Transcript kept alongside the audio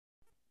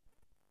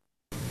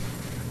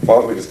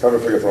Father, we just come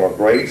before your throne of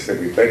grace, and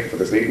we thank you for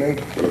this evening.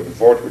 We're looking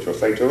forward to what you'll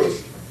say to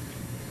us.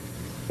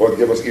 Lord,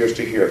 give us ears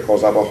to hear.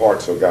 Cause our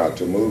hearts, O God,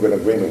 to move in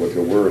agreement with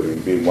your word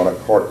and be in one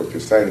accord with what you're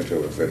saying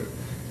to us. And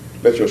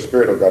let your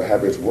Spirit, O God,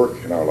 have his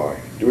work in our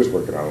life, do his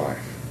work in our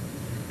life.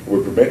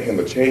 We permit him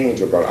to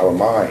change, O God, our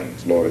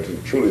minds, Lord,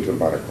 truly to the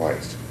mind of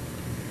Christ.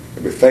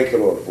 And we thank you,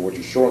 Lord, for what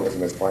you're showing us in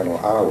this final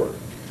hour.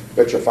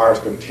 Let your fires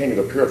continue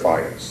to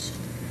purify us.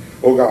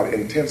 O God,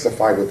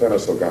 intensify within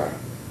us, O God,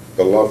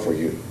 the love for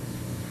you,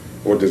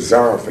 or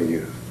desire for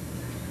you.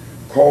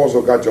 Cause,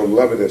 O God, your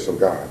loveliness, O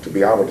God, to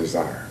be our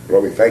desire.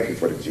 Lord, we thank you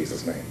for it in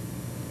Jesus' name.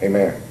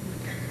 Amen.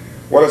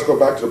 Well, let's go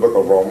back to the book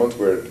of Romans.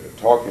 We're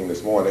talking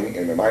this morning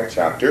in the 9th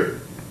chapter.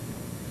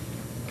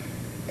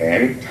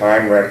 And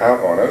time ran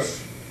out on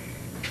us.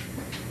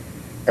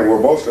 And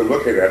we're mostly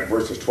looking at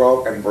verses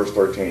 12 and verse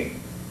 13.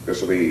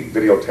 This will be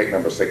videotape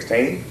number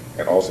 16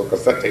 and also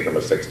cassette tape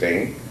number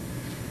 16.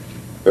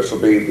 This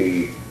will be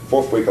the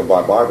 4th week of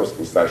our Bible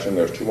school session.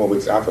 There's 2 more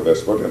weeks after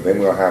this one, and then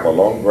we'll have a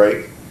long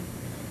break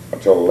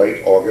until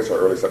late August or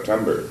early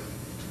September.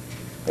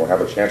 We'll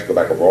have a chance to go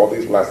back over all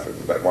these lessons.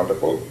 Is that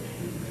wonderful?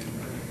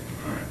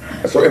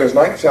 And so in this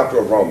 9th chapter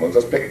of Romans,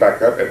 let's pick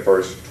back up at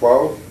verse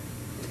 12.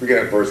 Let's begin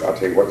at verse, I'll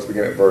tell you what, let's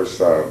begin at verse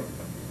 6.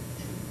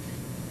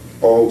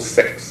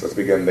 Let's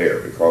begin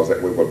there, because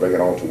that we will bring it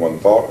on to one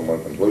thought and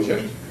one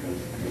conclusion.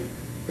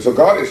 So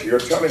God is here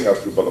telling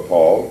us through Brother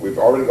Paul. We've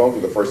already gone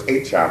through the first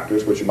 8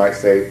 chapters, which you might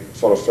say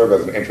sort of serve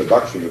as an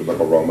introduction to the book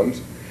of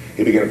Romans.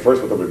 He began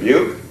first with a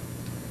rebuke,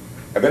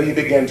 and then he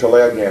began to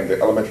lay again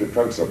the elementary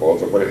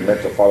principles of what it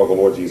meant to follow the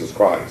Lord Jesus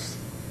Christ.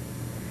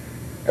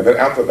 And then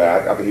after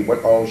that, after he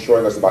went on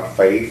showing us about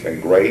faith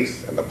and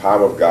grace and the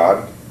power of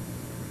God,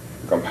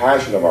 the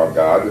compassion of our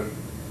God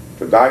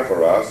to die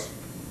for us,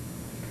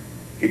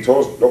 he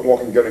told us don't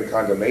walk in guilt and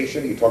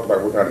condemnation. He talked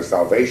about working out his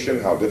salvation,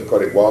 how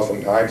difficult it was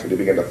sometimes, so he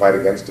began to fight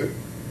against it.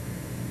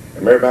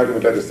 And Mary Magdalene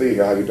would like to see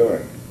you. How you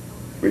doing?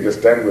 We just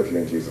stand with you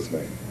in Jesus'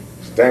 name.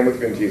 Stand with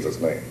you in Jesus'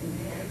 name.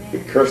 We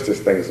curse this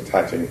thing that's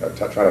trying to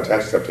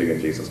attach itself to you in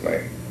Jesus'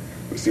 name.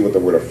 We see what the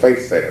word of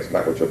faith says,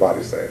 not what your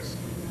body says.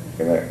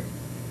 Amen.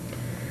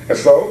 And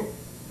so,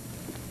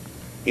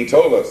 he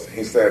told us,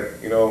 he said,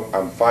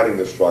 I'm fighting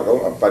this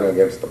struggle. I'm fighting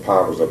against the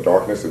powers of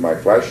darkness in my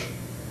flesh.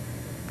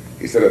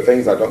 He said, the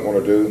things I don't want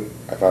to do,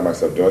 I find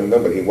myself doing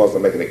them, but he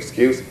wasn't making an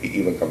excuse. He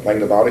even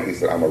complained about it. He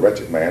said, I'm a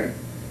wretched man.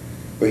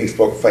 But he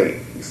spoke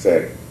faith. He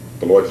said,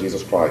 the Lord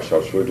Jesus Christ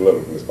shall surely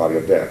deliver from this body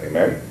of death.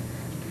 Amen?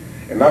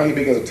 And now he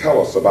begins to tell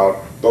us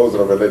about those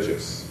that are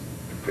religious,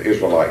 the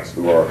Israelites,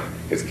 who are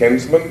his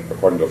kinsmen,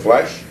 according to the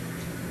flesh.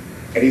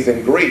 And he's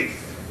in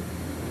grief.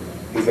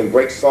 He's in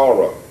great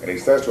sorrow. And he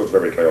says to us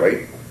very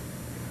clearly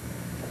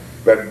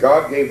that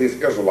God gave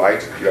these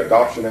Israelites the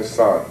adoption as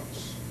sons,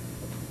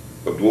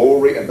 the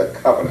glory and the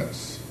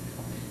covenants.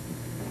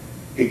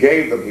 He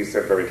gave them, he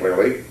said very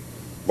clearly,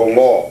 the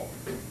law,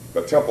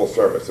 the temple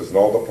services, and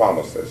all the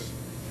promises.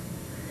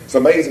 It's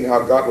amazing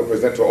how God will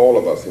present to all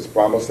of us his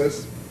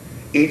promises.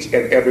 Each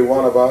and every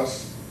one of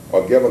us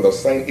are given the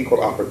same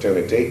equal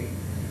opportunity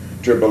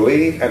to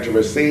believe and to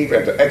receive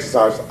and to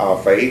exercise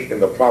our faith in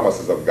the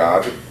promises of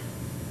God.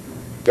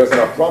 There's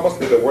a promise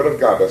in the Word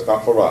of God that's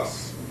not for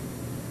us.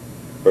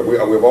 But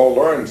we've all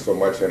learned so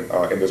much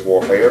in this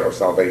warfare of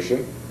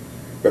salvation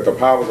that the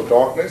powers of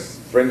darkness,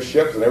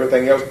 friendships, and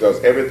everything else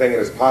does everything in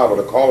its power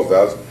to cause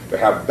us to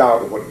have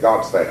doubt of what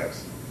God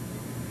says.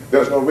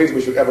 There's no reason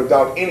we should ever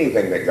doubt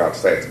anything that God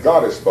says.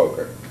 God has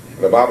spoken. And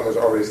the Bible has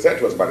already said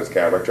to us about his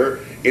character,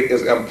 it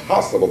is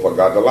impossible for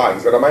God to lie. He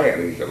said a man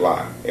and he should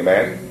lie.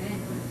 Amen?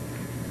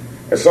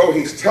 And so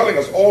he's telling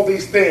us all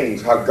these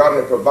things, how God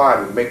had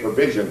provided to make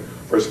provision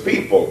for his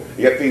people.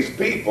 Yet these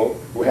people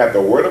who had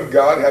the Word of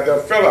God had their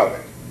fill of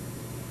it.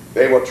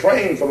 They were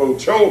trained from little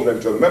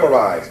children to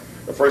memorize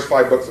the first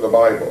 5 books of the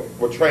Bible.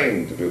 Were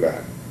trained to do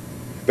that.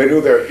 They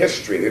knew their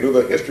history. They knew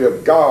the history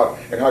of God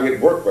and how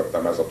he'd worked with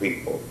them as a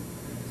people.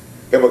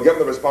 They were given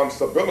the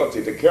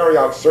responsibility to carry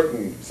out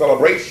certain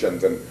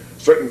celebrations and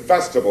certain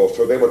festivals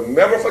so they would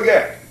never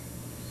forget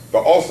the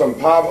awesome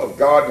power of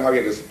God and how he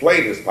had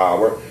displayed his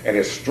power and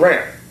his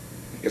strength,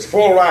 his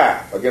full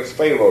wrath against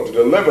Pharaoh to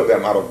deliver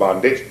them out of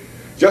bondage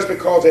just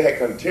because they had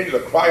continued to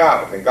cry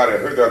out and God had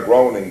heard their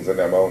groanings and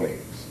their moanings.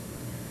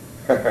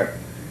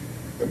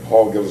 And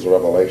Paul gives us a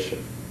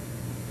revelation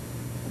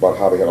about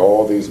how they had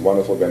all these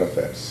wonderful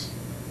benefits,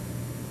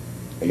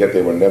 and yet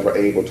they were never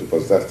able to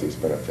possess these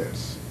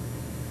benefits.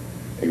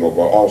 And you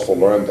will also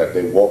learn that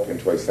they walked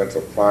into a sense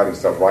of pride and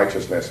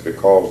self-righteousness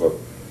because of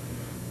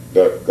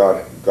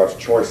God's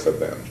choice of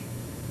them.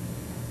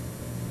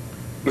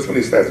 Listen what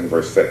he says in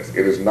verse 6.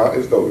 It is not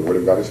as though the Word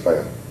of God has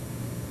failed.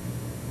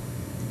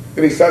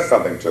 Then he says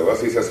something to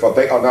us. He says, for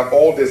they are not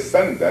all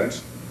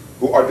descendants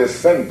who are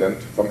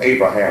descendant from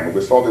Abraham. And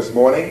we saw this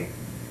morning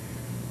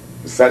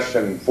in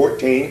session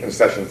 14 and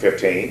session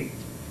 15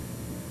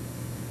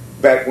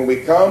 that when we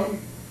come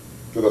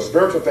to the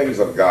spiritual things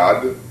of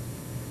God,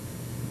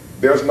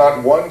 there's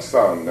not one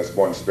son that's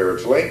born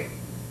spiritually.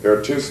 There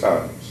are 2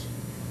 sons.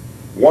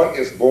 One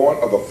is born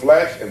of the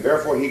flesh, and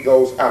therefore he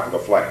goes after the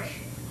flesh.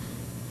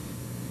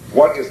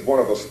 One is born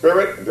of the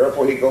Spirit, and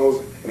therefore he goes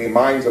and he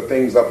minds the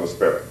things of the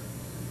Spirit.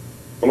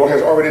 The Lord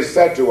has already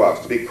said to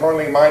us, to be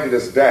carnally minded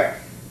is death.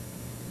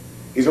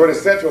 He's already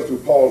said to us through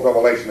Paul's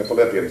revelation in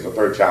Philippians, the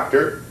 3rd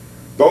chapter,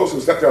 those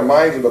who set their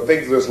minds on the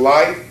things of this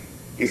life,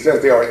 he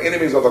says they are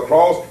enemies of the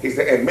cross. He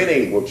said, and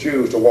many will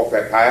choose to walk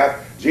that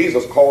path.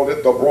 Jesus called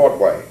it the broad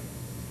way.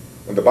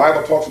 When the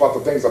Bible talks about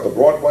the things of the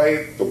broad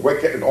way, the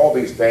wicked, and all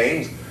these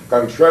things,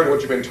 contrary to what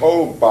you've been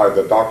told by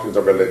the doctrines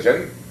of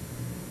religion,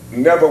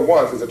 never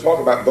once is it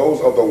talking about those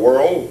of the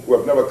world who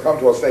have never come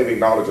to a saving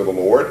knowledge of the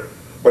Lord,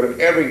 but in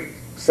every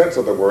sense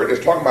of the word,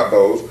 it's talking about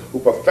those who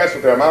profess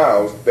with their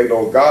mouths, they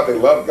know God, they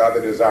love God,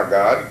 they desire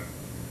God.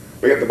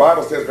 But yet the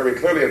Bible says very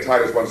clearly in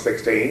Titus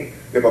 1:16,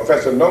 they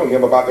profess to know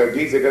him, about their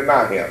deeds they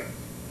deny him.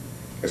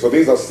 And so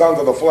these are sons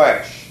of the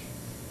flesh.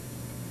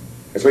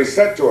 And so he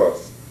said to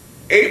us,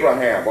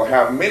 Abraham will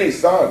have many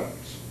sons,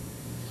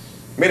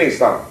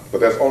 but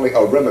there's only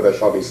a remnant that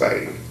shall be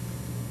saved.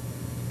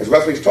 And so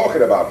that's what he's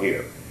talking about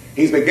here.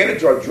 He's beginning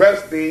to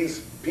address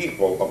these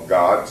people of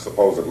God,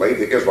 supposedly,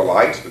 the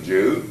Israelites, the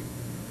Jews,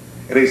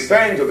 and he's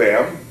saying to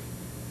them,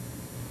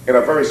 in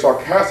a very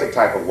sarcastic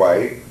type of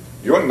way,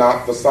 you're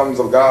not the sons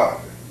of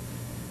God.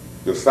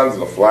 You're sons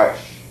of the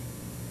flesh.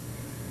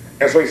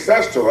 And so he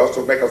says to us,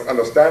 to make us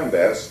understand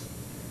this,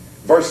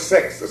 verse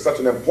 6 is such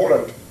an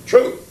important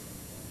truth.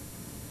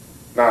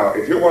 Now,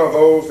 if you're one of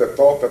those that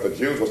thought that the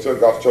Jews were still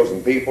God's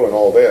chosen people and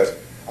all this,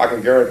 I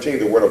can guarantee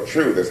the word of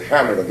truth is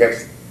hammering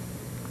against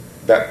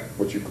that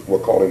which you were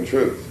calling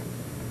truth.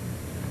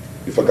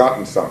 You've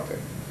forgotten something.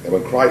 And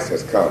when Christ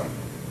has come,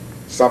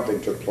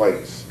 something took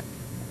place.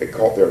 It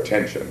caught their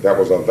attention. There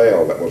was a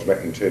veil that was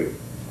rent in two.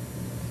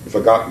 You've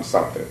forgotten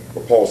something.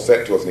 What Paul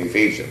said to us in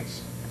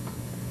Ephesians.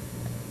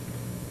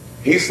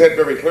 He said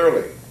very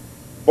clearly,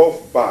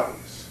 both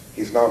bodies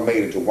he's now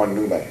made into one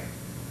new man.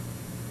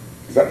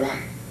 Is that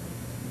right?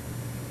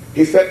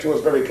 He said to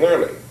us very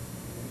clearly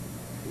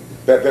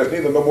that there's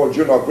neither no more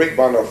Jew nor Greek,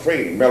 bond nor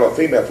free, male or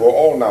female, for we're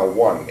all now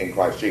one in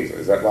Christ Jesus.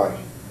 Is that right?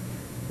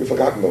 You've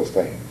forgotten those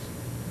things.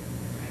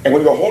 And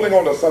when you're holding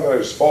on to something that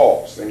is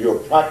false and you're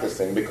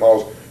practicing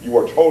because you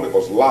were told it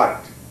was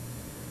light,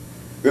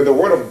 then the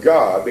Word of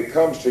God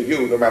becomes to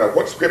you, no matter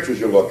what scriptures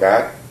you look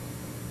at,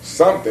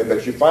 something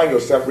that you find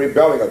yourself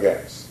rebelling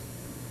against.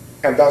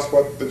 And that's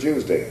what the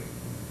Jews did.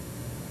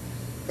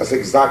 That's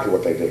exactly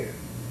what they did.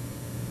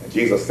 And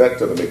Jesus said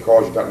to them,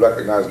 because you don't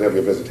recognize the day of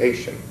your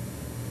visitation,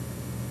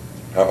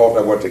 how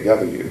often I went to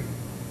gather you.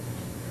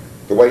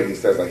 The way he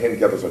says, a hen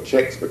gathers her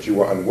chicks, but you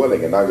were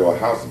unwilling, and now your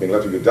house has been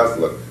left to you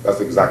desolate. That's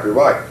exactly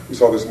right. We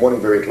saw this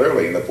morning very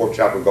clearly in the 4th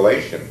chapter of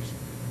Galatians.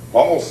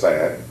 Paul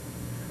said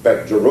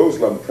that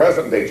Jerusalem,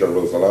 present-day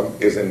Jerusalem,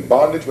 is in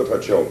bondage with her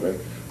children,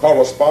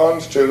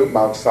 corresponds to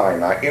Mount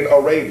Sinai in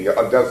Arabia,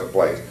 a desert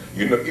place.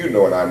 You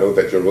know and I know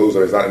that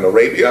Jerusalem is not in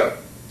Arabia,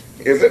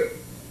 is it?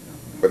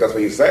 But that's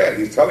what he said.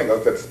 He's telling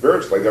us that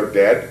spiritually they're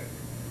dead.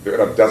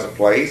 They're in a desert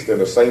place. They're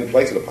in the same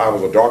place that the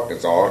powers of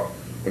darkness are.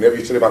 Whenever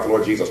you study about the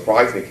Lord Jesus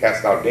Christ and he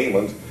casts out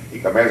demons, he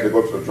commands you to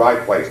go to the dry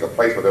place, the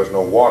place where there's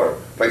no water,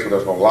 the place where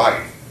there's no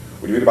life.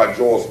 When you read about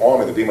Joel's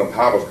army, the demon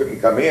powers couldn't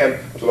come in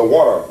until the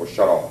water was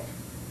shut off.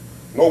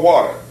 No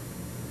water.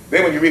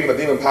 Then when you read when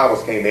the demon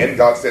powers came in,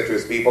 God said to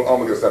his people,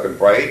 humble yourself and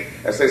pray,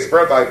 and say,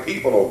 spare thy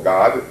people, O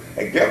God,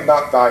 and give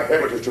not thy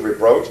heritage to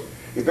reproach.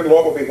 He said, the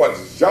Lord will be what?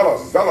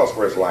 Zealous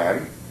for his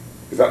land.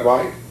 Is that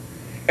right?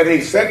 And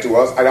he said to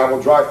us, and I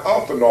will drive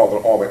out the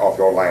northern army off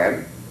your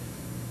land.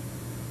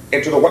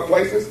 Into the what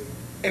places?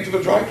 Into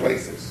the dry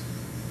places.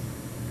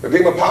 The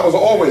demon powers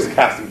are always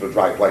cast into the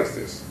dry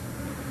places.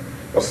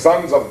 The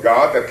sons of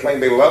God that claim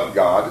they love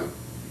God,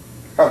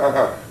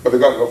 but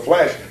because of the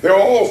flesh, they're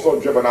also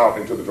driven out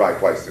into the dry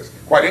places.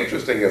 Quite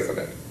interesting, isn't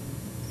it?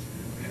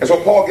 And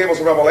so Paul gave us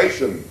a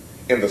revelation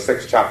in the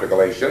 6th chapter of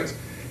Galatians.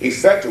 He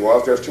said to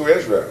us, there's two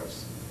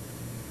Israels.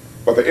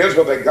 But the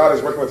Israel that God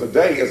is working with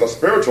today is a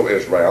spiritual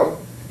Israel,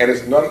 and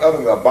it's none other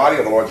than the body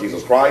of the Lord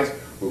Jesus Christ,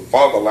 who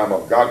followed the Lamb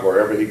of God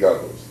wherever he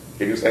goes.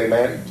 Can you say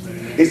amen?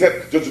 He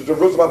said,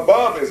 Jerusalem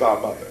above is our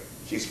mother.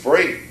 She's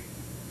free.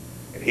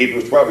 In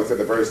Hebrews 12, he said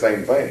the very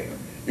same thing.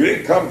 You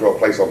didn't come to a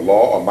place of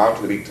law or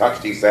mountain to be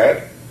touched, he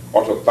said,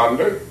 or to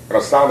thunder, and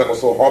a sound that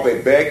was so hard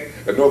they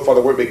begged that no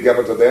further word be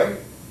given to them.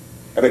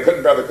 And they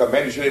couldn't bear the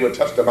command, you shouldn't even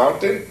touch the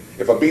mountain.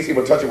 If a beast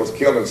even touched it, was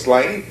killed and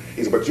slain.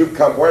 He said, but you've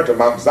come where? To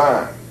Mount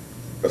Zion,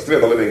 the city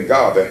of the living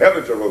God, the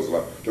heavenly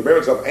Jerusalem, to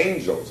marriage of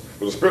angels,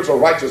 to the spiritual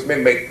righteous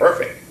men made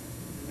perfect.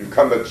 You've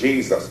come to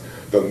Jesus,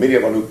 the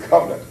mediator of a new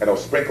covenant, and a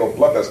sprinkled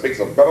blood that speaks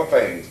of better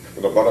things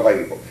than the blood of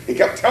Abel. He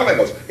kept telling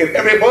us in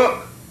every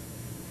book.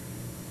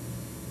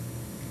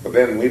 But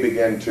then we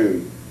begin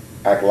to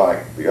act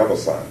like the other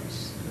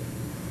sons.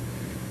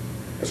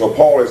 And so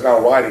Paul is now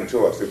writing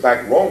to us. In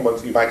fact,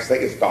 Romans, you might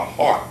say, is the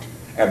heart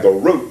and the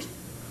root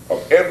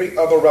of every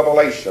other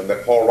revelation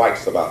that Paul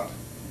writes about.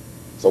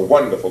 It's a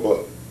wonderful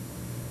book.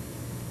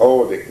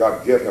 Oh, did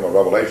God give him a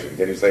revelation?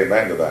 Can you say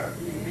amen to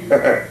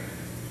that?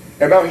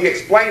 And now he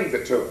explains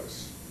it to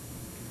us.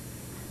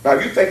 Now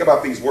you think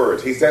about these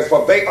words. He says,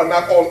 for they are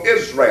not all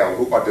Israel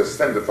who are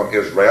descended from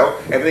Israel.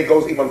 And then he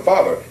goes even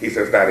farther. He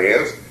says, that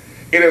is,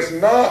 It is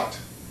not,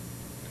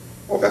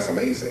 oh, that's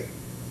amazing.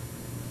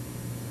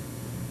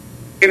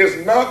 It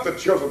is not the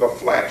children of the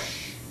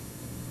flesh.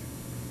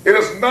 It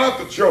is not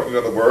the children,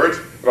 in other words,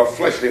 that are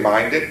fleshly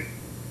minded.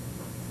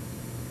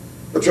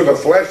 The children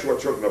of flesh who are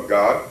children of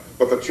God,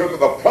 but the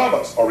children of the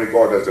promise are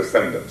regarded as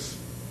descendants.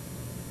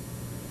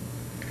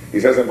 He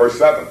says in verse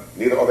 7,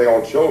 neither are they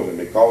all children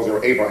because they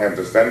are Abraham's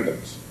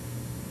descendants,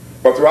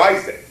 but through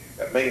Isaac.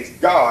 That means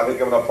God has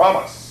given a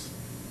promise.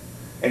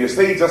 And you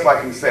see, just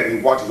like he said, he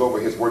watches over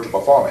his word to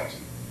perform it.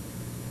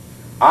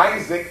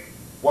 Isaac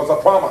was a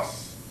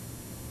promise.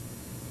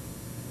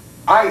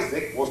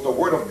 Isaac was the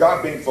word of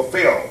God being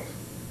fulfilled.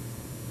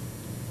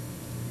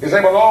 His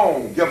name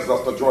alone gives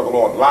us the joy of the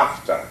Lord,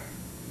 laughter.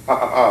 Ha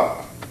ha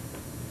ha.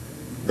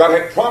 God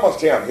had promised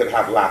him he'd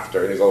have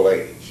laughter in his old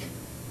age.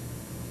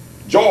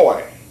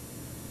 Joy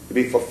to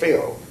be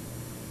fulfilled.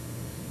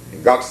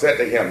 And God said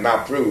to him,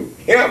 now through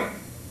him,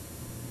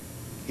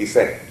 he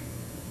said,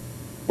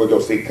 will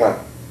your seed come?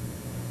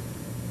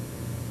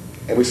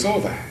 And we saw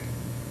that.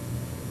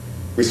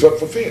 We saw it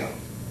fulfilled.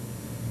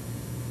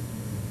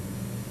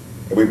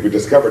 And we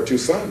discovered two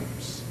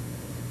sons,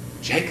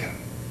 Jacob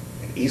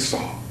and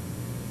Esau.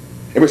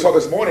 And we saw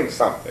this morning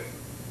something,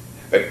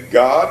 that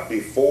God,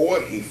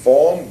 before he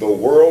formed the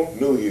world,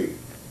 knew you.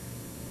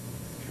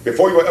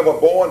 Before you were ever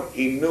born,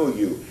 he knew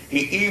you.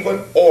 He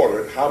even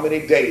ordered how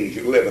many days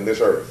you live in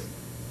this earth,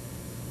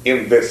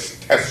 in this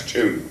test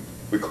tube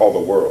we call the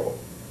world.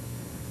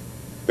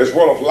 This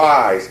world of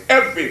lies.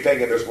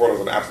 Everything in this world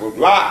is an absolute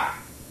lie.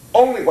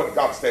 Only what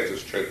God says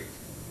is true.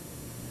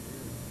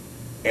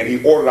 And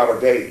he ordered our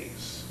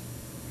days.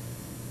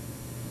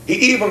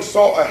 He even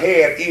saw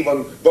ahead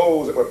even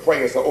those that were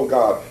praying and said, oh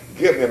God,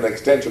 give me an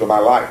extension of my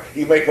life.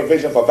 He made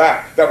provision for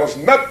that. There was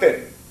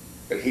nothing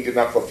that he did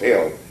not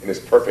fulfill in his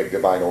perfect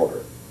divine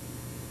order.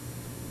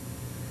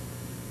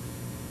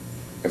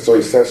 And so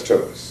he says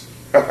to us,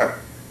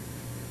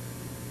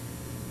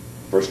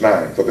 verse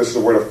 9, for this is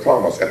a word of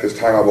promise. At this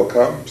time I will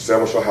come,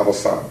 Sarah shall have a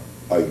son.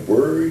 A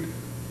word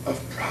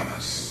of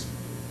promise.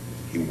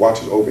 He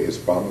watches over his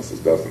promises,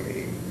 doesn't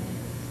he?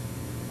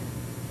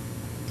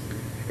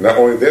 And not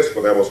only this,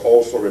 but there was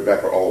also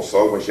Rebekah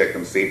also, when she had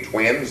conceived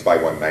twins by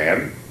one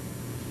man,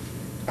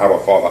 our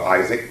father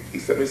Isaac.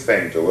 He's simply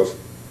saying to us,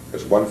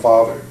 there's one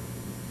father.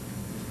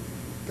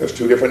 There's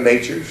two different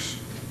natures.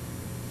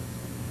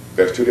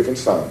 There's two different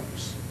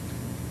sons.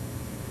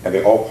 And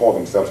they all call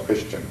themselves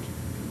Christians.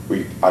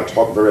 I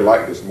talked very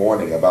light this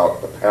morning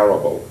about the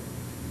parable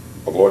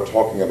of the Lord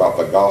talking about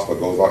the gospel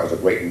goes out as a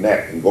great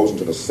net and goes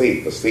into the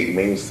sea. The sea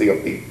means sea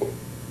of people.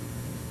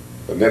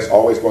 The net's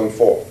always going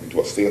forth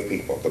into a sea of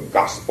people. The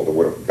gospel, the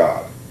word of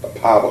God, the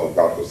power of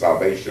God for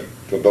salvation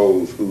to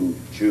those who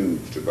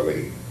choose to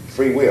believe.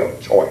 Free will,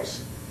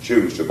 choice,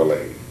 choose to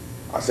believe.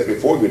 I said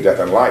before you, death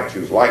and life,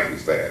 choose life, he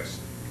says.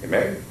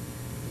 Amen?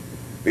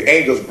 The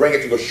angels bring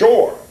it to the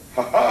shore.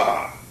 Ha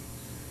ha!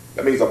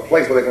 That means a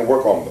place where they can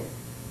work on them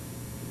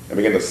and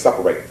begin to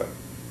separate them.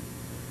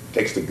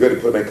 Takes the good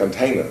and put them in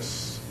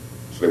containers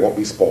so they won't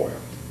be spoiled.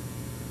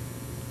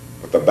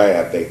 But the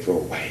bad they throw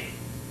away.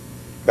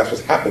 That's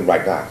what's happening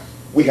right now.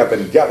 We have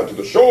been gathered to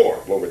the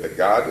shore, glory to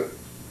God.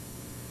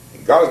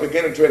 And God is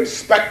beginning to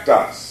inspect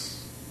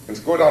us.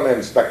 And go down there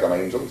and inspect our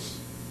angels.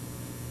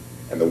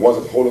 And the ones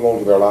that's holding on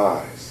to their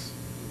lives,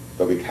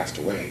 they'll be cast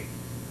away.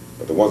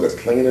 But the ones that's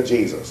clinging to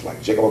Jesus,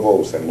 like Jacob of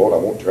old, saying, Lord, I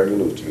won't turn you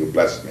loose till you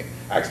bless me.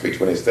 Acts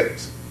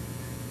 3:26.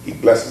 He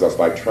blesses us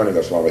by turning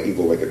us from our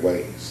evil, wicked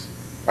ways.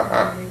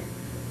 And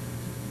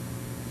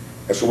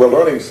so we're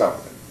learning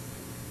something.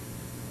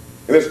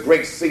 In this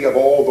great sea of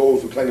all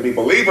those who claim to be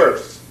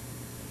believers,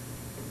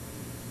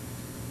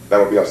 there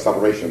will be a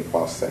separation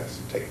process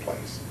take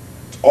place.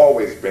 It's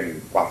always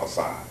been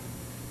prophesied.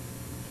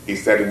 He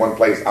said in one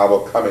place, I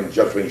will come and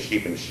judge between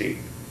sheep and sheep.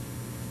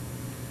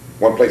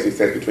 One place he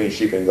says between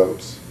sheep and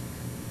goats.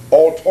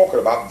 All talking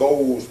about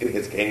those in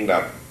his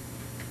kingdom.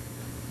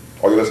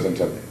 Are you listening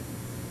to me?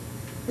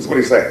 This is what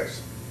he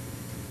says.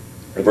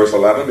 In verse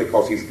 11,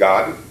 because he's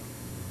God.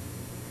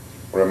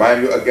 I'll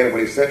remind you again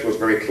what he said to us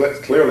very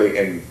clearly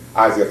in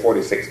Isaiah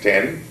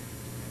 46:10.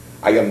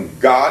 I am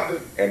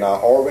God, and I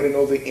already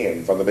know the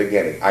end from the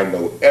beginning. I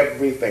know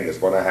everything that's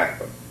going to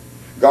happen.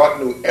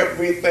 God knew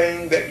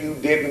everything that you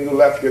did when you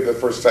left here the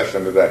first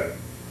session today.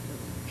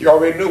 He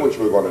already knew what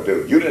you were going to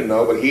do. You didn't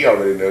know, but he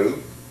already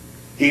knew.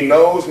 He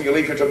knows when you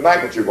leave here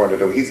tonight what you're going to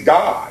do. He's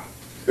God.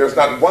 There's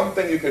not one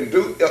thing you can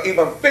do,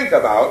 even think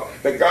about,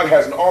 that God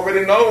hasn't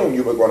already known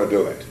you were going to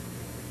do it.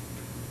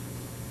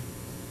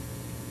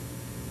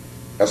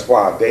 That's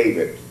why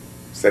David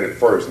said it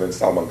first, and then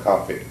Solomon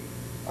copied.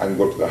 I can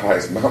go to the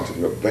highest mountain,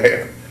 you're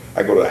there.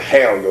 I go to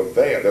hell, you're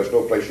there. There's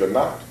no place you're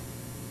not.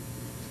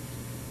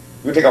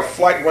 You take a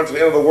flight and run to the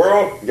end of the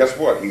world, guess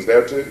what? He's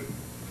there too.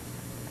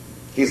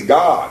 He's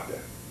God.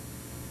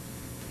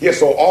 He is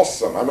so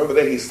awesome. I remember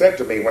that he said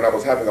to me when I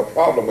was having a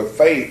problem with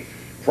faith,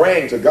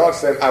 praying to God,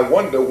 said, I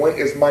wonder when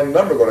is my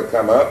number going to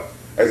come up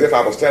as if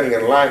I was standing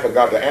in line for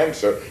God to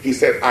answer. He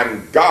said,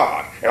 I'm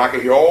God, and I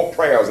can hear all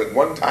prayers at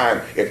one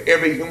time. If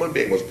every human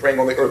being was praying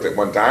on the earth at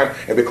one time,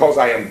 and because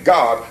I am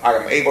God, I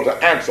am able to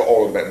answer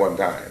all of them at one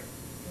time.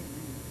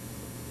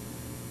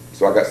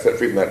 So I got set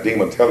free from that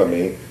demon telling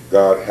me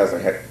God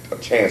hasn't had a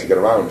chance to get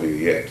around to you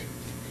yet.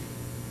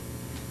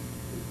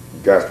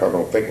 You guys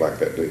probably don't think like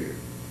that, do you?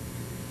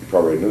 You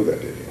probably knew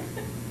that, did you?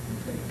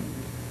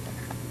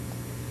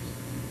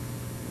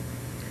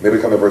 Then we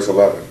come to verse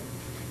 11.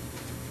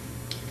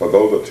 For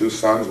though the two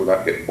sons would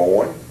not get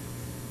born,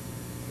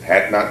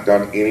 had not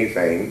done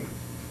anything,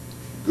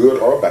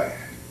 good or bad,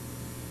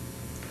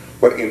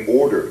 but in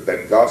order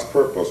that God's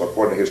purpose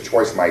according to his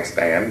choice might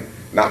stand,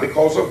 not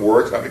because of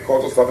works, not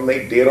because of something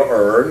they did or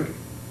earned,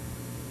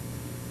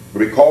 but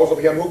because of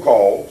him who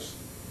calls,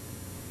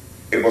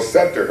 it was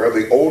said to her,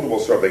 the older will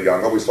serve the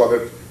younger. We saw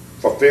that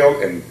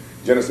fulfilled in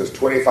Genesis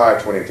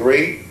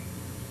 25:23.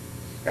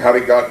 And how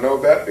did God know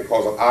that?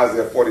 Because of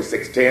Isaiah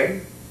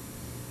 46:10.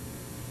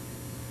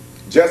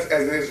 Just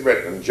as it is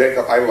written,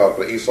 Jacob I loved,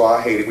 but Esau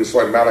I hated. We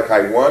saw in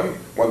Malachi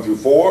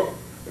 1:1-4,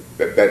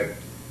 that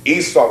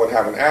Esau would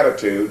have an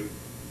attitude,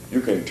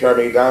 you can tear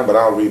me down, but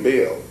I'll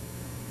rebuild.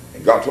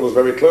 And God told us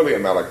very clearly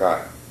in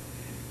Malachi,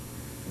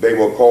 they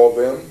will call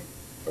them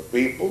the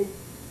people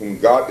whom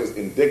God is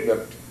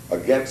indignant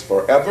against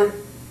forever,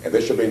 and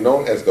they shall be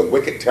known as the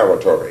wicked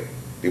territory.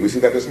 Did we see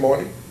that this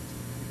morning?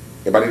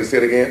 Anybody need to see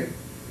it again?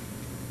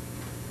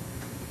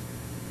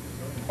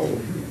 Oh.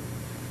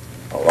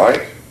 All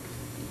right.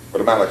 Go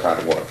to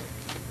Malachi 1.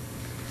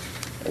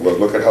 And we'll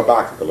look at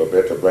Habakkuk a little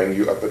bit to bring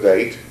you up to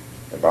date.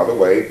 And by the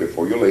way,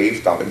 before you leave,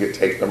 stop and get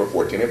tape number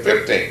 14 and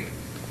 15.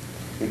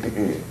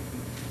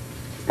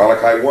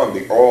 Malachi 1,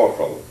 the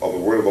oracle of the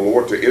word of the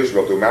Lord to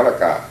Israel through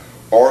Malachi.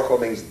 Oracle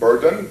means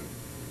burden.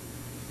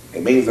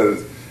 It means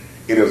that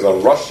it is a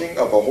rushing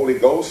of the Holy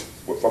Ghost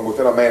from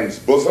within a man's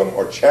bosom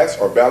or chest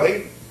or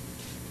belly.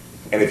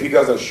 And if he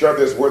doesn't share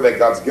this word that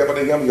God's given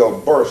to him, he'll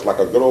burst like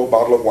a good old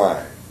bottle of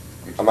wine.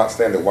 I'm not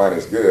saying that wine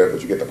is good,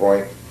 but you get the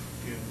point.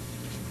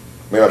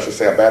 Maybe I should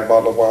say a bad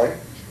bottle of wine.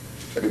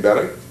 That'd be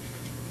better.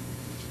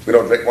 We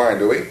don't drink wine,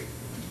 do we?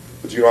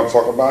 But you know what I'm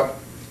talking about?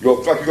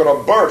 You'll feel like you're going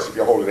to burst if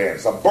you hold it in.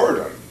 It's a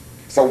burden.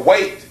 It's a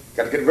weight. You've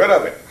got to get rid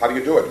of it. How do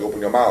you do it? You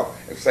open your mouth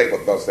and say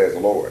what thus says the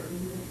Lord.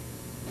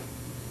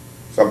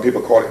 Some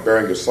people call it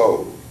bearing the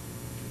soul.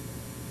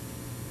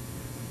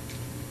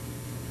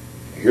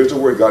 Here's the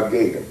word God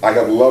gave him. I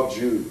have loved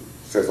you,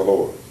 says the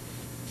Lord.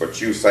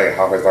 But you say,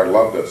 how has I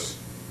loved us?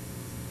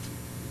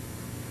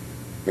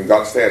 Then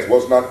God says,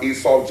 was not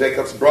Esau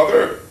Jacob's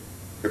brother?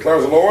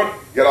 Declares the Lord,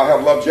 yet I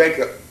have loved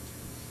Jacob.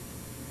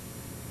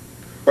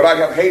 But I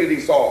have hated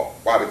Esau.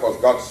 Why?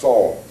 Because God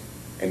saw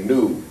and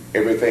knew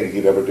everything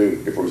he'd ever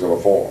do before he was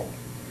ever formed.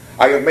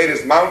 I have made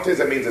his mountains,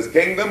 that means his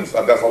kingdoms,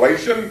 a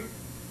desolation,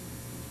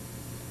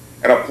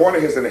 and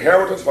appointed his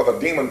inheritance for the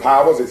demon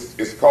powers.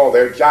 It's called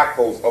their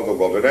jackals of the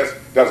wilderness,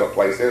 desert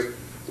places.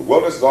 The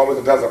wilderness is always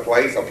a desert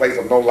place, a place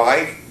of no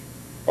life,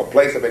 a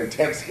place of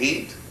intense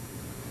heat.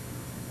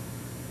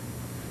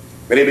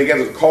 Then he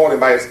begins to call him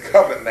by his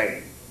covenant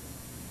name.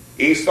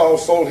 Esau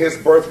sold his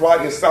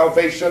birthright, his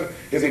salvation,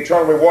 his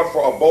eternal reward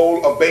for a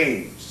bowl of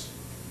beans,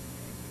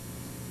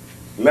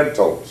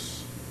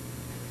 lentils.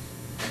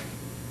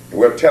 And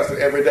we're tested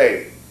every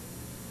day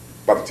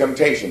by the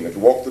temptation, if you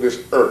walk through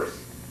this earth,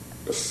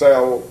 to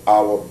sell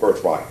our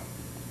birthright.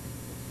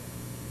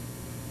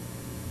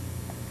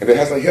 And it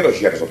hasn't hit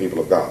us yet as a people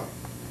of God.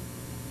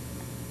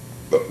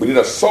 But we need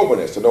a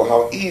soberness to know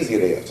how easy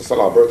it is to sell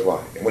our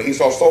birthright. And when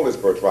Esau sold his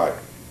birthright,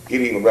 he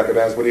didn't even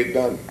recognize what he'd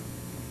done.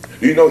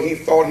 Do you know he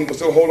thought he could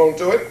still hold on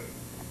to it?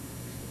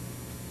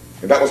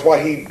 And that was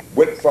why he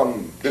went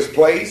from this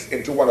place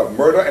into one of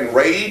murder and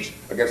rage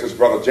against his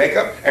brother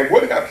Jacob and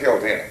would have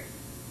killed him.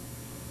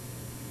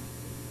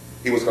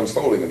 He was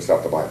consoling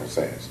himself, the Bible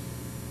says,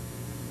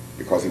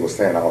 because he was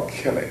saying, I'll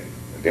kill him.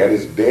 When Dad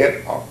is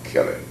dead, I'll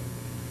kill him.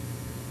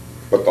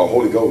 But the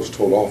Holy Ghost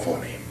told off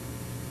on him.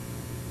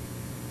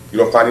 You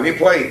don't find any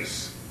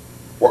place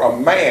where a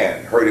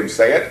man heard him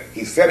say it.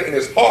 He said it in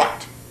his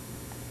heart.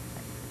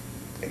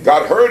 And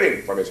God heard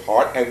him from his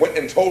heart and went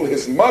and told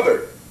his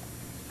mother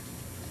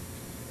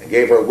and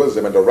gave her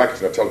wisdom and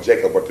direction to tell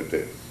Jacob what to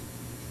do.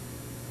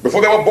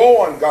 Before they were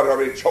born, God had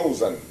already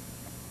chosen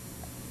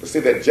to see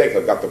that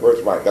Jacob got the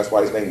birthright. That's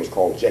why his name was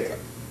called Jacob.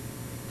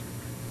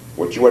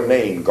 What you were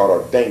named, God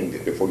ordained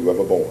it before you were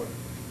ever born.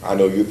 I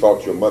know you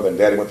thought your mother and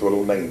daddy went through a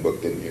little name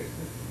book, didn't you?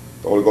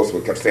 The Holy Ghost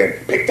kept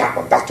saying, pick that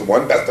one, that's the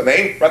one, that's the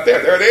name, right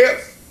there, there it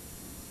is.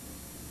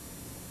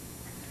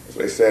 So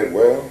they said,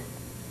 well,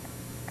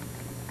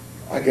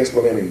 I guess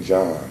we'll name him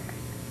John,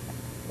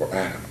 or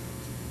Adam,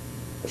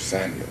 or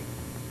Samuel,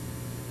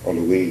 or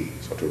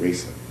Louise, or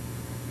Teresa.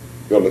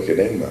 You'll look your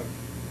name up.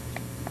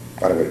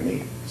 Find out what it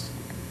means.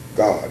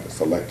 God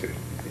selected.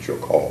 It's your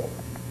call.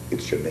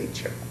 It's your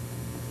nature.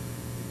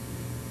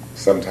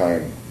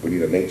 Sometimes we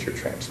need a nature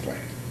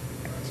transplant.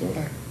 That's all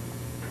that.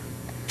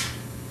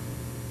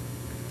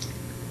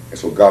 And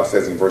so God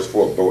says in verse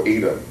 4, though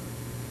Edom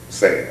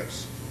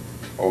says,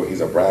 oh,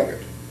 he's a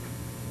braggart.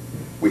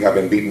 We have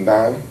been beaten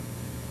down,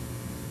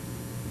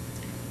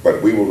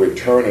 But we will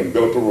return and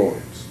build the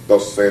ruins.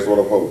 Thus says the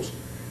Lord of hosts.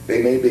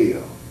 They may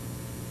build,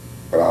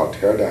 but I'll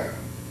tear down.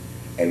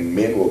 And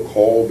men will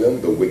call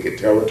them the wicked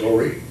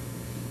territory,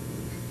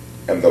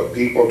 and the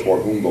people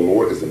toward whom the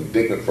Lord is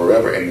indignant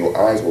forever. And your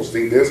eyes will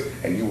see this,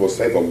 and you will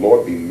say, the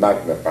Lord be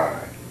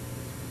magnified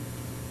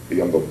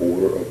beyond the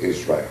border of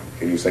Israel.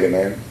 Can you say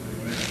amen?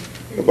 Amen.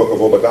 The book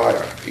of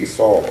Obadiah,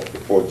 Esau,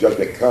 before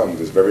judgment comes,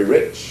 is very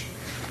rich.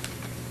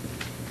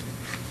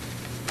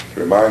 It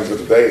reminds us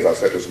today, as I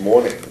said this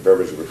morning, the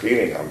beverage is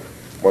repeating,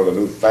 one of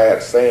the new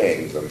fad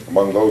sayings and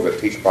among those that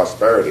teach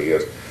prosperity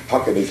is,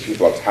 how can these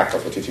people attack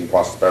us for teaching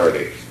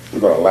prosperity?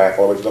 We're going to laugh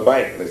all the way to the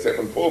bank. And they say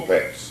from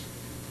pulpits.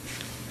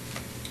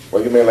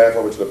 Well, you may laugh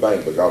over to the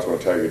bank, but God's going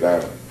to tear you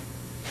down.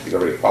 He's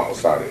already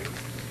prophesied it.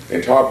 The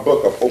entire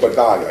book of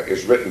Obadiah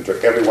is written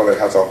to everyone that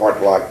has a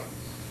heart like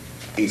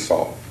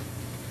Esau.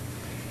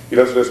 He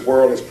lives in this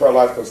world. His prayer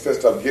life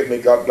consists of, give me,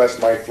 God bless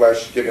my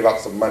flesh, give me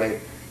lots of money,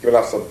 give me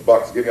lots of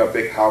bucks, give me a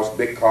big house,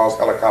 big cars,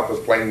 helicopters,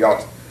 plane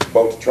yachts,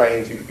 boats,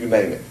 trains, you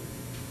name it.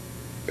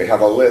 They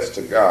have a list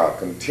to God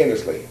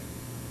continuously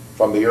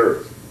from the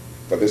earth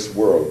for this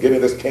world. Give me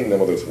this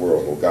kingdom of this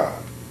world, oh God.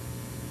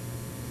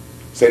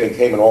 Satan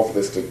came and offered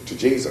this to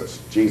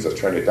Jesus. Jesus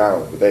turned it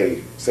down.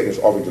 Today, Satan is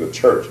offering to the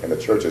church, and the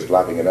church is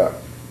lapping it up.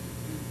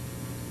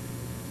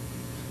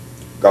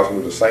 God's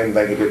going to do the same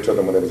thing he did to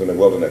them when they was in the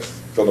wilderness.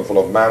 Filled them full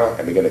of manna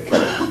and began to kill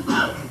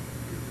them.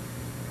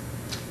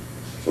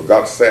 So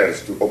God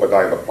says to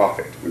Obadiah the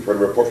prophet, we've heard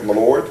a report from the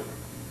Lord.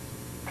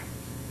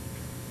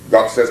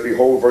 God says,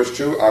 behold, verse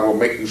 2, I will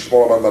make you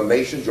small among the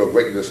nations. You'll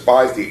greatly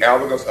despise the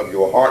arrogance of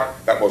your heart.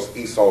 That was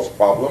Esau's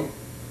problem.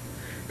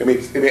 Let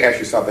me ask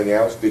you something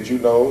else. Did you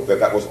know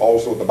that was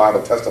also what the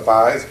Bible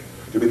testifies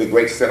to be the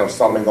great sin of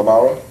Sodom and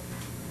Gomorrah?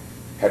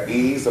 Had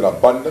ease and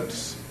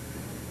abundance.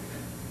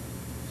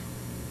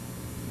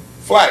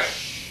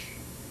 Flesh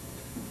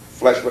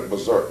went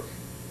berserk.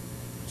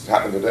 It's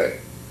happening today.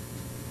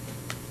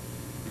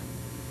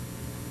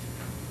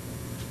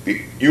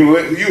 You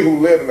who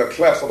live in the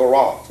clefts of the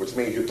rocks, which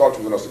means you thought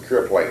you were in a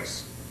secure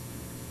place.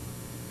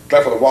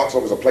 Cleft of the rocks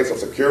is a place of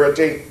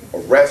security,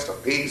 of rest,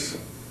 of peace,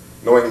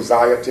 no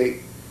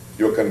anxiety.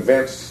 You're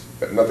convinced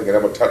that nothing can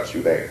ever touch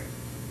you there.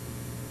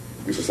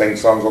 We used to sing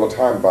songs all the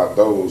time about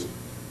those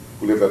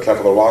who live in the cleft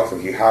of the rocks,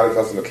 and he hideth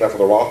us in the cleft of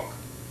the rock.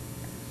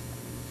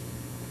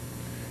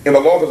 In the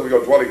lofties of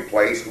your dwelling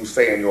place, who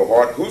say in your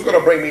heart, who's going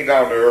to bring me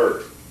down to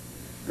earth?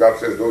 God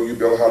says, though you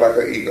build high like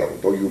an eagle,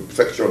 though you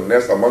set your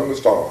nest among the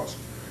stars,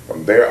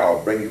 from there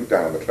I'll bring you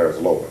down, declares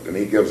the Lord. And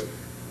he gives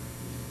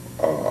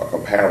a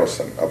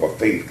comparison of a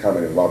thief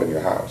coming and robbing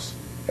your house.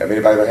 Have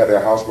anybody ever had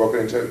their house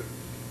broken into?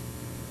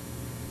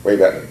 Wait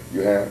a minute,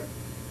 you have?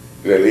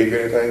 Did they leave you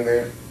anything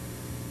there?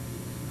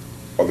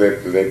 Or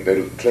did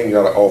they clean you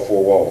out of all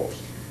four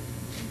walls?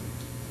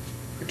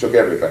 They took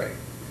everything.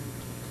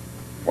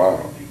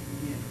 Wow.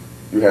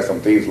 You had some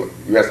thieves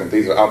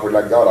that operate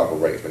like God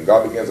operates. When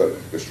God begins to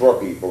destroy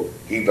people,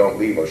 he don't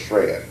leave a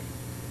shred.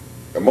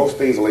 And most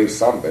thieves will leave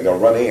something. They'll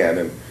run in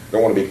and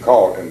don't want to be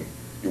caught, and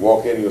you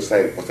walk in and you'll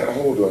say, what's that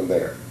hole doing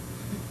there?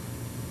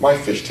 My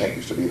fish tank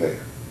used to be there.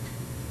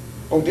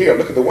 Oh dear,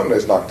 look at the window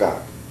that's knocked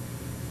out.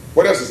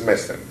 What else is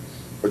missing?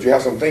 But you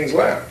have some things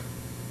left.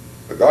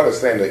 But God is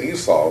saying to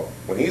Esau,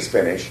 when he's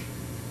finished,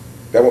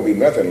 there won't be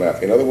nothing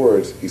left. In other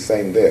words, he's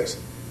saying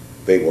this: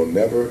 they will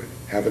never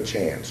have a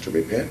chance to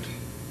repent.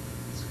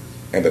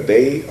 And the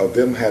day of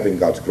them having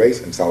God's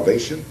grace and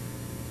salvation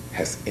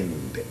has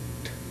ended.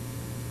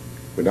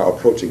 We're now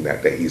approaching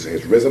that day. He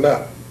has risen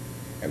up,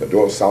 and the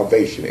door of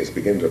salvation is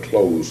beginning to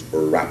close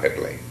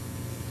rapidly.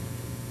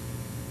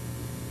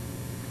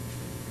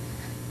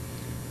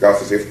 God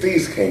says, if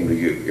thieves came to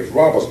you, if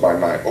robbers by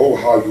night, oh,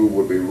 how you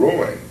would be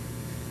ruined.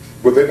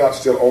 Would they not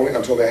steal only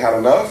until they had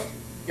enough?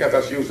 Yeah,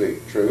 that's usually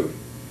true.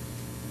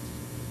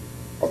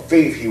 A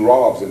thief, he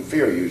robs in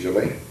fear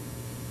usually,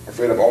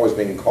 afraid of always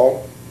being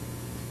caught.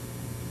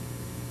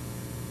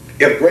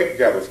 If grape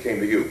gatherers came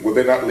to you, would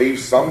they not leave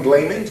some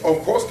gleanings? Oh,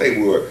 of course they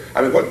would.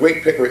 I mean, what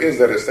grape picker is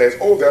that it says,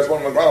 oh, there's one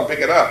on the ground, pick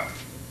it up?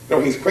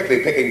 No, he's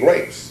quickly picking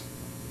grapes.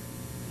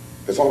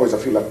 There's always a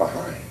few left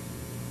behind.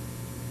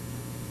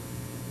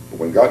 But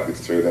when God gets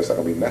through, there's not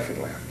going to be nothing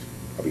left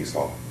of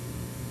Esau.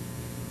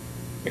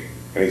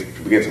 And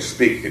he begins to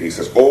speak, and he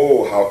says,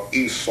 oh, how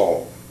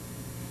Esau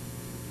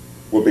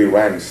will be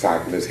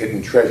ransacked and his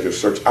hidden treasure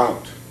searched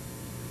out.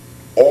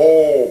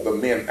 All the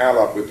men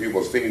allied with you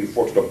will send you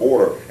forth to the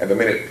border, and the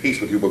men at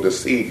peace with you will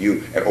deceive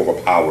you and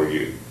overpower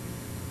you.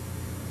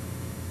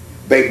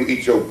 They who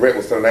eat your bread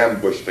will set an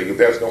ambush for you.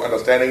 There's no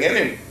understanding in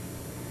him.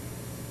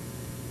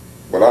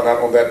 Will I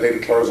not on that day,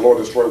 declares the Lord,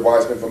 destroy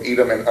wise men from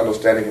Edom and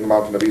understanding from the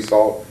mountain of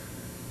Esau?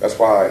 That's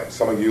why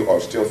some of you are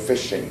still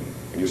fishing,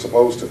 and you're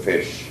supposed to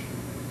fish.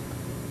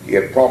 He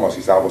had promised,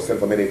 he said, I will send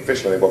for many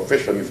fishermen. They will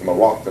fish from you from the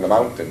rocks and the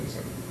mountains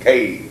and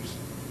caves.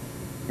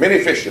 Many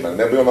fishermen,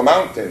 they'll be on the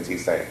mountains, he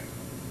said.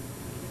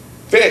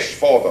 Fish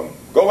for them.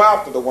 Go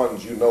after the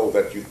ones you know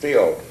that you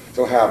feel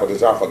still have a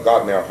desire for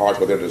God in their hearts,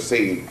 but they're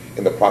deceived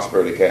in the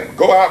prosperity camp.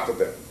 Go after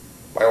them.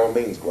 By all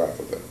means, go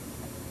after them.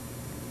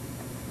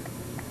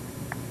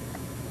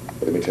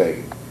 But let me tell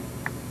you,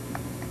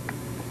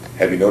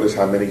 have you noticed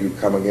how many you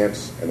come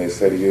against and they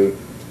say to you,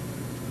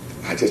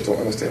 I just don't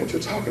understand what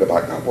you're talking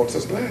about. God wants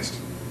us blessed.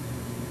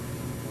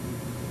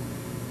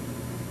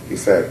 He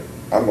said,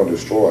 I'm going to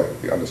destroy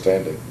the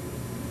understanding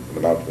of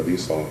the mountain of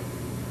Esau.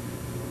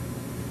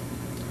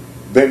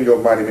 Then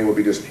your mighty men will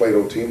be displayed,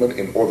 O Teman,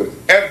 in order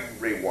that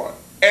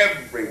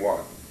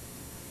everyone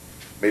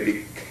may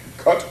be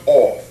cut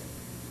off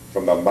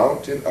from the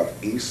mountain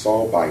of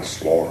Esau by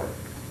slaughter.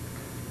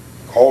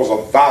 Cause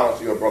of violence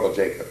to your brother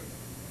Jacob.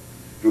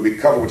 You'll be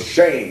covered with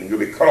shame. You'll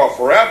be cut off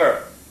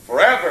forever.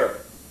 Forever.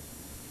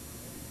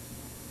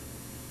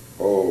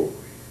 Oh,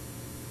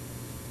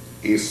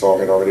 Esau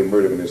had already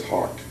murdered in his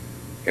heart.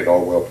 It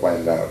all well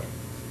planned out.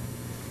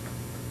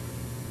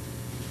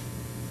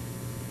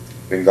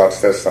 Then God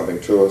says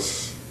something to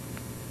us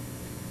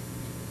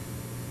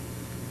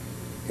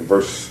in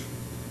verse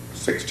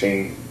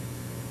 16,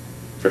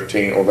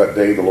 15. On that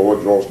day the Lord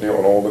draws near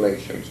on all the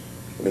nations.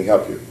 Let me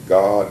help you.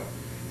 God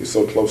is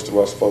so close to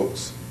us,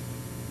 folks,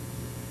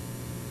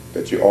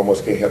 that you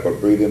almost can't help but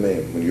breathe him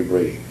in when you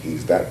breathe.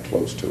 He's that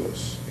close to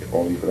us. If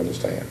only you could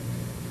understand.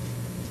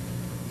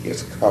 He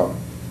has come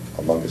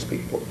among his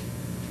people.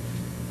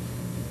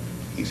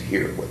 He's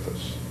here with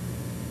us.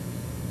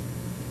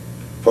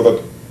 For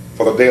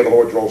the day of the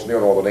Lord draws near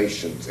on all the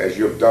nations. As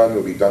you have done, it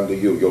will be done to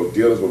you. Your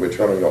dealings will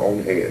return on your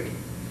own head.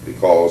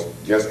 Because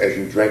just as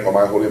you drank on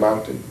my holy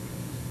mountain,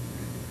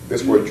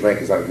 this word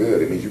drink is not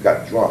good. It means you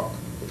got drunk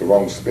with the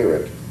wrong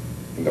spirit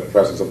in the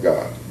presence of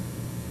God.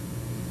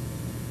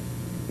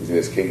 He's in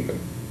his kingdom.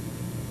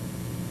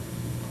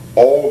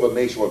 All the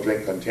nation will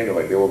drink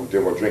continually. They will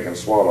drink and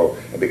swallow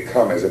and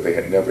become as if they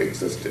had never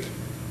existed.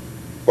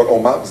 But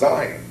on Mount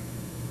Zion,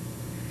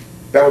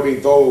 there will be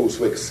those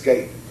who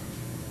escape.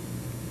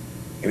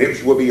 And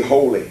it will be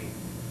holy.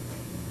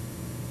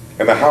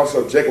 And the house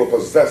of Jacob will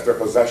possess their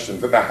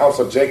possessions. And the house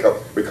of Jacob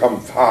become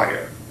a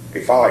fire.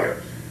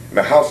 And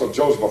the house of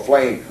Joseph a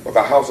flame. But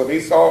the house of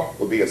Esau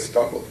will be as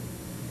stubble.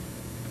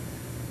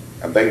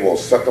 And they will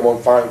set them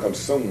on fire and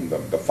consume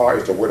them. The fire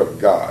is the word of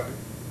God.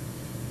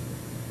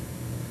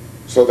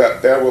 So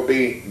that there will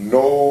be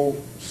no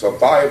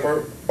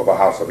survivor of the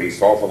house of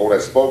Esau, for the Lord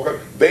has spoken.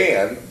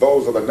 Then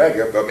those of the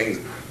Negev, that means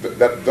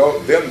that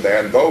them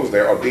there and those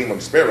there are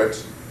demon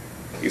spirits,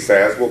 he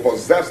says, will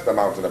possess the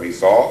mountain of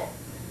Esau.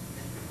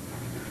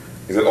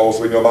 Is it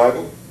also in your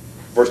Bible?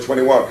 Verse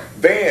 21.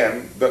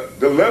 Then the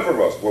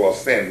deliverers will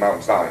ascend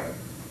Mount Zion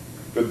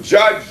to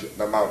judge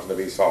the mountain of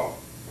Esau.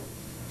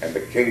 And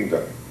the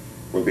kingdom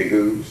will be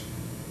whose?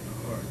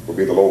 Will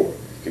be the Lord.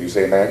 Can you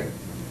say amen?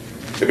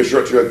 To be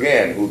sure to you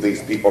again who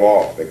these people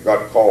are that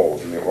God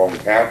calls in the wrong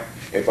camp.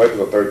 In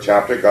Philippians, the 3rd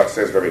chapter, God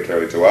says very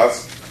clearly to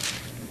us.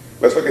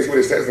 Let's look at what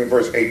he says in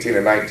verse 18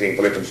 and 19.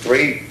 Philippians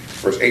 3,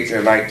 verse 18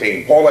 and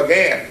 19. Paul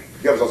again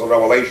gives us a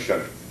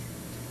revelation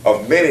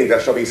of many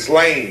that shall be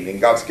slain in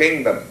God's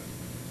kingdom.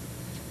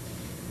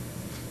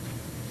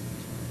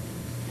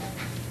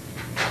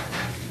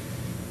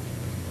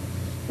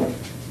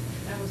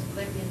 That was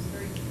Philippians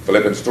 3.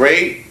 Philippians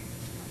 3,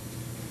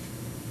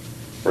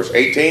 verse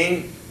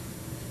 18,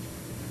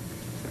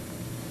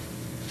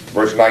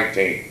 verse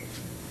 19.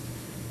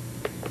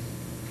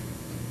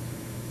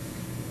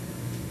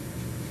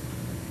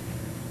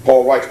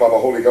 Paul writes by the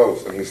Holy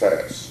Ghost, and he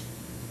says,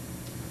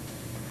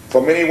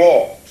 for many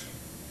walked.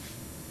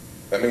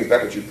 That means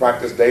that which you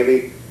practice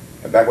daily,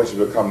 and that which has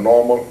become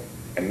normal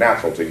and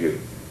natural to you.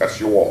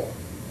 That's your walk.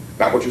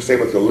 Not what you say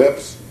with your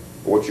lips,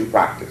 but what you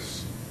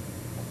practice.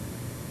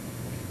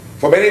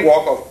 For many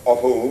walk, of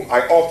whom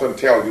I often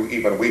tell you,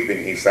 even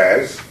weeping, he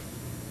says.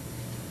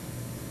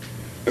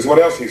 Is what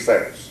else he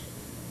says?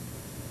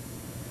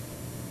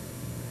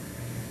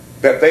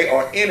 That they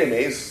are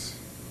enemies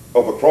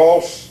of the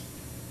cross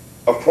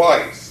of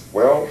Christ.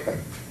 Well,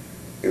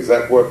 is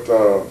that what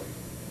the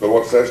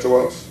Lord says to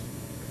us?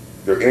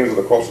 They're enemies of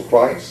the cross of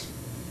Christ.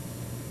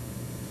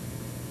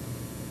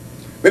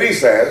 Then he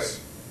says,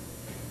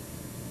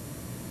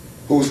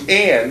 whose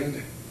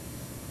end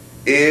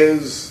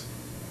is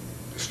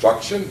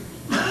destruction.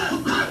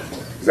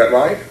 Is that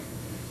right?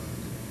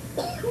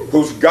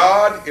 Whose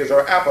God is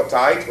our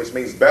appetite, which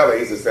means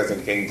bellies, it says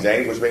in King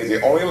James, which means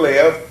they only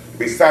live to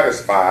be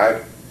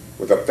satisfied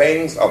with the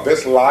things of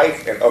this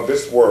life and of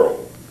this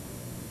world.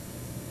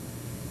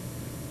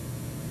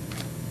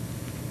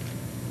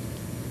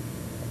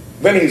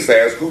 Then he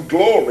says, whose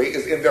glory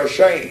is in their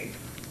shame.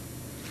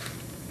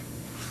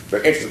 The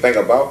interesting thing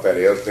about that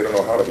is they don't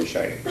know how to be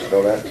shamed. You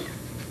know that?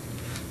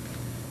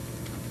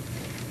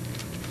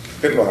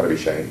 They don't know how to be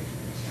shamed.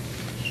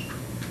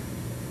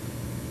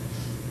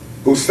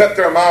 Who set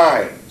their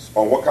minds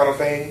on what kind of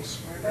things?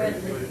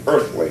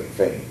 Earthly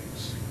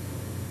things.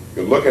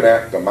 You're looking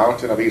at the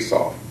mountain of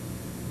Esau.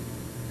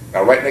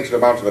 Now right next to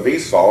the mountain of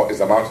Esau is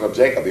the mountain of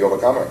Jacob, the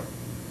overcomer.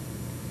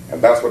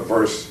 And that's what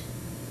verse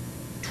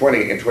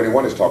 20 and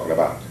 21 is talking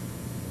about.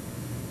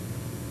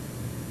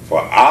 For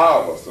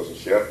our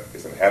citizenship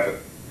is in heaven,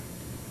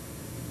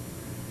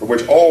 for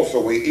which also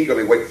we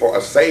eagerly wait for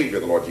a Savior,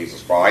 the Lord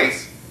Jesus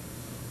Christ,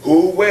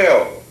 who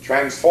will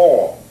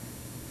transform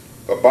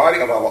the body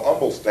of our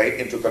humble state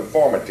into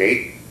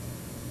conformity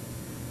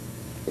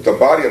with the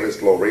body of his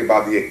glory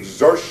by the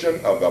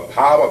exertion of the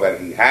power that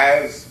he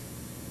has,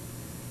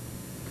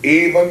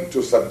 even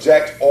to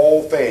subject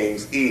all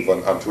things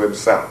even unto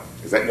himself.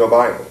 Is that in your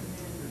Bible?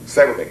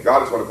 Say with me,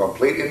 God is going to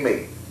complete in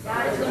me.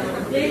 God is going to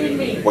complete in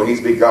me. What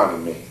he's begun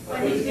in me.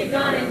 What he's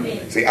begun in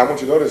me. See, I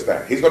want you to notice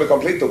that. He's going to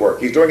complete the work.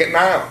 He's doing it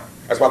now.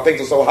 That's why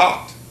things are so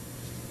hot.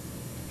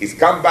 He's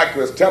come back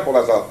to his temple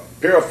as a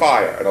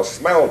purifier and a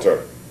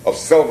smelter of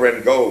silver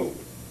and gold.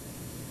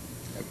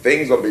 And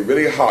things will be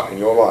really hot in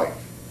your life.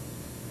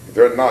 If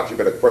they're not, you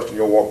better question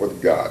your walk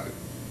with God.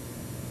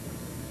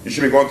 You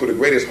should be going through the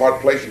greatest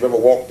hard place you've ever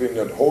walked in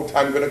the whole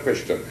time you've been a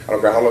Christian. I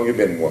don't care how long you've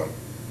been one.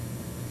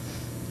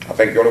 I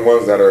think the only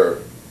ones that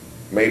are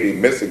maybe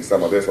missing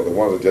some of this are the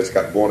ones that just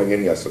got born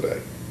again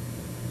yesterday.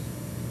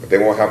 But they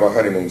won't have a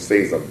honeymoon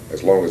season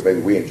as long as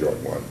we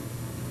enjoyed one.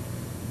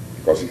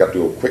 Because you got to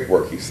do a quick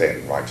work, he said,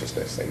 in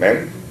righteousness.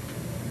 Amen?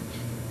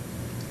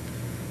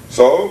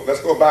 So,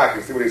 let's go back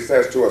and see what he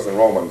says to us in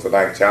Romans, the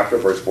 9th chapter,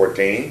 verse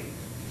 14.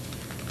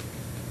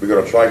 We're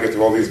going to try and get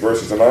through all these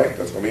verses tonight.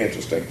 That's going to be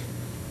interesting.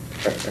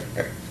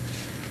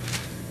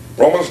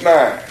 Romans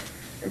 9,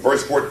 in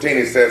verse 14,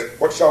 he says,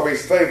 what shall we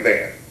say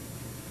then?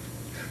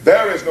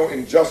 There is no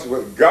injustice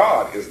with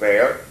God, is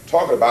there?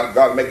 Talking about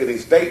God making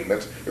these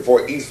statements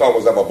before Esau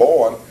was ever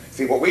born.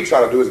 See, what we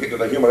try to do is get to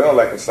the human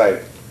intellect and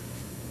say,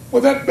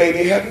 well, that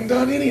baby hadn't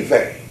done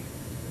anything.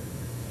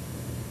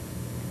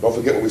 Don't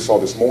forget what we saw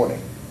this morning.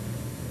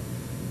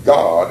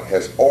 God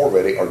has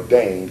already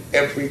ordained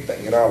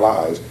everything in our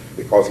lives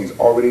because he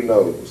already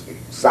knows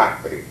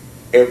exactly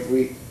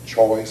every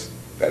choice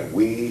that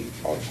we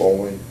are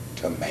going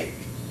to make.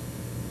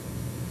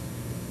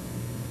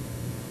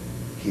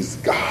 He's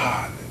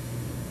God.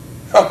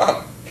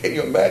 Can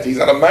you imagine? He's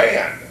not a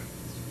man.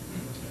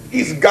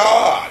 He's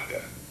God.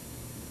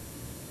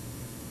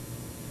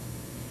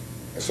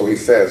 And so he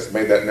says,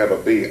 may that never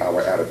be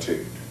our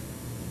attitude.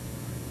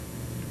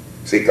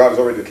 See, God has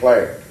already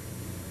declared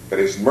that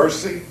his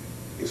mercy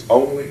is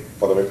only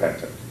for the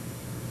repentant.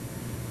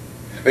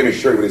 Let me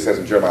show you what he says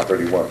in Jeremiah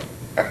 31.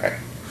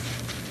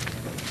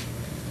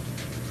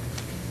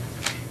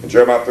 In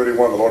Jeremiah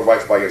 31, the Lord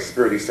writes by his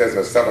Spirit, he says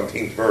in the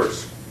 17th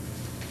verse,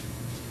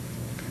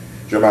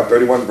 Jeremiah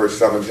 31, verse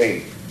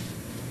 17.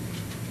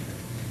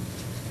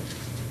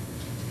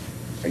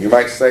 And you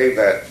might say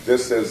that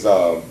this is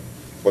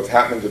what's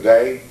happening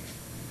today.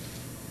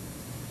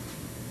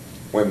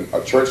 When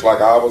a church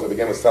like ours that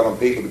begin with 7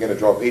 people begin to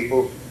draw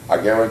people,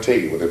 I guarantee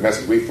you, with the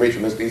message we preach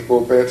from these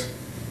pulpits,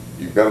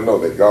 you better know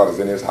that God is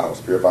in his house,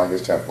 purifying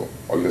his temple.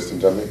 Are you listening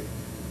to me?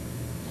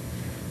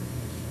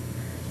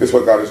 This is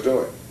what God is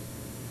doing.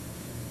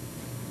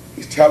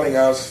 He's telling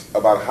us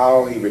about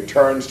how he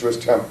returns to his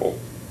temple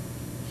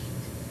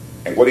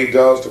and what he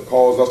does to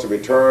cause us to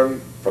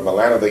return from the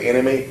land of the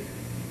enemy.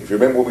 If you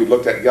remember what we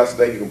looked at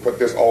yesterday, you can put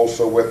this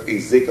also with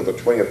Ezekiel, the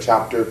 20th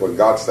chapter, when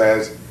God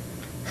says,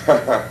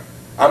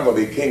 I'm going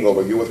to be king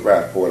over you with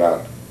wrath poured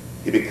out.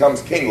 He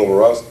becomes king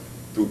over us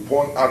through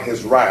pouring out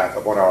his wrath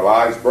upon our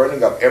lives,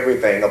 burning up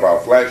everything of our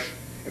flesh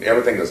and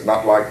everything that's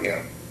not like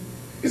him.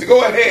 He said,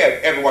 go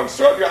ahead, everyone,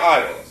 serve your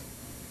idols.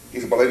 He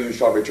said, but later you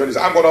shall return. He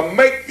said, I'm going to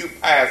make you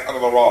pass under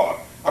the rod.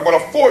 I'm going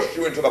to force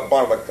you into the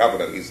bond of the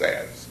covenant, he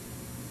says.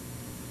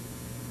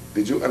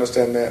 Did you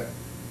understand that?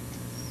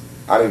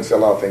 I didn't say a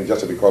lot of things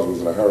just because we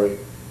was in a hurry.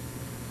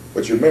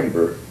 But you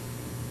remember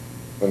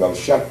when the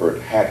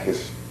shepherd had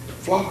his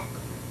flock.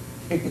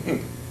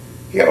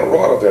 He had a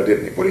rod up there,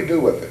 didn't he? What did he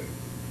do with it?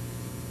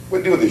 What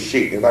did he do with his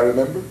sheep? Anybody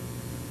remember?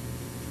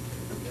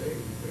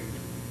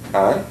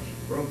 Huh?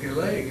 Broke your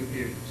leg if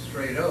you're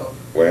straight up.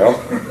 Well,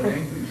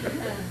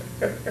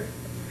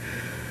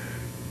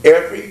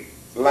 every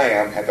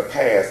lamb had to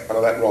pass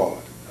under that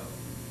rod.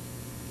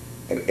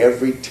 And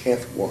every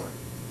 10th one,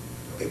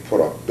 they put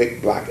a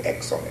big black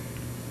X on it.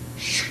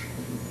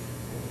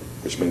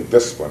 Which means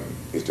this one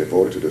is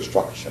devoted to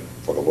destruction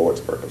for the Lord's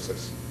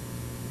purposes.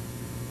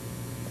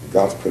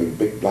 God's putting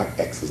big black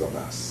X's on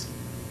us.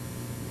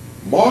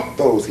 Mark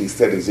those, he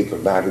said in Ezekiel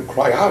 9, who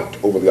cry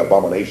out over the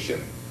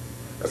abomination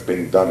that's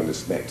being done in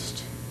this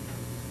midst.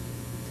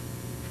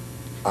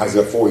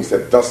 Isaiah 4, he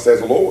said, thus says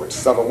the Lord,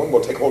 7 women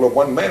will take hold of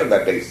one man in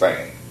that day,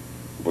 saying,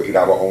 we'll eat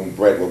our own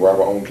bread, we'll wear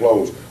our own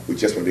clothes, we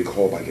just want to be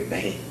called by your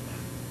name.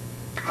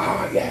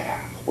 Ah, yeah.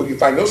 What do you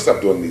find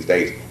yourself doing these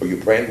days? Are you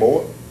praying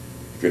more?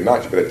 If you're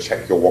not, you better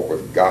check your walk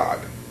with God.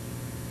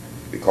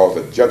 Because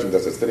the judgment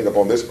that's sitting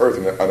upon this earth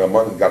and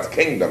among God's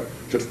kingdom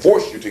should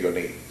force you to your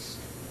knees.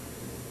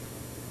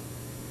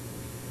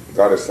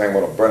 God is saying,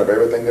 I'm going to burn up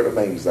everything that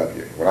remains of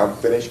you. When I'm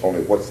finished,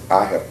 only what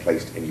I have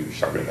placed in you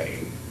shall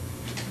remain.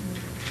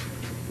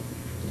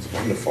 It's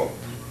wonderful.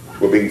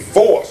 We're being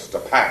forced to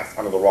pass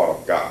under the rod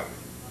of God.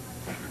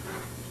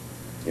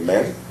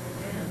 Amen?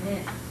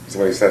 That's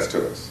what he says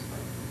to us.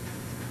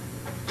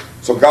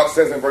 So God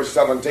says in verse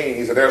 17,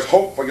 he said, there's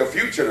hope for your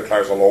future,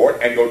 declares the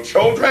Lord, and your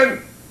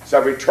children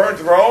shall return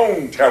to their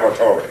own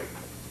territory.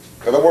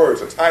 In other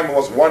words, the time of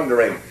us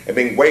wandering and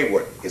being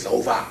wayward is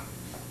over.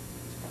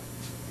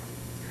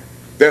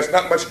 There's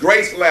not much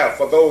grace left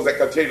for those that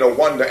continue to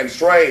wander and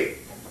stray.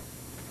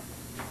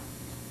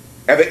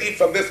 And they eat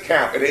from this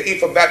camp and they eat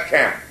from that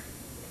camp.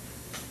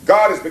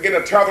 God is beginning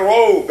to tear the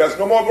robe. There's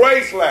no more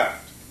grace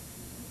left.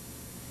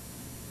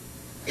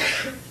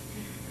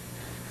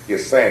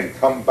 He's saying,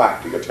 come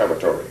back to your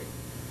territory.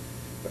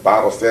 The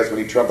Bible says when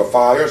he turned the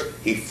fires,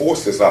 he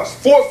forces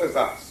us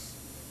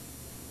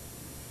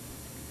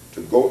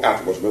to go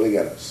after what's really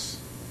in us.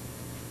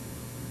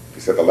 He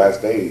said the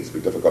last days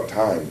be difficult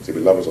times. You'll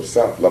be lovers of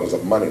self, lovers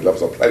of money,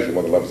 lovers of pleasure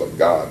more than lovers of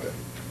God.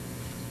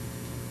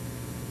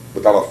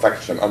 Without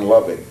affection,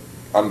 unloving,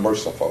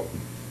 unmerciful,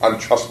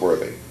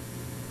 untrustworthy.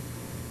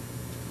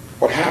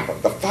 What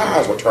happened? The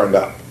fires were turned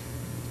up.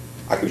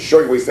 I can show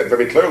you what he said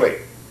very clearly.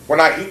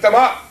 When I heat them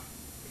up,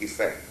 he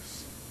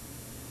says,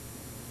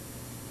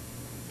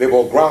 they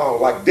will growl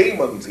like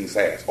demons, he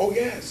says. Oh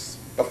yes,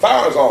 the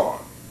fire's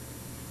on.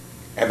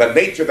 And the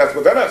nature that's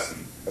within us,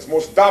 that's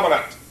most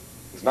dominant,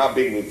 is now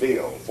being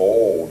revealed for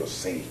all to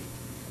see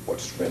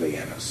what's really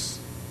in us.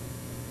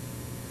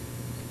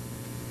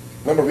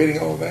 Remember reading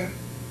all that?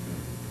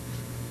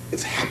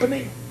 It's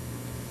happening.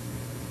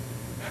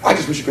 I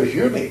just wish you could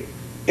hear me.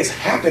 It's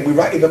happening. We're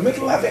right in the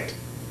middle of it.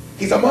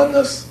 He's among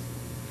us.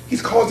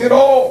 He's caused it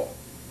all.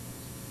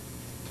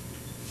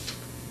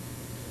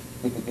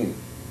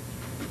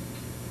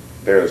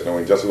 There is no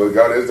injustice with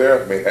God, is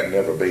there? May that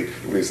never be.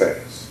 What he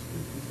says.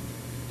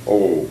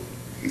 Oh,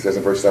 he says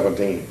in verse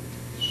 17,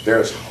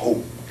 there's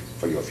hope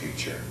for your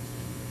future,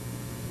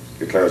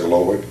 declares the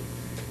Lord,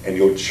 and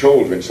your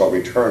children shall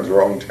return to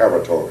their own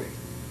territory.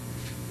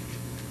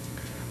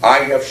 I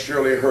have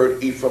surely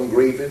heard Ephraim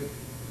grieving.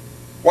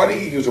 Why did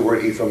he use the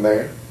word Ephraim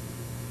there?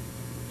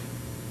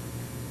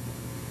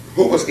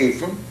 Who was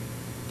Ephraim?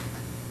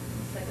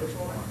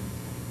 Secondborn.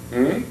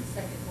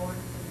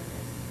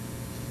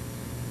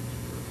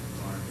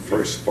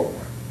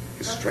 Firstborn.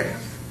 His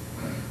strength.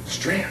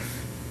 Strength.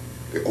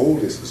 The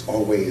oldest is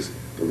always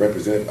the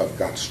representative of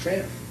God's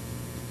strength.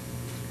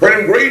 Heard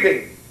him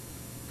grieving.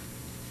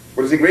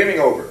 What is he grieving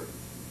over?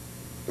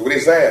 Look what he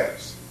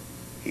says.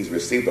 He's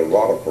received a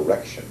rod of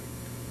correction.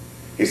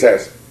 He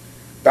says,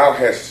 thou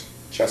hast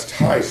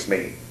chastised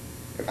me,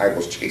 and I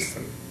was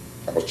chastened.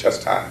 I was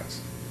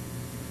chastised.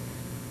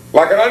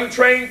 Like an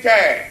untrained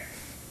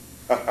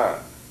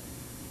calf.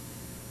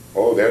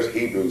 Oh, there's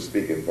Hebrews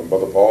speaking from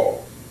Brother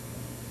Paul.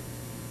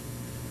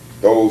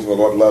 Those who the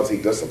Lord loves, he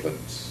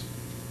disciplines.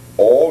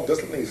 All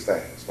discipline, he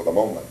says, for the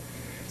moment,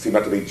 seem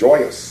not to be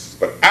joyous.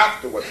 But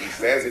afterwards, he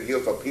says, it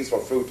yields a peaceful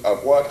fruit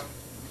of what?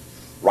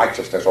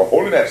 Righteousness or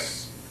holiness.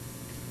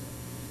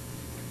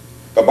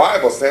 The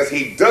Bible says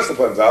he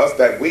disciplines us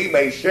that we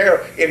may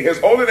share in his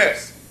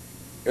holiness.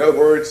 In other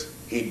words,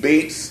 he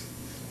beats,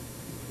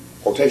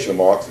 quotation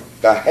marks,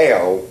 the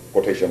hell,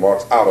 quotation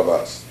marks, out of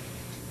us.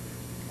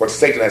 What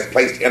Satan has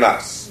placed in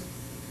us.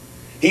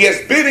 He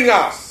is beating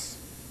us.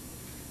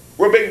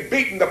 We're being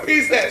beaten to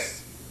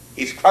pieces.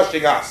 He's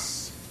crushing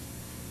us.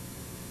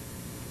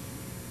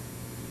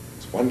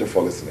 It's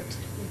wonderful, isn't it?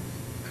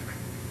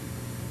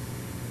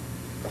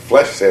 The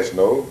flesh says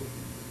no,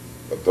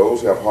 but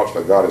those who have hearts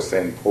for God are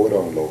saying, pour it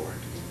on, Lord.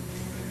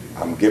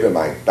 I'm giving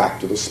my back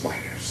to the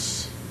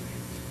smiters.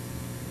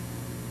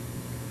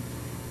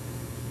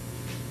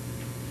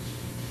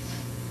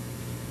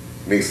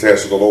 And he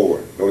says to the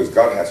Lord, notice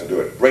God has to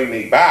do it, bring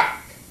me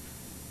back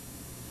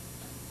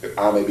that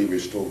I may be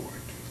restored.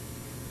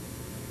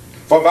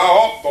 For thou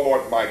art the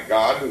Lord my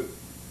God.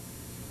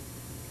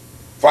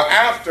 For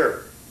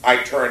after I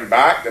turn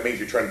back, that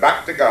means you turn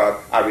back to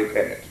God, I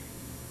repented.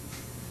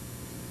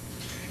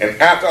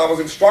 And after I was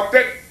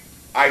instructed,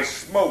 I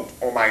smote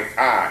on my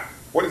thigh.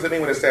 What does it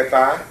mean when it says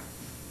thigh?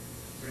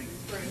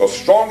 The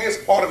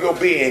strongest part of your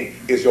being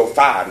is your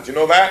thigh. Did you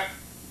know that?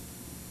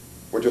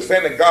 What you're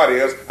saying to God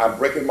is, I'm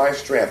breaking my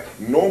strength.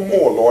 No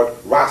more, Lord,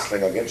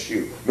 wrestling against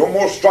you. No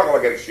more struggle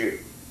against you.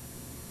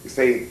 You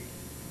see,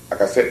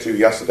 like I said to you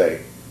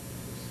yesterday,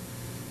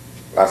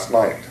 last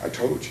night, I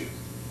told you,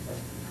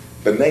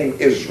 the name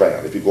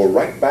Israel, if you go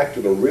right back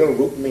to the real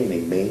root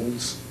meaning,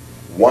 means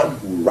one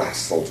who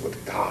wrestles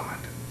with God.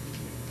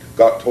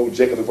 God told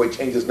Jacob before he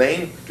changed his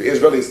name to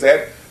Israel, he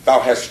said, thou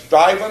hast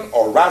striven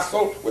or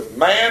wrestled with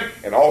man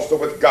and also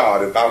with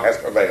God, and thou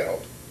hast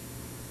prevailed.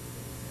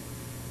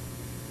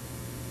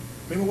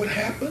 Remember what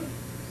happened?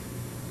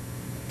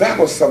 That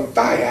was some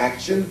thigh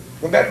action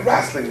when that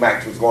wrestling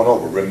match was going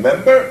over.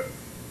 Remember?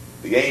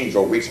 The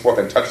angel reached forth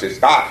and touched his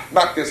thigh,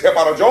 knocked his hip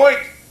out of joint.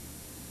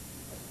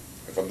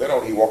 And from then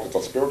on, he walked as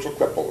a spiritual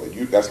cripple.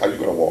 And that's how you're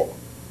going to walk.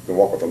 You're going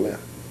to walk with a limp.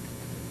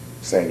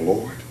 Saying,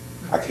 Lord,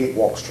 I can't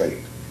walk straight.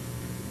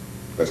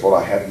 That's what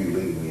I have you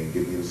lead me and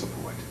give me the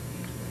support.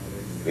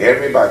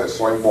 Everybody that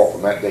saw him walk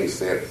from that day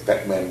said,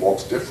 that man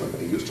walks different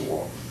than he used to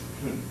walk.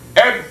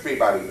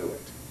 Everybody knew it.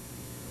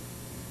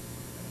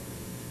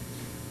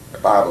 The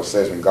Bible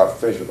says when God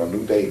finished with a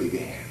new day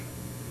began,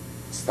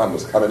 the sun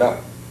was coming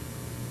up.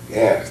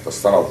 Yes, the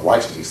Son of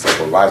Righteousness, he said,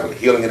 will rise with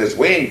healing in his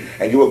wing,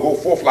 and you will go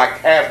forth like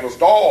calves in a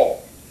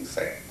stall, he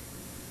said.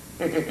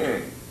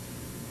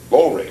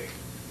 Glory.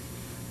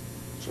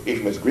 So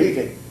Ephraim is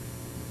grieving.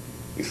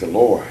 He said,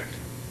 Lord,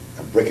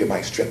 I'm breaking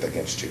my strength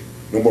against you.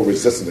 No more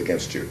resistance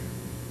against you.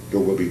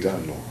 Your will be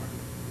done, Lord.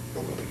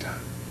 Your will be done.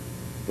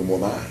 No more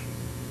mine.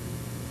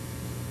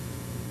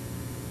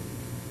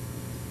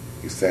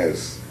 He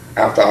says,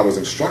 after I was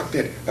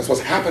instructed, that's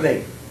what's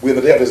happening. We're in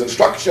the day of his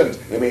instructions.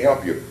 Let me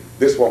help you.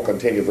 This won't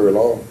continue very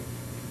long.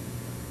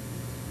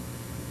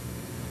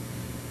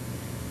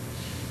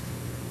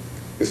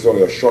 This is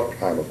only a short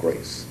time of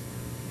grace.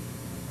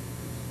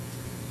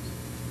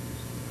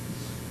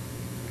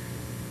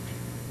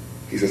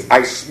 He says,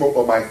 I smote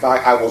on my thigh.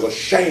 I was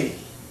ashamed.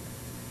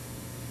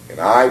 And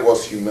I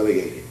was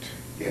humiliated.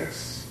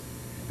 Yes.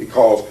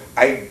 Because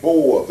I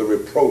bore the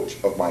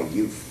reproach of my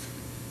youth.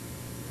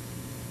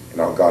 And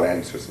now God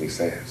answers and he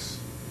says,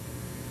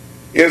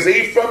 is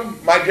Ephraim,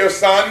 my dear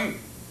son?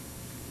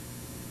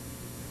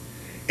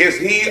 Is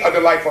he a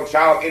delightful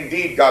child?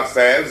 Indeed, God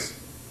says,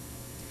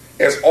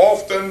 as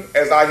often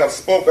as I have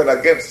spoken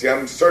against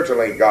him,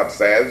 certainly, God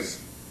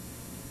says,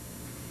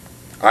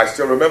 I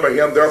still remember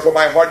him, therefore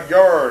my heart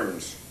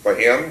yearns for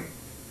him,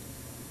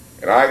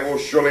 and I will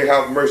surely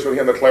have mercy on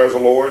him, declares the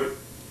Lord.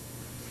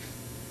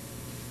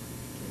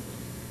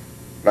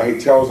 Now he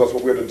tells us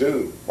what we're to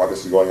do while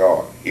this is going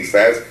on. He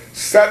says,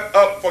 set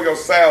up for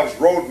yourselves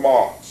road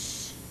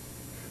marks.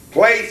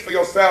 Place for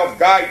yourselves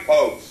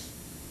guideposts.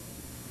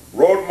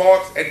 Road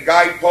marks and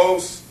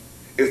guideposts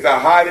is the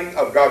hiding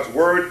of God's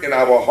word in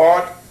our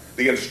heart,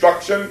 the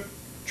instruction,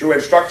 true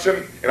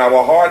instruction in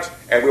our hearts,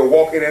 and we're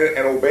walking in it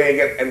and obeying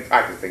it and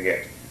practicing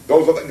it.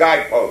 Those are the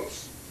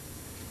guideposts.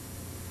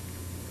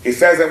 He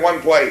says in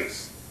one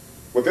place,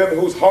 within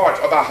whose hearts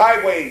are the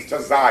highways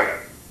to Zion,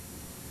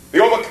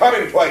 the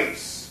overcoming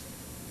place,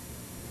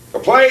 the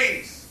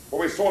place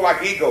where we soar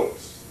like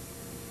eagles,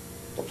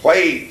 the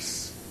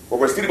place where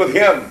we're seated with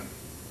him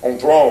on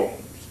thrones,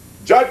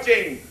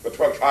 judging the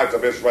 12 tribes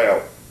of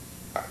Israel.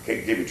 I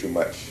can't give you too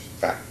much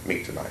fat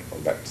meat tonight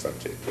on that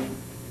subject.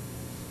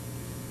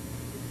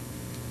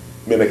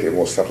 Let me make it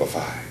more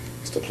simplified.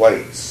 It's the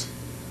place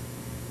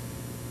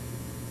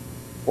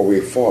where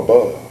we're far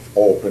above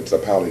all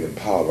principality and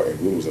power and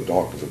rulers of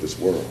darkness of this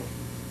world.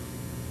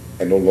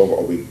 And no longer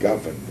are we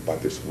governed by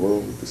this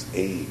world, this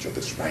age, or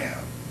this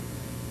realm.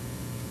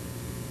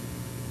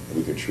 And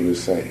we can truly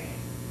say,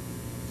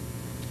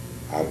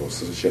 our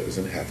citizenship is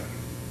in heaven.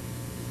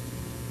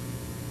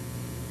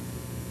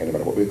 And no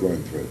matter what we're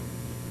going through,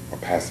 or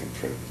passing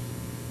through,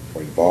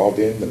 or involved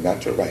in the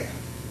natural realm,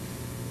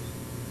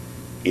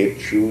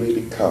 it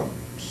truly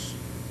becomes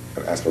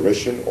an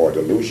aspiration or a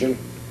delusion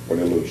or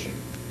an illusion.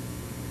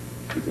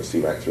 You can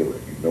see right through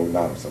it. You know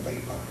not it's a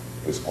vapor.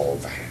 It's all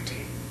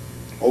vanity.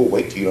 Oh,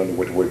 wait till you know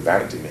what the word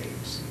vanity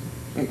means.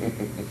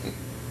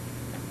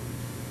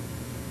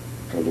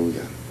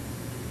 Hallelujah.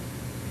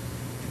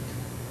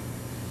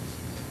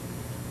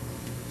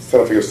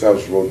 Set up for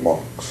yourselves road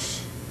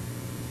marks.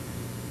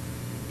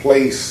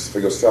 Place for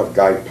yourself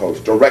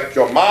guideposts. Direct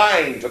your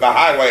mind to the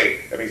highway.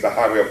 That means the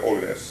highway of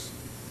holiness.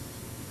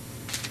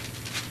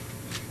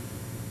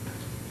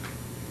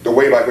 The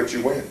way by which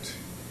you went.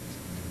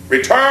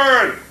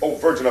 Return, O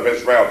Virgin of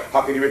Israel.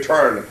 How can you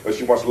return unless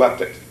you once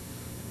left it?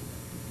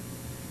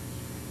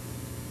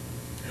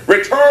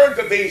 Return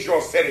to these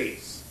your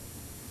cities.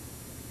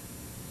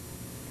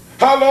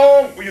 How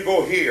long will you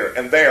go here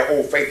and there,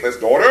 O faithless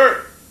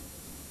daughter?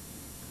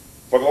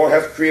 For the Lord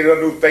has created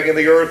a new thing in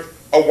the earth.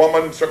 A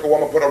woman, circle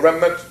woman, put a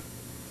remnant.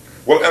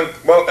 Will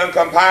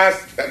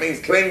encompass, that means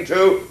cling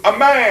to, a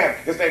man.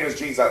 His name is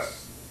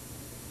Jesus.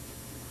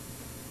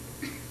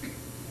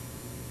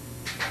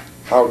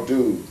 How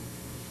do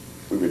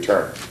we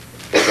return?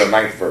 It's the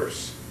 9th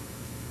verse.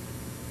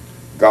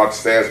 God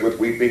says, with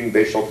weeping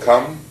they shall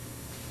come,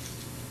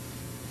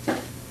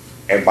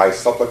 and by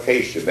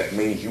supplication, that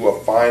means you will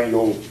find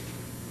your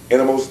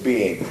innermost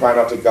being crying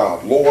out to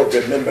God, Lord,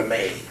 remember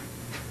me.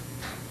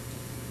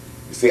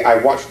 You see, I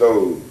watch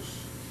those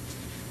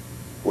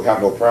who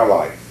have no prayer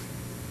life.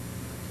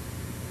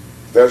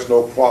 There's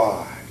no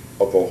cry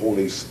of the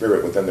Holy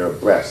Spirit within their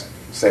breast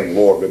saying,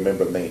 Lord,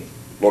 remember me.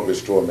 Lord,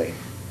 restore me.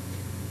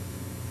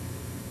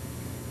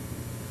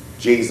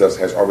 Jesus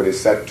has already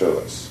said to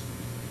us,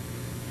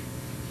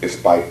 it's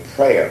by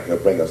prayer he'll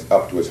bring us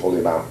up to his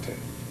holy mountain.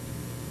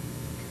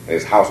 And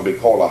his house will be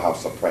called a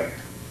house of prayer.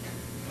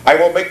 I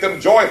will make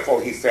them joyful,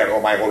 he said,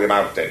 on my holy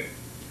mountain.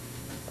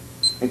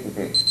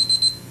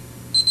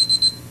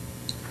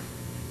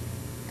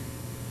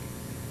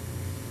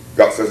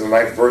 God says in the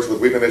 9th verse,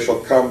 with weeping they shall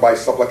come by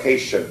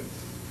supplication.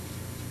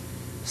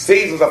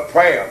 Seasons of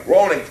prayer,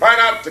 groaning, crying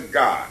out to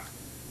God.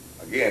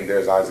 Again,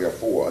 there's Isaiah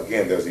 4.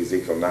 Again, there's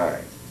Ezekiel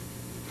 9.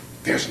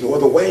 There's no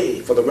other way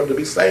for the remnant to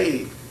be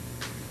saved.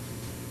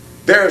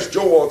 There's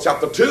Joel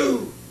chapter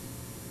 2.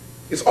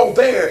 It's all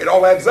there. It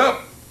all adds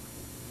up.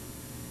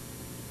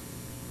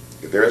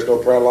 If there is no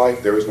prayer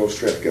life, there is no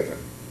strength given.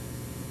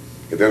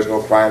 If there's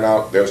no crying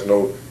out, there's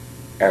no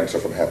answer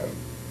from heaven.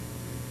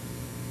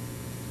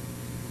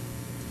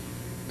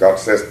 God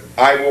says,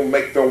 I will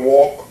make them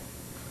walk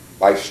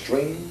by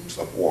streams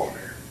of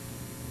water,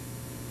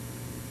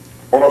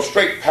 on a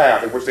straight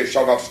path in which they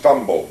shall not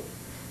stumble.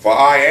 For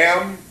I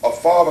am a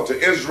father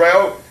to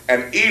Israel,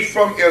 And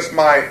Ephraim is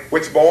my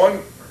which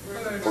born?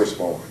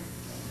 Firstborn.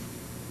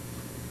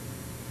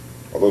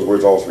 Are those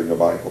words also in the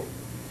Bible?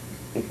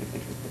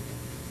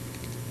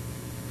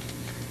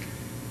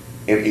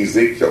 In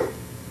Ezekiel.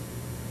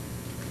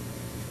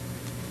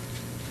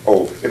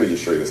 Oh, let me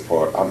just show you this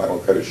part. I'm not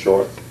going to cut it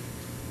short.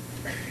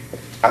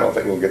 I don't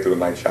think we'll get through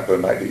the 9th chapter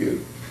tonight, do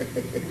you?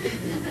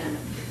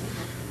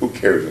 Who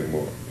cares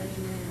anymore?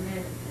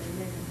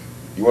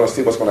 You want to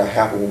see what's going to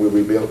happen when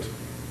we rebuild?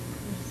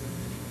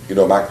 You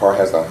know, my car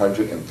has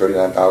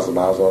 139,000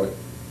 miles on it.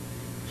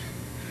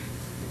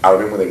 I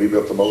remember when they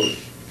rebuilt the motor.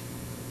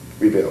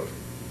 Rebuilt.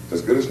 It's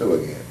as good as new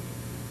again.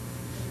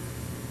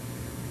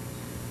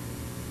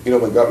 You know,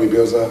 when God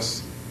rebuilds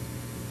us,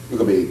 we're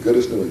going to be good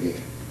as new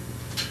again.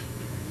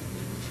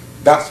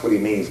 That's what he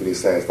means when he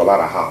says the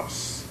latter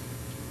house.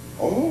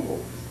 Oh,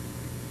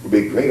 will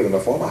be greater than the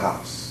former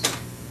house.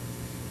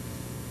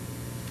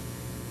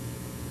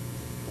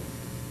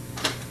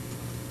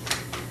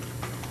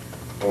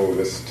 Oh,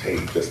 this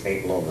tape just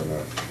ain't long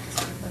enough.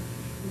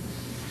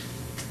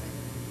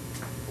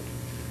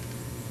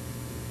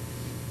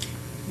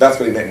 That's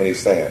what he meant when he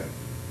said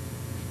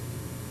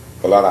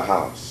the latter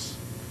house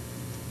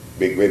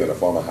be greater than the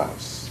former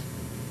house.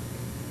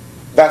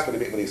 That's what he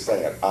meant when he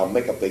said, I'll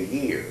make up the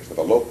years that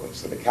the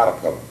locust and the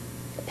caterpillar,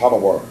 the palmer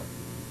worm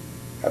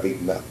have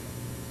eaten up.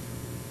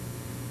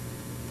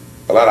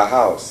 The latter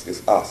house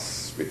is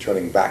us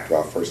returning back to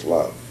our first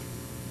love.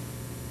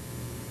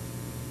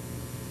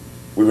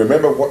 We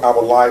remember what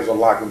our lives are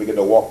like when we begin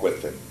to walk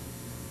with him.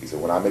 He said,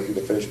 when I make you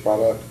the finished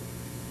product,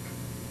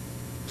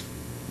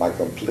 my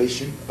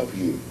completion of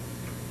you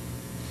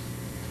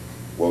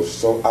will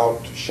so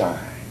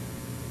outshine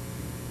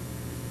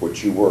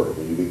what you were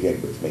when you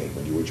began with me,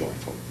 when you were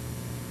joyful.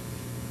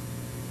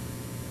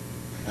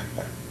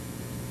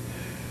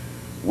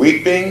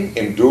 Weeping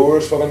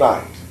endures for the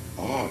night.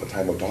 The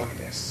time of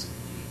darkness.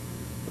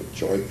 But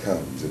joy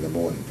comes in the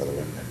morning for the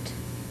remnant.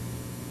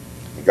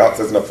 And God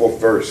says in the 4th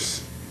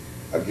verse,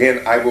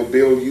 again I will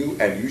build you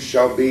and you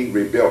shall be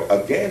rebuilt.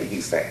 Again he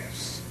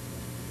says,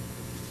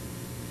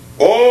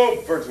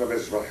 O Virgin of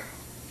Israel,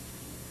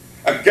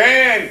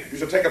 again you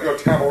shall take up your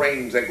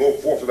tamarines and go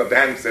forth to the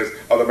dances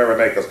of the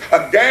merrymakers.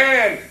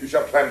 Again you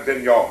shall plant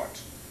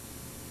vineyards.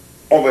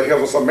 On the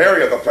hills of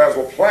Samaria the plants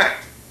will plant,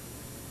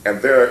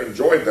 and there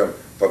enjoy them.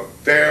 For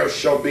there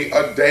shall be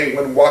a day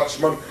when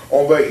watchmen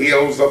on the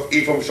hills of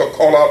Ephraim shall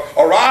call out,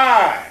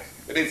 arise!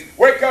 It means,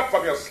 wake up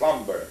from your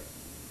slumber.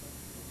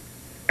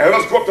 And let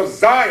us go up to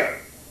Zion,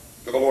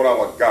 to the Lord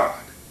our God.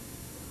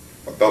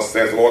 But thus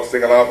says the Lord,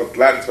 sing aloud with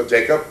gladness for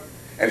Jacob,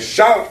 and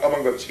shout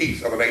among the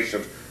chiefs of the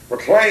nations.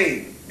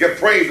 Proclaim, give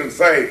praise, and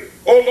say,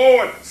 O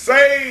Lord,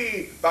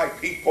 save thy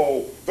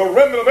people, the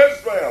remnant of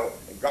Israel.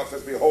 And God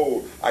says,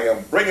 behold, I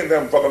am bringing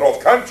them from the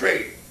north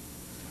country.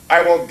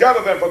 I will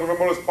gather them from the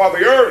remotest part of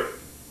the earth.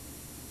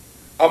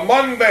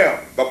 Among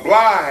them, the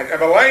blind and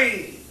the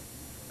lame.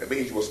 That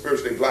means you were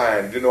spiritually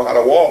blind, you didn't know how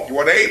to walk, you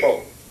weren't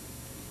able.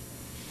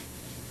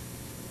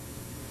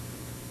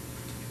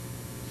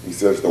 He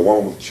says, the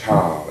woman with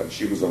child, and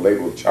she was in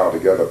labor with child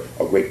together,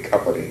 a great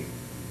company.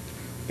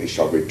 They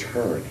shall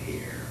return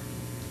here.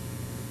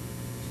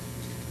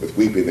 With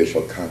weeping they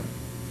shall come.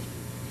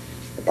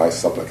 And by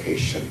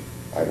supplication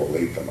I will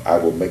lead them. I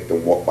will make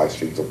them walk by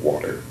streams of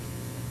water,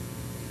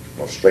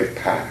 on a straight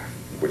path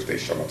in which they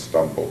shall not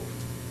stumble.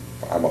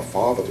 For I'm a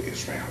father to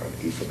Israel,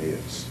 and Ephraim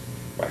is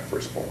my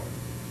firstborn.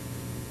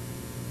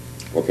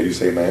 Well, can you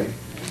say amen?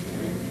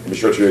 Let me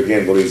show it to you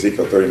again. Go to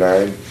Ezekiel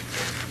 39.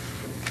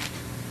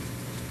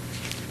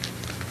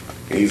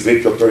 In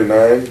Ezekiel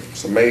 39,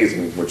 it's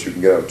amazing what you can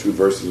get out of 2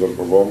 verses of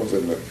Romans,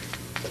 isn't it?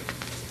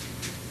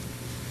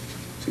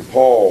 See,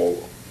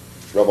 Paul,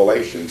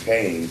 revelation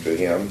came to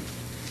him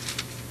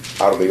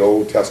out of the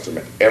Old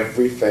Testament.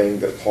 Everything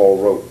that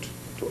Paul wrote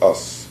to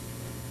us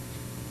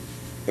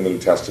in the New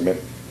Testament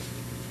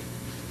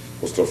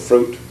was the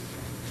fruit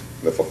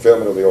and the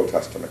fulfillment of the Old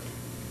Testament.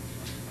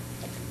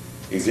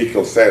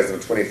 Ezekiel says in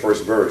the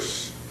 21st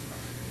verse,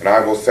 and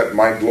I will set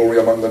my glory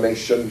among the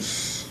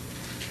nations,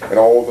 and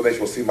all the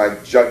nations will see my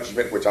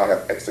judgment which I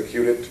have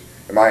executed,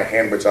 and my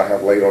hand which I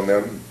have laid on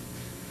them.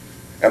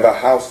 And the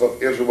house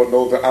of Israel will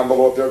know that I am the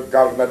Lord their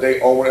God from that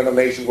day onward, and the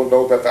nations will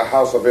know that the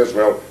house of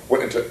Israel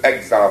went into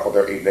exile for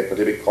their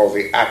iniquity, because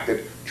they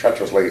acted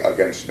treacherously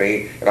against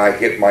me, and I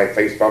hid my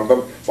face from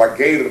them. So I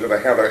gave them to the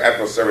hand of their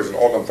adversaries, and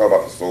all of them fell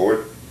by the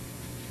sword.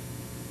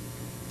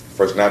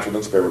 First natural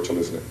and spiritual,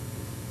 isn't it?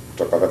 We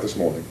talked about that this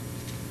morning.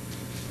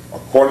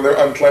 According to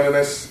their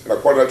uncleanness and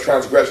according to their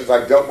transgressions,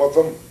 I dealt with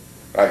them,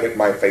 and I hid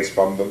my face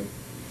from them.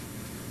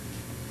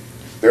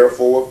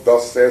 Therefore,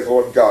 thus says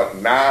Lord God,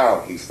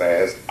 now, he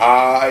says,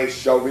 I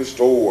shall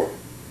restore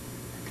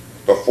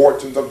the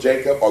fortunes of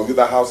Jacob. Are you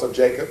the house of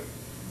Jacob?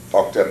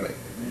 Talk to me.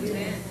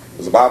 Amen.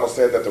 Does the Bible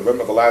say that the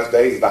remnant of the last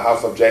days is the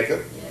house of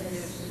Jacob?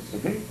 Yes.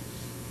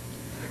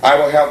 Mm-hmm. I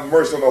will have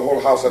mercy on the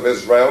whole house of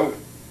Israel.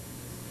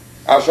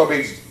 I shall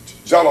be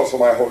jealous for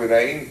my holy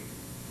name.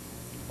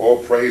 Oh,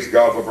 praise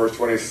God for verse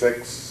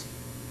 26.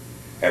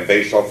 And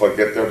they shall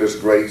forget their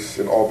disgrace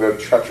and all their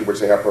treachery which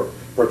they have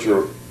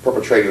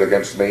perpetrated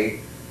against me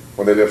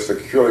when they live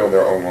securely on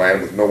their own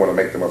land with no one to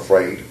make them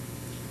afraid.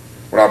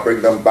 When I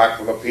bring them back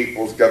from the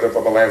peoples, gather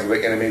from the lands of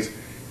their enemies,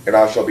 and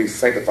I shall be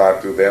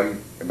sanctified through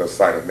them in the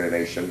sight of many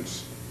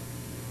nations.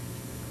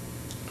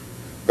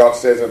 God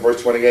says in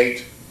verse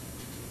 28,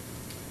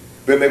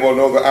 then they will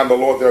know that I am the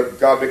Lord their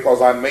God,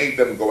 because I made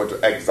them go into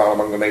exile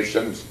among the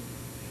nations,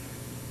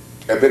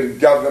 and then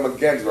gather them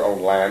again to their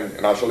own land,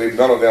 and I shall leave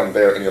none of them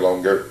there any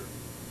longer.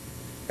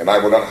 And I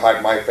will not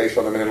hide my face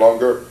from them any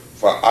longer,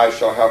 for I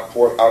shall have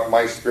poured out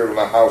my spirit on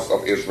the house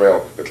of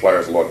Israel,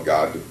 declares the Lord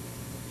God.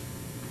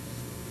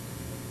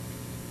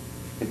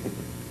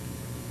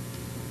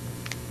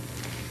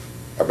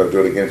 I better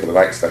do it again for the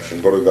night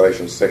section. Go to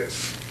Galatians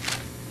 6.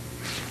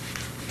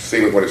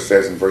 See what it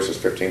says in verses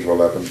 15 to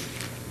 11.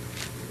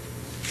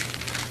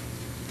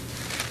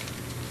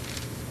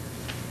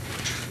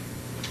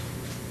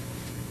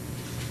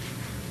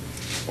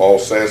 Paul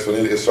says, for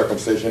neither is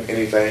circumcision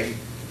anything,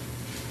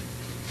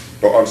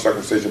 nor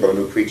uncircumcision, but a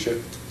new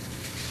creation.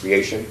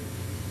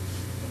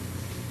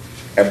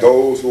 And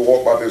those who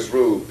walk by this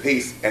rule,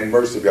 peace and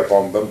mercy be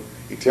upon them.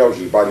 He tells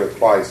you the body of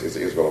Christ is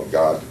the Israel of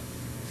God.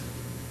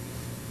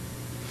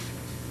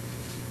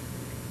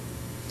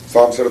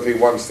 Psalm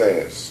 73:1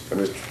 says, let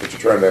me let you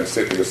turn there and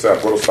sit for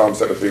yourself. Go to Psalm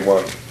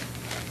 73:1.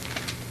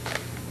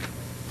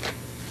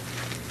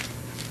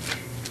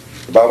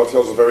 The Bible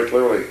tells us very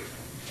clearly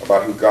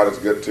about who God is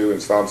good to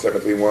in Psalm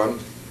 73:1.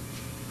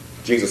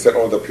 Jesus said,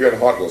 only the pure in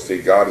heart will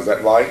see God. Is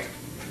that right?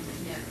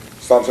 Yeah.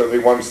 Psalm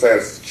 73:1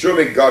 says,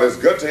 surely God is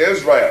good to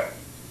Israel,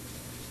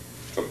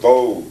 to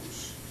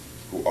those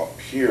who are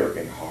pure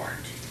in heart.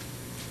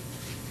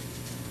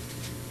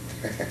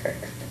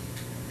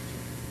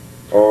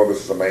 Oh,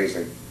 this is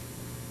amazing.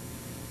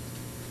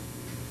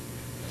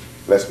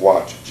 Let's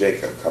watch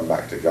Jacob come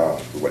back to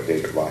God through what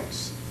David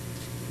writes.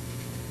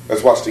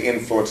 Let's watch the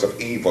influence of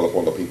evil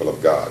upon the people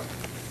of God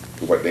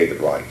through what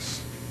David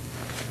writes.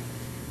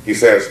 He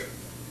says,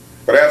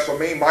 but as for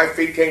me, my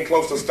feet came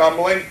close to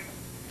stumbling.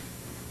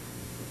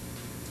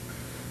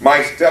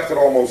 My steps had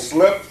almost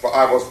slipped, for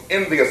I was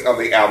envious of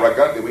the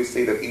arrogant. Did we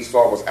see that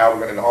Esau was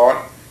arrogant in heart,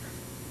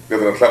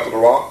 living in the cleft of the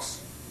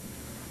rocks?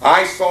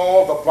 I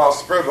saw the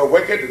prosperity of the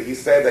wicked, and he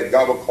said that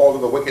God will call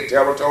them the wicked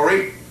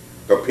territory,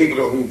 the people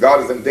to whom God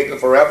is indignant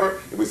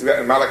forever. Did we see that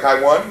in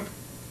Malachi 1?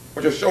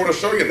 We're just showing to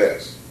show you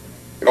this.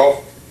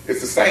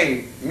 It's the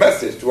same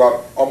message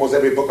throughout almost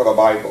every book of the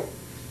Bible.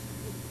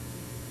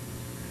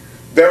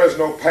 There is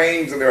no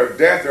pains in their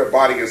death. Their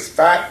body is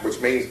fat, which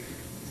means,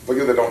 for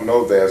you that don't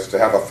know this, to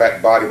have a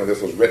fat body when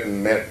this was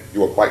written meant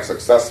you were quite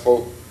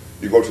successful.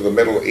 You go to the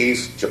Middle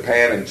East,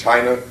 Japan, and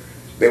China,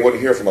 they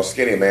wouldn't hear from a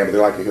skinny man, but they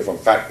like to hear from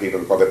fat people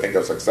because they think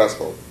they're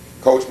successful.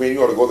 Coach, me and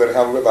you ought to go there and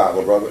have a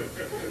revival, brother.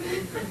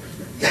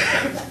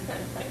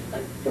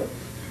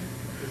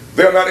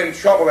 They're not in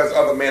trouble as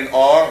other men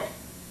are.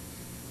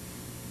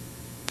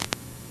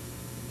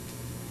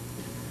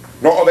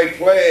 Nor are they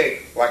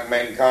plagued like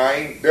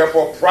mankind.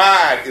 Therefore,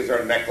 pride is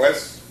their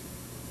necklace.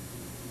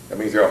 That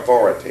means their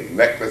authority.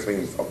 Necklace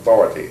means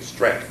authority,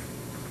 strength.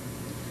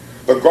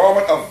 The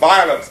garment of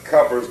violence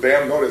covers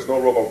them. Notice no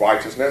robe of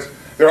righteousness.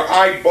 Their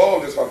eye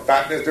bulges from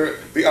fatness.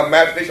 The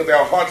imagination of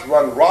their hearts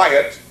run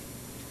riot.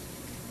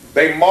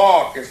 They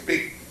mock and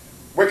speak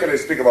wickedly,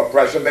 speak of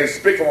oppression. They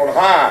speak from on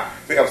high.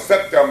 They have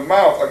set their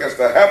mouth against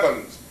the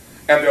heavens,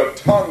 and their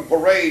tongue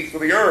parades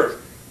through the earth.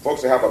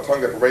 Folks that have a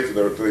tongue that parades to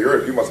the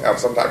earth, you must have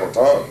some type of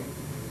tongue.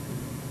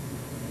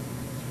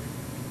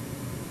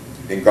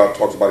 And God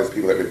talks about his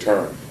people that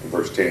return in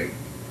verse 10.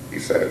 He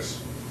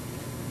says,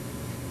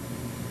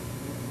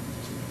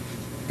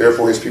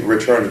 therefore his people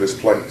return to this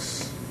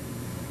place,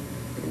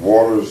 and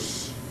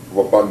waters of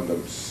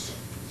abundance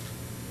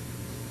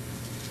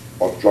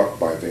are drunk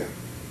by them.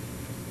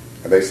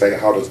 And they say,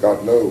 how does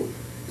God know?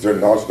 Is there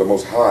knowledge of the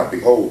Most High?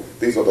 Behold,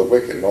 these are the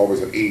wicked and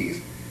always at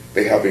ease.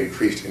 They have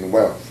increased in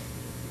wealth.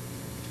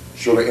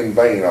 Surely in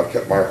vain I've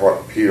kept my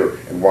heart pure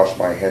and washed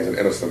my hands in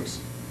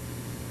innocence.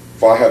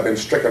 For I have been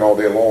stricken all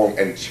day long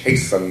and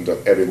chastened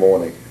every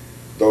morning.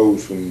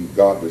 Those whom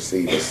God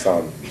received as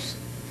sons,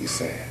 he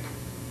said.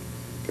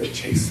 They're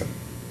chastened.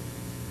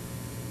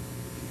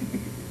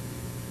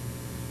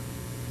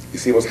 You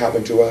see what's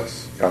happened to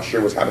us? And I'm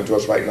sure what's happening to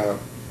us right now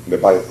in the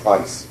body of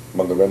Christ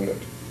among the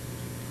remnant.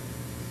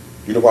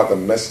 You know why the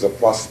message of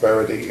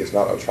prosperity is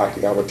not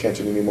attracting our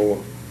attention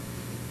anymore?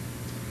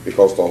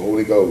 Because the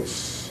Holy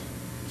Ghost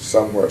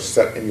somewhere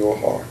set in your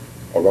heart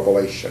a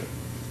revelation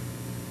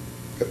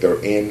that their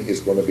end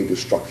is going to be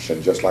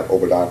destruction, just like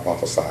Obadiah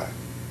prophesied.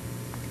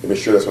 Let me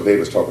show you that's what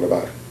David's talking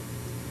about.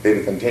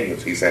 David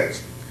continues, he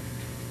says,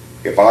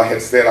 if I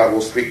had said I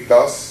will speak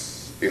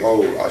thus,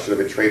 behold, I should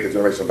have betrayed the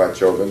generation of thy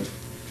children.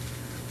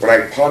 When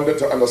I pondered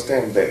to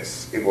understand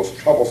this, it was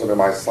troublesome in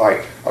my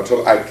sight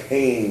until I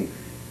came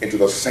into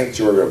the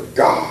sanctuary of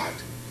God.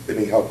 Let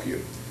me help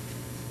you.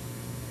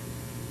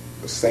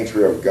 The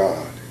sanctuary of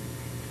God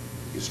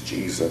is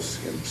Jesus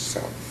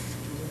himself.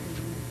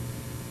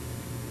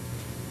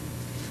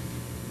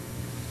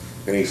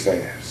 Then he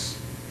says,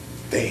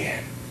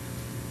 then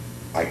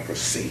I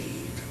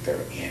perceived their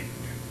end.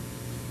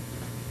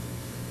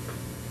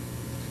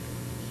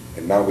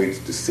 And now we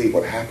to see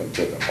what happened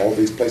to them. All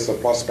these places of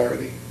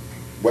prosperity,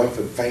 wealth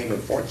and fame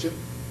and fortune.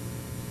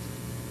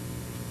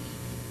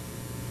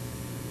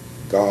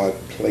 God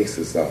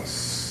places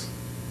us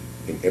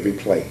in every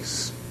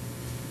place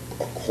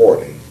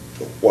according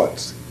to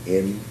what's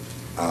in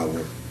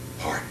our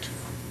heart.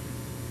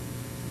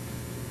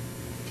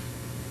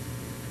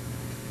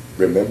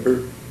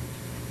 Remember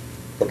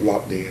what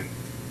Lot did?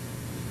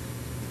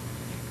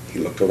 He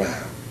looked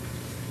around.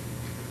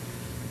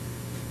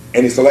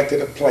 And he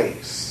selected a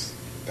place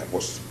that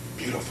was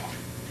beautiful,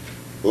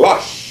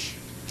 lush,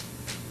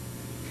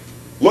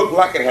 looked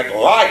like it had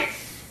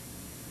life,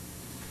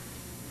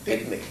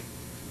 didn't he?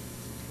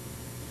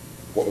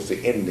 What was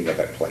the ending of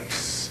that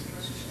place?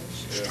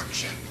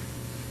 Destruction.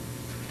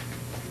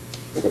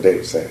 Look what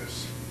David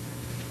says.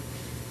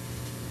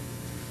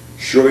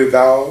 Surely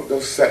thou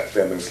dost set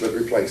them in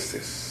slippery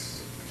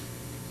places.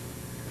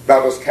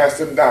 Thou dost cast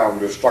them down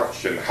to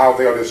destruction. How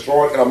they are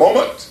destroyed in a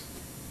moment.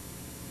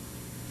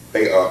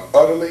 They are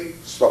utterly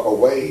swept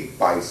away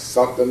by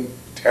sudden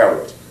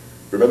terrors.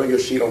 Remember your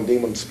sheet on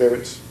demon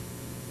spirits?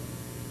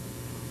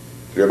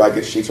 Did everybody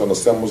get sheets on the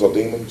symbols of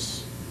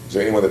demons? Is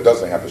there anyone that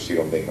doesn't have a sheet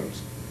on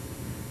demons?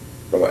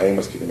 Brother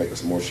Amos, can you make us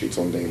some more sheets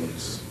on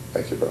demons?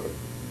 Thank you, brother.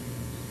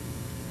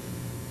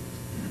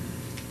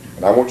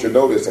 And I want you to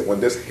notice that when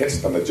this hits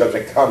them, the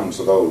judgment comes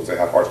to those that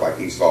have hearts like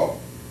Esau.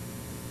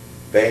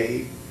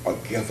 They are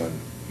given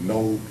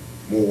no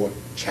more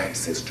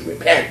chances to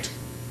repent.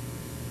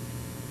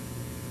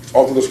 It's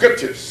all through the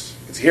scriptures.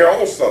 It's here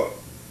also.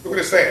 Look what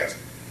it says.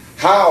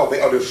 How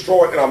they are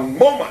destroyed in a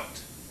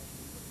moment.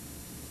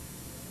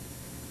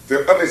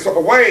 They're utterly swept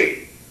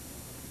away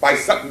by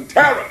sudden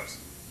terrors.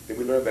 Did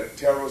we learn that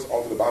terrors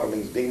all through the Bible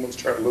means demons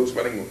turn loose,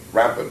 running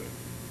rampant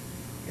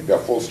in their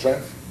full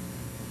strength?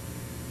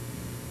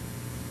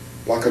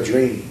 Like a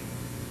dream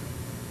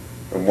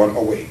when one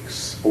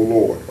awakes, O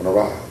Lord, when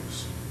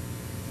aroused,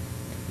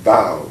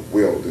 thou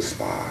wilt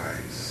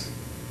despise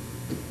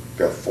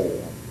their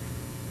form.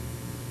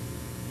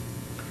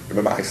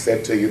 Remember I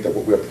said to you that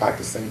what we're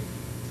practicing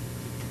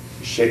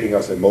is shaping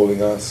us and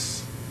molding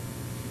us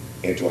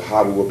into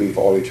how we will be for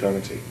all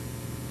eternity.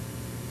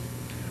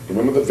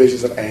 Remember the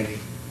visions of Annie?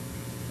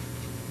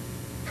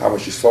 How when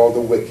she saw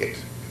the wicked,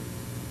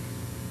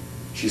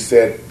 she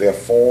said their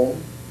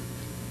form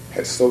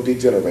had so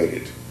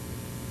degenerated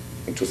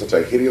into such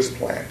a hideous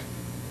plant,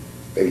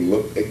 they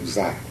looked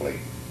exactly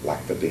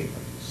like the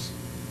demons.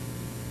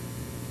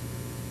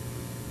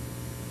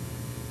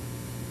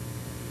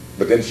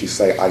 But then she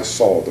say, I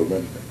saw the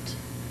remnant,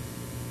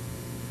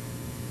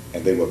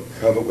 and they were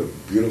covered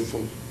with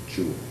beautiful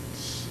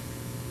jewels.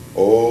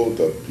 Oh,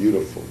 the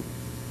beautiful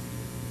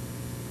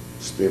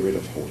spirit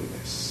of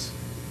holiness,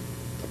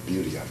 the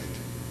beauty of it.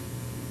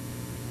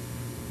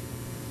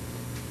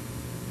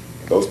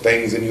 Those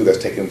things in you that's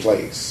taking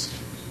place,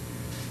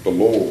 the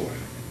Lord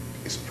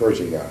is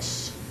purging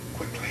us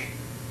quickly.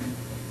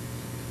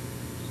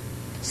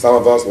 Some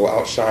of us will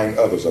outshine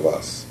others of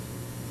us.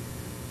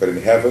 But in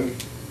heaven,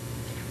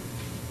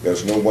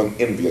 there's no one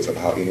envious of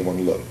how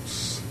anyone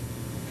looks.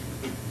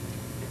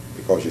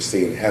 Because you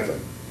see, in heaven,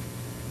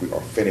 we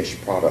are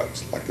finished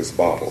products like this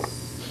bottle.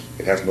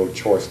 It has no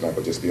choice now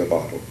but just be a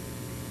bottle.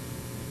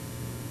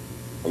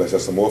 Unless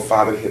there's some more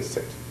fire that hits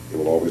it, it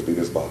will always be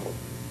this bottle.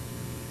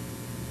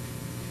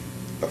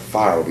 The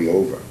fire will be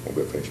over when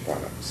we're finished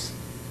products.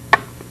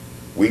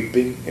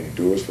 Weeping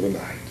endures for the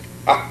night.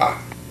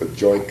 But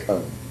joy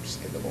comes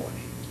in the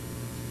morning.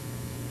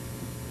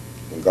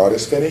 When God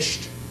is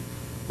finished,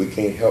 we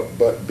can't help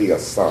but be a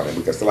son. And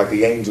we can still like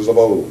the angels of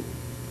old.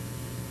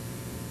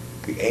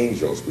 The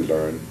angels, we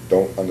learn,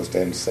 don't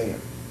understand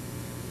sin.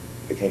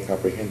 They can't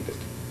comprehend it.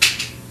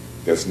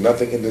 There's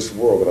nothing in this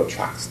world that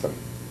attracts them.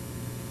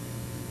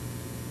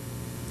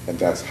 And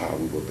that's how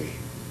we will be.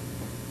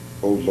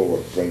 Oh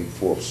Lord, bring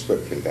forth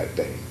swiftly that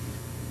day.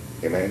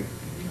 Amen?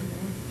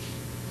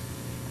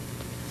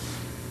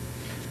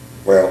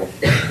 Well,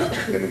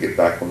 let me get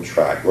back on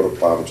track. Go to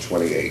Proverbs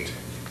 28.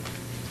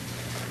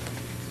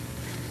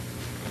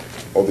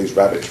 Oh, these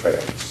rabbit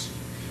trails.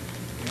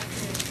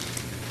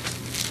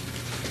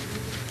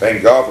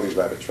 Thank God for these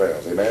rabbit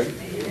trails. Amen?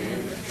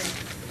 Amen.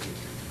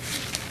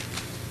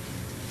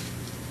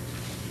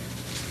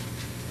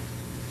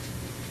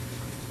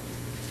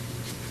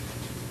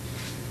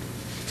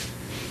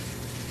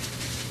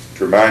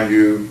 To remind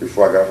you,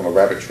 before I got on the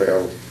rabbit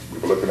trail, we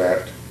were looking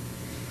at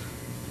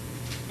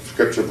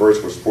scripture verse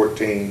verse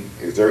 14.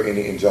 Is there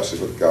any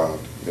injustice with God?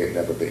 May it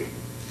never be.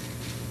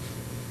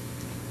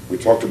 We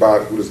talked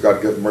about who does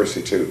God give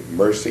mercy to.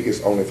 Mercy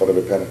is only for the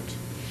repentant.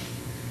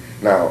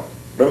 Now,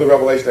 remember the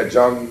revelation that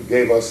John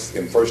gave us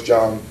in 1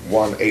 John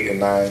 1, 8 and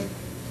 9?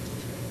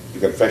 You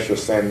confess your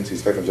sins,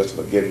 he's faithful and just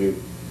to forgive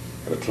you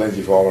and to cleanse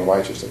you from all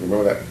unrighteousness.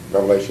 Remember that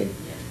revelation?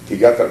 He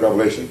got that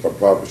revelation from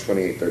Proverbs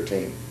 28,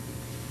 13.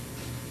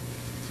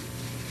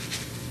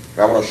 And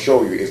I want to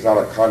show you it's not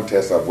a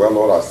contest of, well,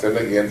 Lord, I sinned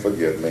again,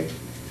 forgive me.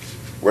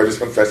 Where just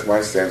confess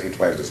my sins, he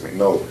cleanses me.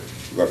 No,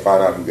 we're going to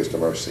find out who gets the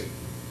mercy.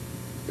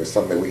 There's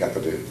something that we have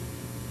to do.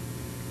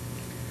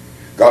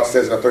 God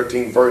says in the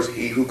 13th verse,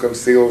 he who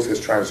conceals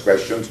his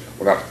transgressions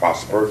will not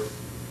prosper.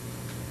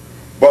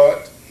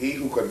 But he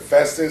who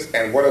confesses,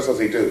 and what else does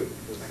he do?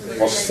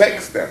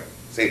 Forsakes them.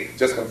 See,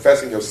 just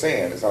confessing your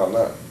sin is not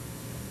enough.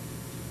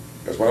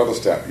 There's one other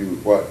step. You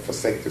what?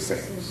 Forsake your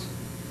sins.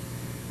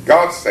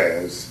 God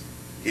says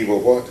he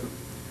will what?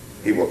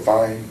 He will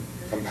find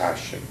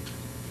compassion.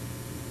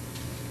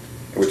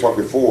 And we talked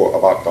before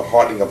about the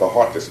hardening of the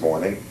heart this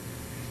morning.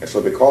 And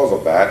so because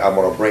of that, I'm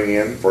going to bring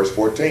in verse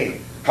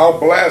 14. How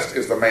blessed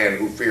is the man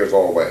who fears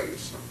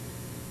always.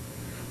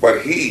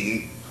 But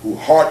he who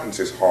hardens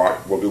his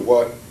heart will do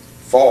what?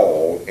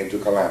 Fall into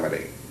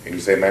calamity. Can you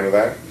say amen to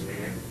that?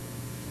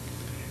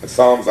 In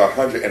Psalms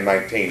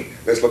 119,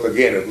 let's look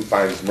again at who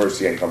finds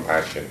mercy and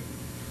compassion.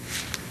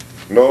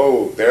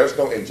 No, there's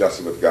no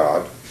injustice with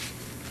God.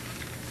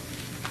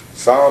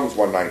 Psalms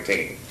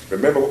 119.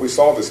 Remember what we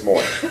saw this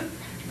morning.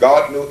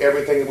 God knew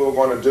everything that we were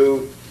going to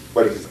do,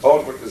 but his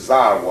ultimate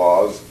desire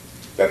was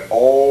that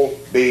all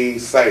be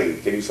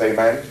saved. Can you say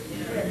amen?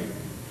 Amen.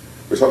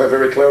 We saw that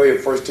very clearly in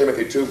 1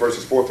 Timothy 2,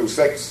 verses 4 through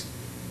 6.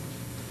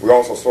 We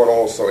also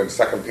saw it in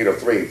 2 Peter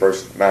 3,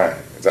 verse 9.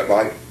 Is that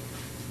right?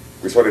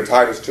 We saw it in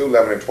Titus 2,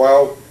 11 and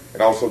 12,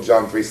 and also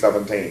John 3,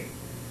 17.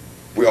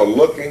 We are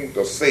looking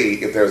to see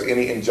if there's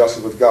any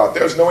injustice with God.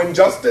 There's no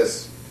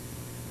injustice.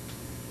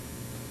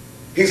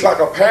 He's like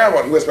a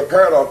parent who has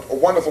prepared a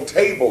wonderful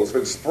table. It's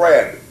been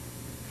spread.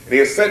 And he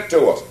has said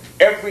to us,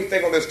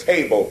 everything on this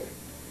table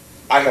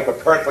I have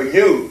prepared for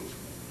you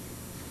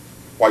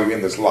while you're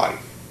in this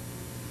life.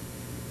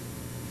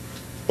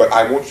 But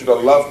I want you to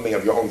love me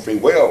of your own free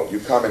will.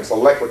 You come and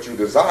select what you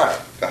desire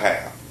to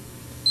have.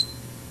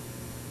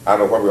 I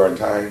don't know where we are in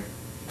time.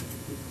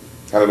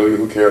 Hallelujah,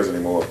 who cares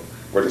anymore?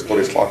 We'll just put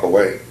his clock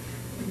away.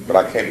 But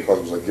I can't because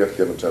it was a gift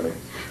given to me.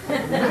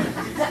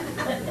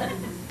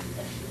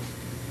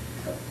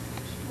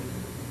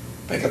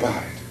 Think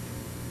about it.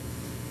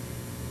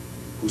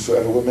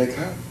 Whosoever will may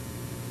come.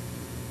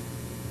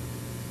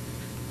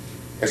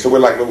 And so we're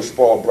like little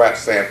spoiled brats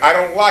saying, I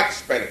don't like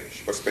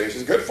spinach, but spinach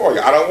is good for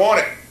you. I don't want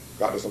it.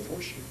 God doesn't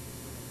force you.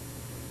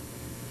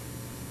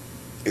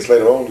 It's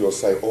later on you'll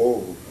say,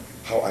 oh,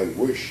 how I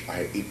wish I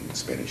had eaten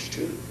spinach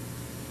too.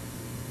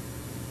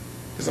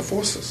 It doesn't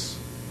force us.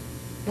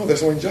 No,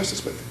 there's no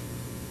injustice with it.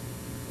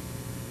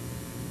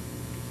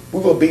 We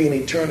will be in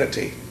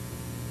eternity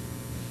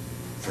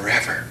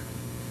forever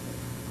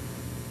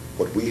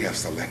what we have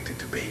selected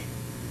to be.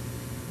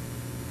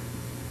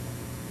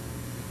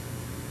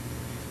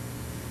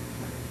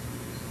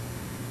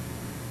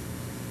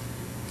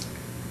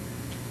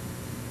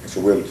 So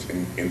we're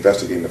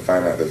investigating to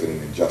find out if there's any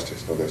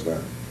injustice. No, there's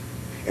none.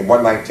 In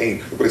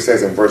 119, look what it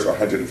says in verse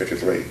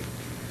 153.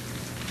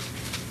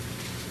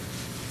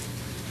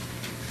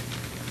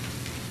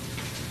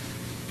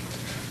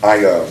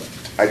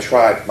 I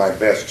tried my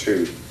best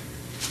to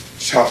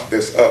chop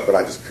this up, but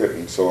I just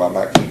couldn't, so I'm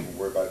not going to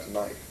worry about it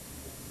tonight.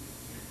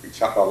 We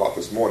chopped a lot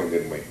this morning,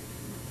 didn't we?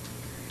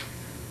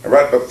 And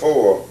right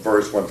before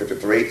verse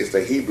 153 is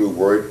the Hebrew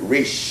word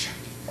resh,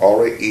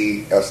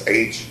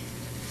 R-E-S-H.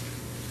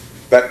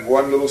 That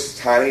one little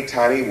tiny,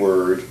 tiny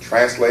word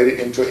translated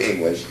into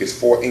English is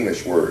 4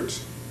 English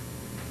words.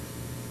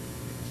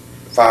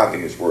 5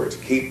 English words.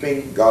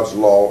 Keeping God's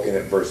law in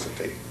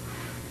adversity.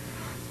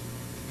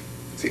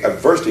 See,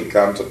 adversity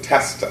comes to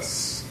test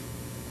us.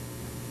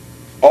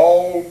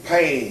 All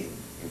pain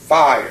and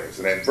fires,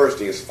 and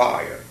adversity is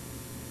fire.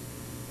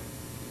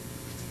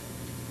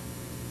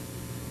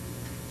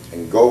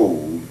 And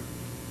gold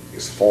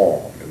is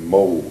formed and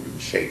molded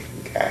and shaped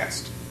and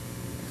cast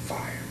in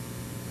fire.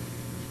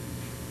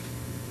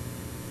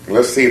 And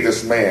let's see if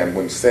this man,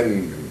 when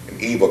sin and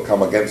evil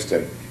come against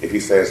him, if he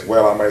says,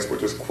 well, I might as well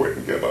just quit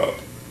and give up.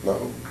 No.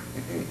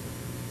 Mm-hmm.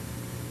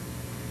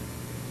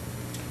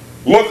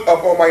 Look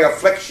upon my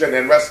affliction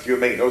and rescue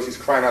me. Notice he's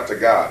crying out to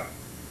God.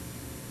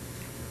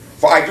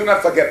 For I do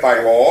not forget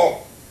thy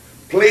law.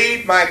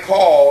 Plead my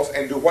cause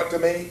and do what to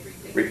me?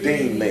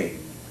 Redeem me.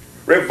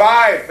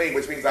 Revive me,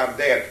 which means I'm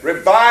dead.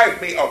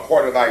 Revive me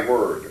according to thy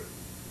word.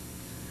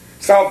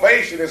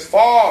 Salvation is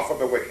far from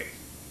the wicked.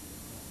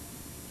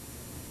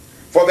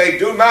 For they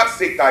do not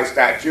seek thy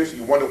statutes.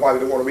 You wonder why they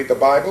don't want to read the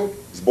Bible?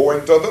 It's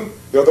boring to them.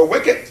 They're the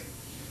wicked.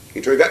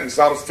 He told you that in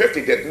Psalms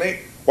 50, didn't he?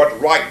 What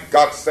right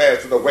God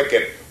says to the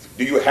wicked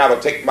do you have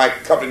to take my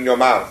covenant in your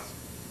mouth?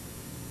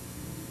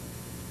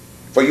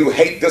 For you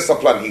hate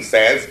discipline, he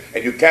says,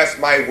 and you cast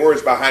my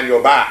words behind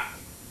your back.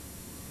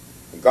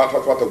 When God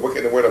talks about the wicked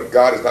in the word of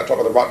God, he's not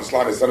talking about the rotten,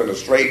 slimy son in the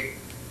straight.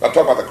 Not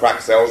talking about the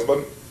crack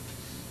salesman.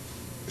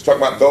 He's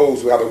talking about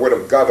those who have the word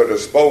of God at their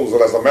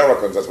disposal as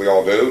Americans, as we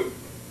all do.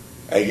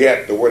 And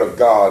yet, the word of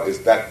God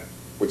is that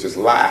which is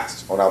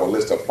last on our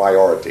list of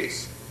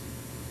priorities.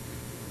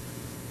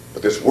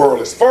 But this world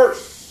is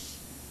first.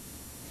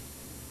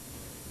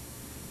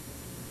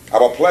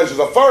 Our pleasures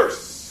are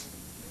first.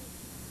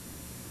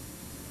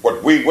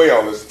 What we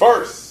will is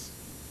first.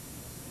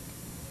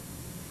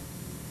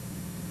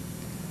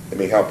 Let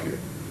me help you.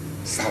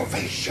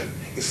 Salvation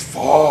is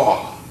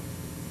far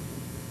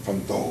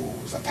from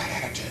those of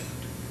that attitude.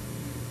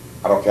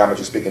 I don't care how much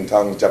you speak in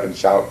tongues, jump and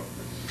shout.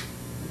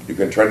 You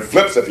can turn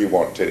flips if you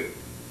want to.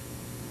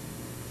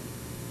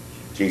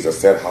 Jesus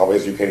said, how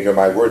is you can't hear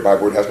my word? My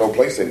word has no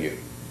place in you.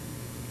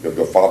 You're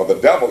your father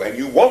the devil, and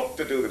you want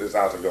to do the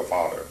desires of your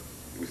father.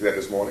 Did we see that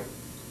this morning?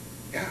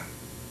 Yeah.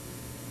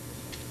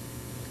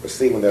 But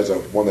see, when there's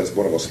one that's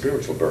born of a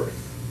spiritual birth,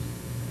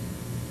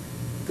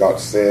 God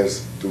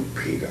says through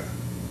Peter,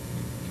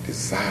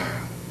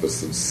 desire the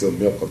sincere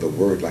milk of the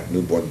word like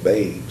newborn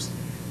babes,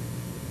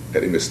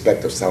 that in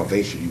respect of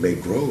salvation you may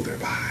grow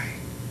thereby.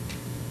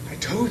 I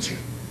told you,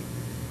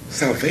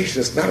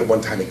 salvation is not a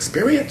one-time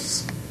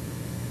experience.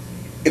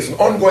 It's an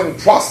ongoing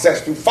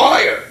process through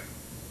fire.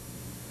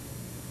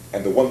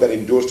 And the one that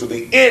endures to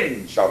the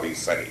end shall be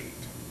saved.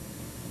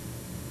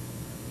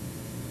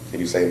 Can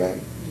you say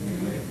amen?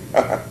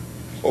 Amen.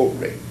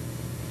 Glory.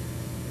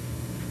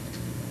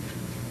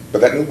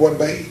 But that newborn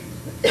babe,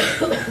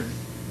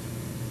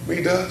 what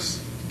he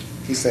does,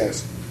 he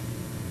says,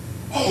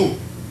 oh,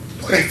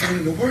 look what I found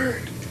in the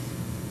Word.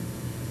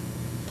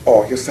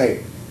 Or he'll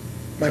say,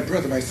 my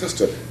brother, my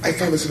sister, I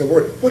found this in the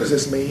Word. What does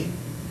this mean?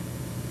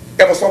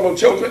 Ever saw little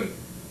children?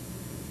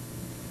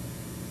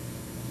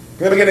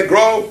 When they begin to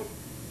grow,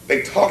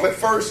 they talk at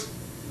first,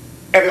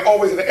 and they're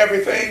always into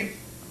everything.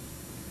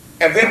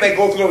 And then they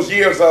go through those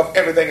years of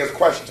everything is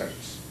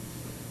questions.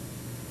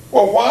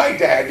 Well, why,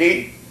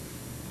 Daddy?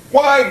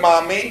 Why,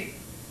 Mommy?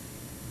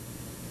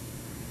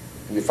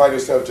 And you find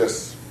yourself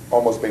just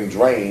almost being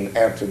drained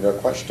answering their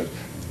questions.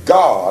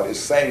 God is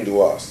saying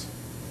to us,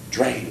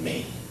 drain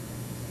me.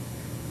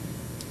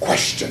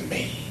 Question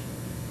me.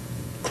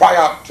 Cry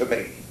out to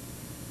me.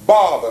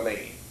 Bother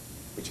me.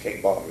 But you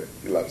can't bother it.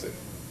 He loves it.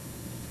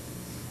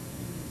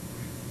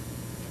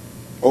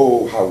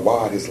 Oh, how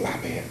wide his lap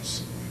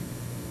is.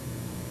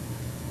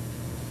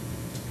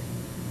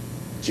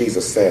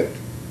 Jesus said,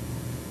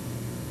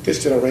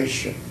 this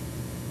generation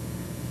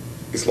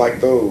is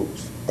like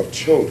those of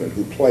children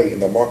who play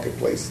in the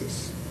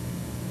marketplaces.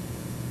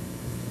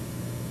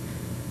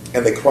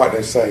 And they cry and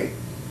they say,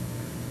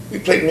 we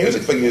played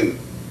music for you.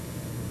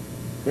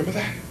 Remember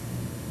that?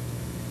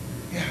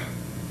 Yeah.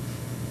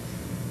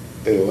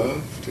 They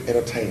love to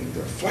entertain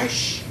their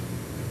flesh.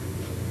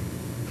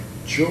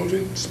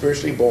 Children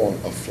spiritually born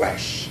of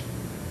flesh.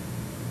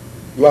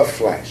 Love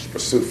flesh,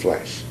 pursue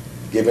flesh,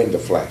 give in to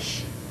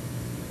flesh.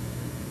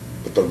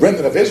 But the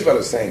remnant of Israel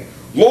is saying,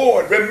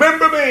 Lord,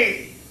 remember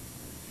me,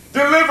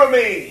 deliver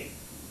me,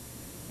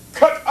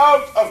 cut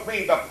out of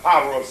me the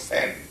power of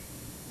sin.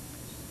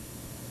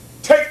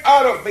 Take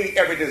out of me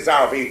every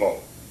desire of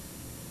evil.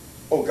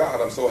 Oh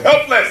God, I'm so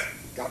helpless.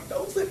 God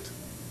knows it.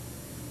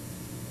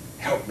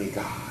 Help me,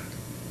 God.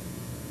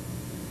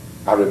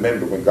 I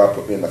remember when God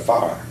put me in the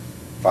fire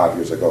 5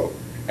 years ago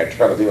and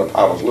turned the demon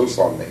powers loose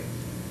on me.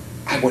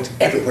 I went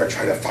everywhere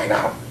trying to find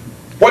out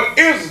what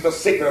is the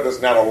secret of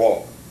this narrow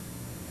walk.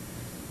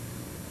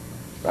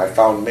 I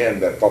found men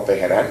that thought they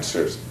had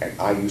answers, and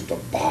I used to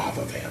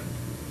bother them.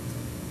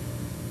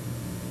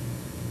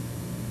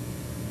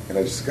 And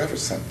I discovered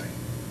something.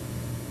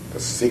 The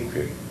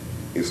secret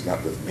is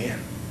not with men.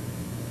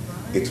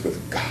 It's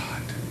with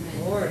God.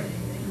 Lord.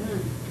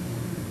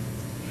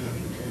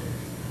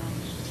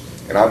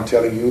 And I'm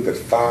telling you that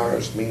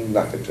fires mean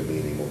nothing to me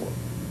anymore.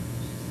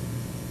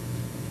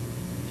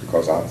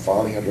 Because I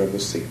finally have learned the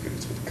secret.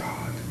 It's with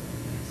God.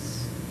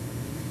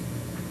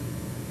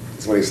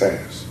 That's what he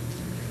says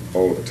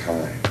all the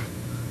time.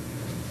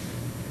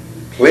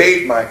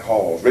 Plead my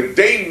cause.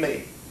 Redeem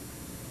me.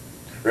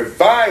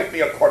 Revive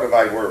me according to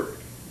thy word.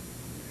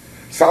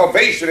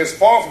 Salvation is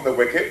far from the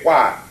wicked.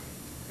 Why?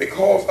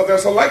 Because of their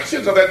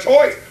selections, of their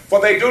choice. For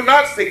they do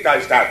not seek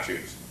thy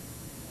statutes.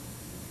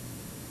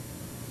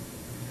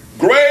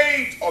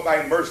 Great are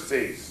thy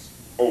mercies,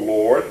 O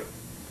Lord.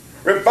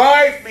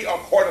 Revive me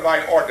according to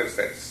thine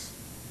ordinances.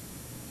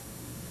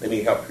 Let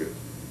me help you.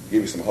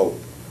 Give you some hope.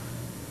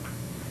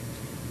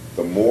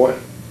 The more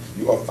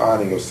you are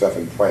finding yourself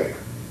in prayer,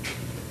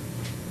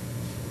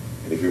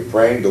 and if you're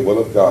praying the will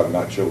of God,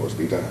 not yours,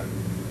 be done.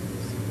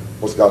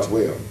 What's God's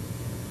will?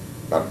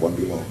 Not one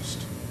be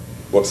lost.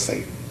 Lord,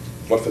 save me.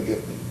 Lord,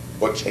 forgive me.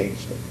 Lord,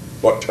 change me.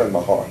 Lord, turn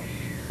my heart.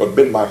 Lord,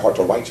 bend my heart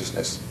to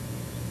righteousness.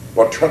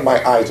 Lord, turn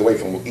my eyes away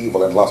from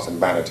evil and lust and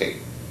vanity.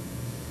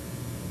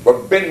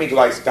 Lord, bend me to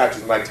thy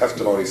statutes and thy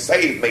testimonies.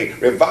 Save me,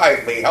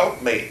 revive me,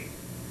 help me.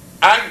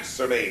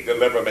 Answer me,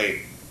 deliver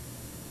me.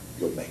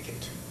 You'll make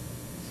it.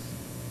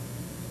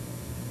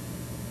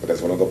 But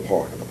that's one other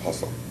part of the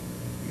puzzle.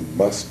 You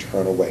must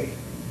turn away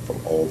from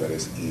all that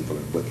is evil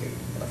and wicked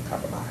and of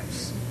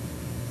compromise.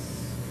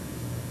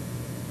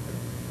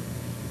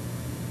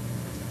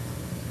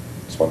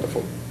 It's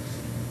wonderful.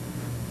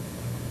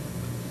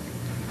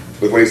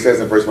 Look what he says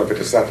in verse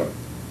 157.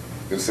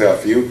 He'll say a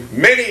few.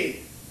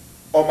 Many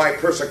are my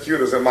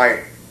persecutors and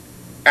my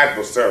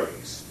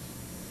adversaries.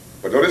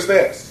 But notice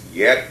this.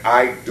 Yet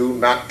I do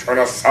not turn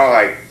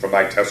aside from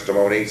thy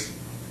testimonies.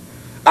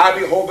 I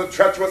behold the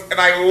treacherous and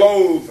I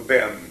loathe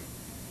them,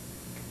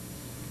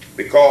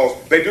 because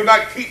they do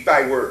not keep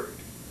thy word.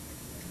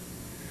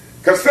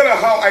 Consider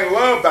how I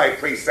love thy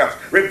precepts.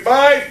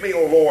 Revive me,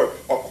 O Lord,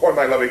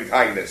 according to thy loving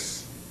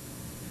kindness.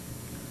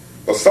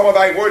 For some of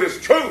thy word is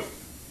truth,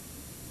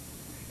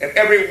 and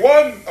every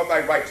one of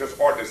thy righteous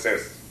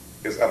ordinances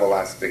is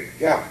everlasting.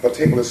 Yeah, the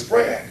table is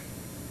spread.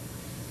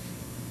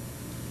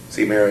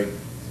 See, Mary,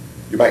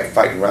 you might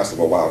fight and wrestle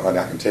for a while, honey.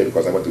 I can tell you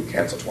because I went through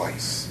cancer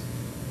twice.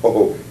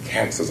 Oh,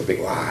 cancer is a big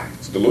lie.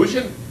 It's a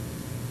delusion.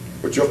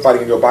 What you're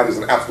fighting in your body is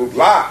an absolute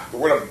lie. The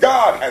word of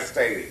God has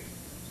stated.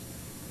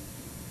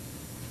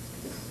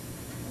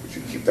 But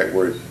you keep that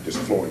word just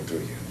flowing through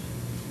you.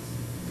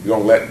 You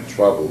don't let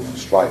trouble and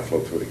strife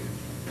flow through you.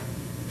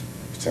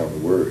 You tell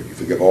the word. You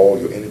forgive all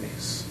your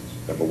enemies.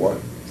 Number one,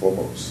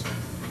 foremost.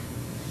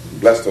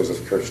 Bless those that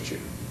have cursed you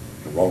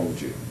and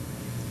wronged you.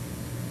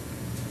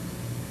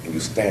 And you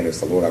stand and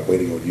say, Lord, I'm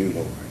waiting on you,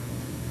 Lord.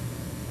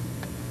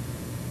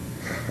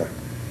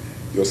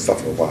 You'll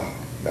suffer a while.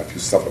 Now, if you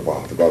suffer a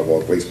while, the God of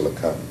all grace will have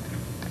come.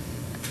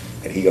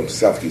 And he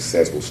himself, he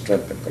says, will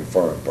strengthen,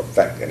 confirm,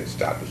 perfect, and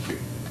establish you.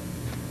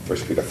 1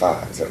 Peter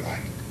 5, is that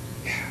right?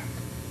 Yeah.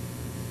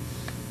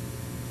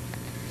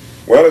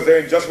 Well, is there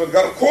injustice with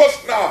God? Of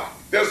course not.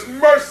 There's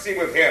mercy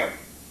with him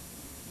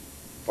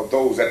for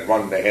those that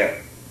run to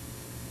him.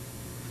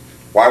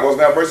 Why wasn't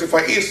there mercy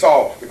for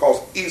Esau?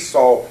 Because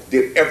Esau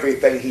did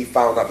everything he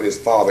found out that his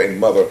father and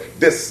mother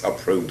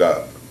disapproved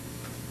of.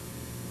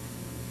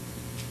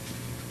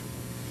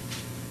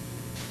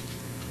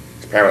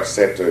 His parents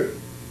said to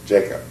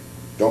Jacob,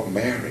 don't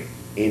marry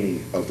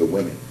any of the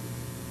women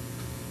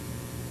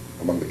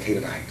among the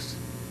Canaanites.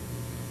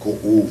 Go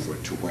over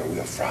to where we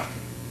are from.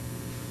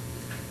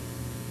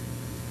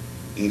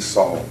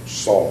 Esau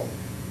saw,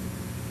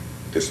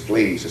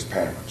 displeased his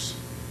parents.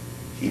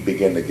 He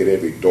began to get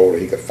every daughter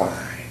he could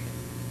find.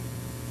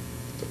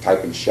 The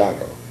type and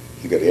shadow.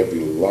 He got every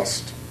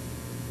lust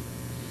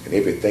and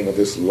everything of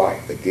this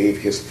life that gave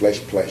his flesh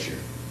pleasure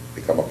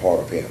become a part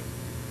of him.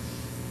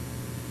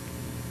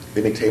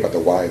 Let me tell you about the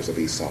wives of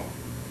Esau.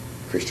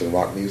 Christian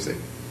rock music,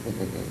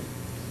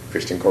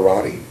 Christian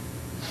karate,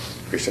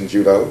 Christian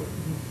judo,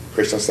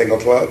 Christian single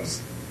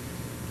clubs,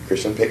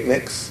 Christian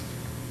picnics.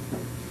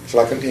 Shall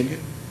I continue?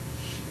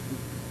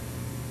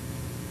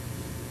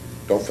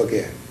 Don't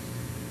forget,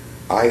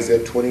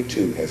 Isaiah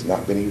 22 has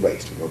not been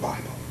erased from your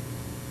Bible.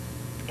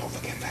 Don't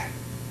forget that.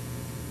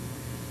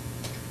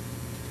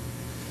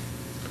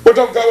 But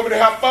don't go over to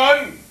have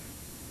fun.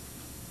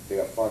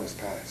 Their fun is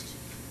past.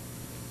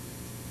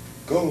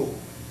 Go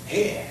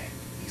ahead,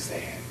 he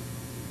said.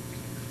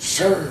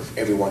 Serve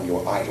everyone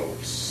your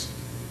idols.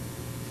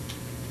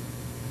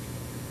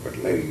 But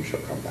later you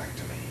shall come back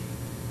to me.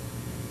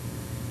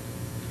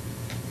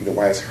 You know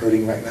why it's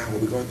hurting right now,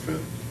 what we're going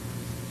through?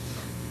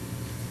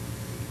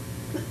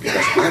 Because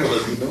I don't know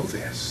if you know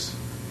this.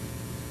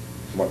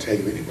 I'm going to tell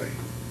you anyway.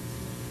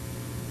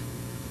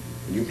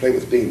 When you play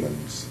with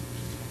demons,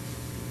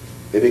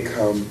 they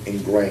become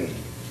ingrained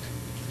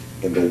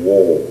in the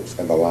walls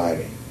and the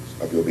linings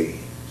of your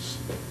beings.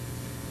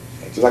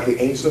 And just like the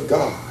angels of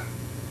God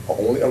are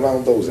only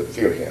around those that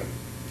fear him,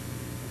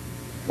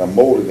 and are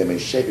molding them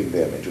and shaping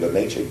them into the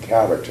nature and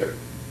character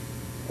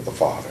of the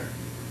Father.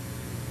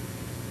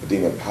 The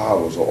demon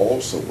powers are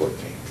also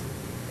working.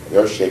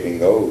 They're shaping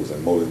those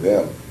and molding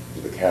them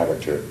to the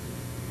character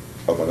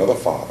of another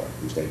father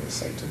whose name is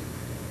Satan.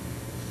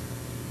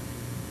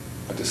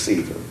 A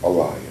deceiver, a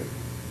liar,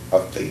 a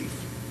thief,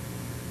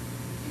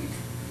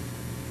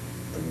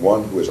 and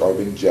one who has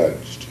already been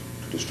judged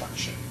to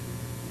destruction.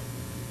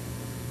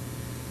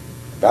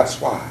 That's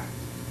why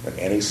when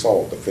Annie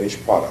saw the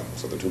finished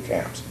products of the two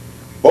camps,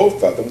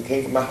 both of them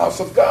came from the house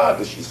of God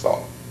that she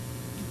saw.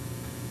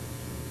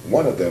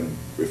 One of them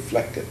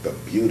reflected the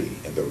beauty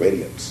and the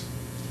radiance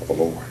of the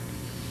Lord.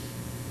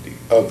 The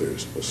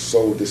others were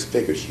so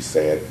disfigured, she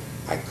said,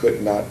 I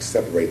could not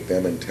separate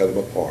them and tell them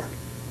apart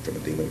from the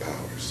demon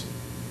powers.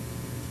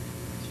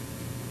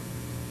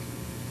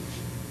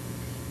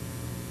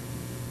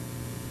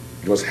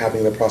 You know what's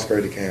happening in the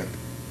prosperity camp?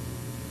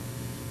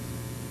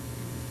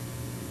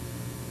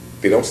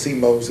 They don't see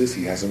Moses,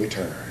 he hasn't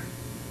returned.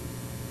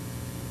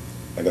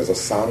 And there's a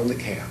sound in the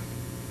camp.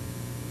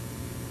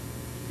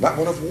 Not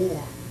one of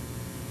war.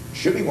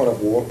 Should be one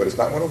of war, but it's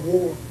not one of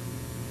war.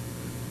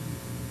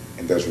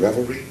 And there's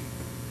revelry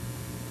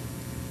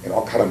and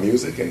all kind of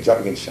music and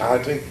jumping and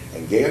shouting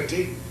and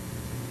gaiety.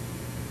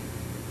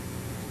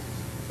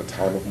 The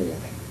time of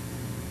mourning.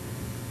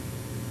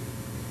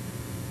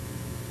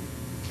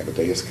 And the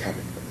day is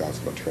coming that God's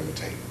going to turn the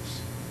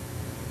tables.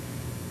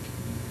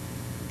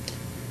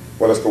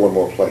 Well, let's go one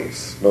more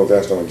place. No,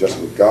 there's no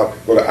injustice with God.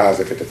 Go to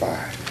Isaiah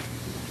 55.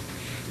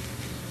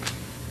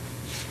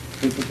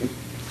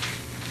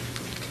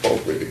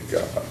 Glory to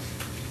God.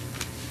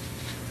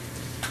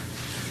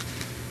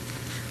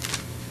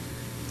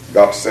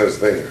 God says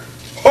there,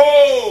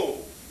 ho!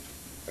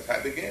 That's how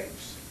it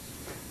begins.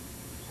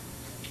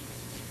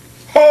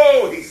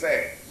 Ho, he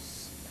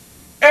says.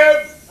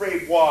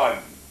 Everyone.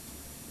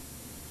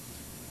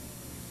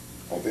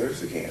 Oh, there it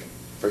is again.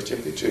 1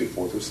 Timothy 2,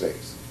 4 through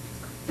 6.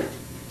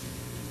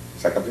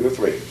 2 Peter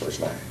 3, verse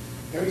 9.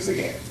 There it is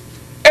again.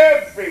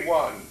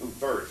 Everyone who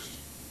thirsts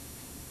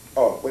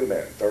Oh, wait a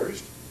minute.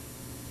 Thirst?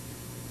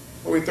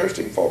 What are we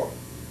thirsting for?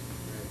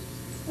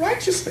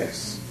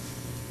 Righteousness.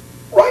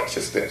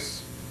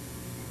 Righteousness.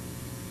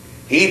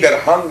 He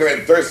that hunger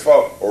and thirst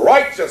for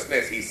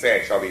righteousness, he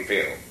said, shall be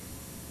filled.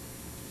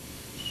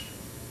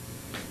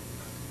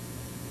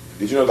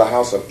 Did you know the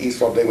house of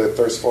Esau they would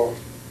thirst for?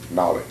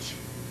 Knowledge.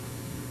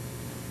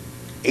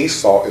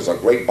 Esau is a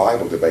great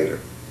Bible debater.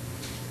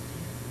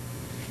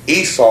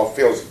 Esau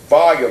fills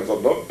volumes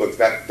of notebooks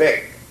that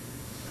thick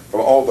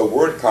from all the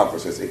word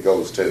conferences it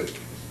goes to.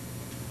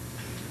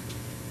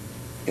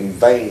 In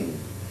vain,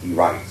 he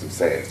writes and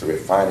says, the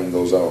refining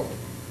goes on.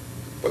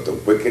 But the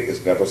wicked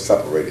is never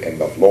separated, and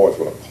the Lord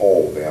will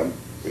call them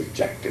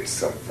rejected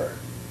silver.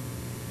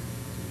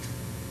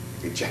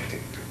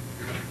 Rejected.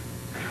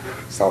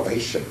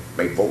 Salvation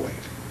made void.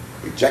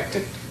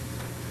 Rejected.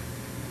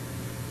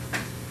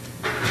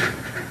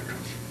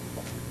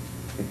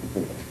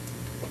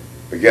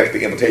 But yet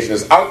the invitation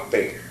is out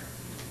there.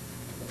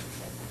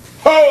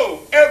 Ho,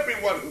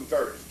 everyone who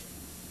thirsts,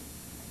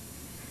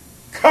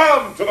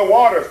 come to the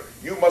waters.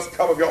 You must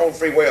come of your own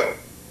free will.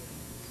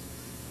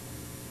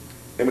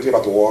 Let me tell you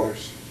about the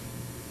waters.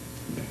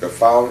 They're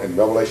found in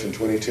Revelation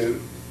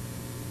 22.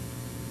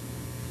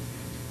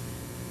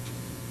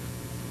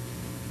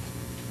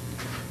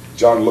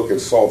 John looked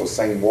and saw the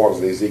same waters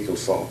that Ezekiel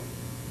saw.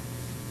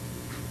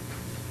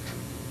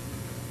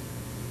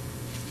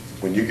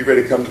 When you get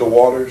ready to come to the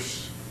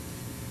waters,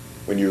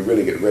 when you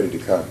really get ready to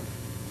come,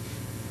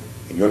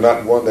 and you're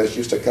not one that's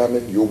used to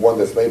coming, you're one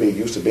that's maybe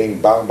used to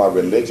being bound by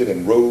religion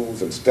and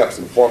rules and steps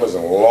and formulas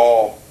and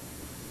law.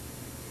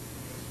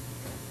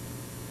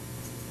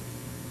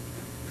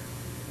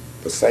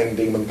 The same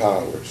demon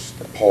powers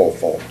that Paul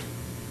fought,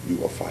 you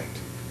will fight.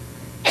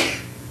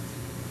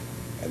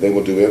 And they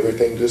will do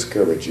everything to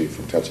discourage you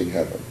from touching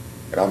heaven.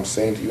 And I'm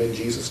saying to you in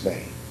Jesus'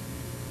 name,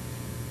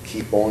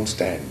 keep on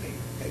standing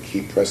and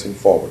keep pressing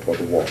forward toward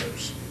the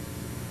waters.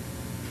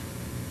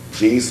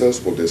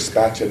 Jesus will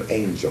dispatch an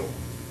angel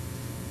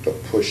to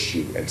push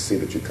you and see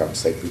that you come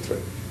safely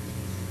through.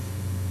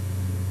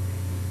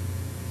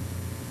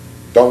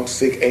 Don't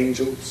seek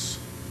angels,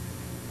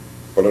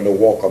 but learn to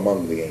walk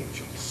among the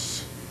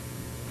angels.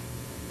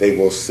 They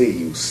will see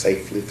you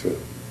safely through.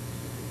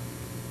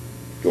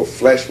 Your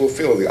flesh will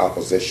feel the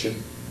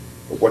opposition,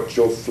 but what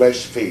your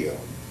flesh feels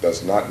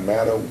does not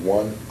matter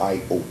one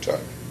iota.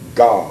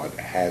 God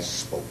has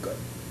spoken.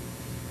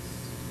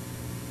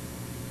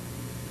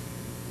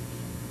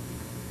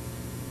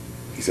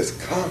 He says,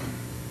 come,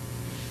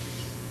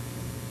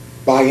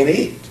 buy and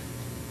eat.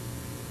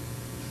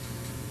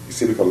 You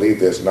see, we can leave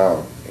this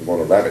now and go on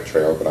a rabbit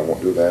trail, but I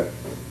won't do that.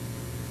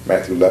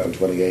 Matthew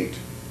 11:28.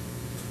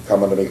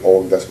 Come unto me,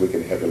 all that's weak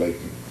and heavy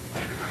laden.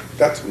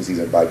 That's who he's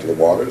invited to the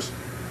waters.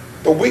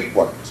 The weak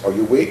ones. Are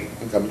you weak?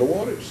 And come to the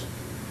waters.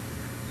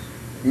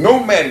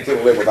 No man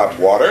can live without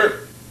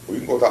water. Well, you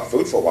can go without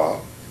food for a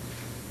while.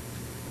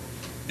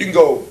 You can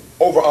go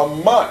over a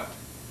month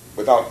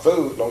without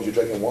food as long as you're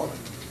drinking water.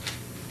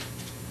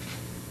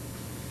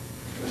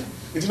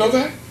 Did you know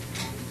that?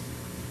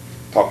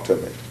 Talk to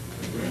me.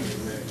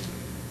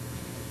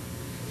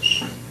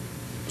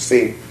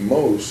 See,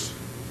 most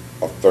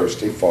are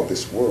thirsty for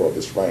this world,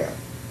 this realm.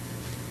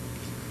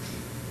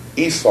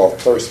 Esau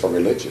thirsts for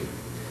religion.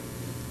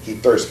 He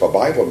thirsts for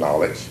Bible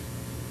knowledge,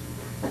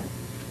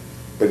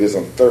 but he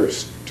doesn't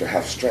thirst to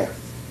have strength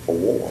for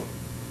war.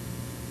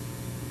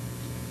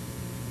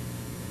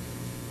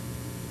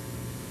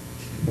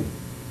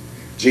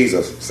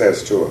 Jesus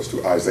says to us,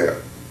 to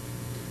Isaiah,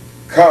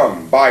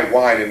 come, buy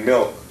wine and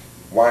milk.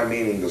 Wine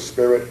meaning the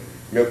spirit,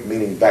 milk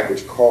meaning that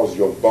which causes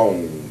your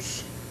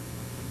bones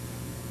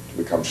to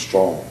become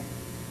strong.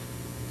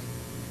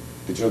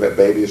 Did you know that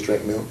babies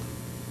drink milk?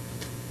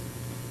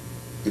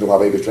 You know why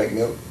babies drink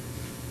milk?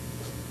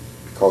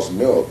 Because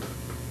milk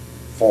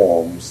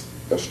forms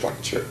the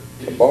structure,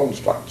 the bone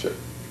structure.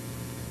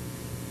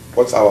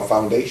 What's our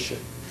foundation?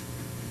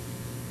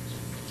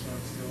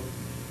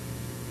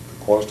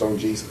 The cornerstone,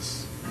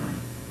 Jesus.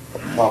 The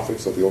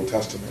prophets of the Old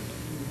Testament.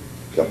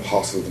 The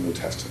apostles of the New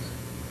Testament.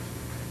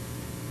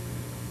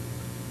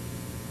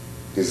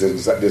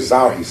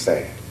 Desire, he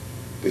said.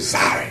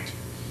 Desire it.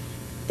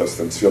 The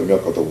sincere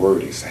milk of the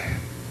word, he said.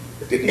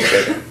 Didn't he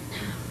say that?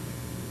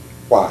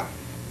 Why?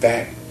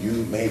 That you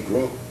may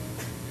grow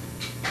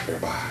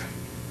thereby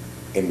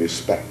in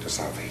respect to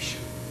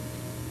salvation.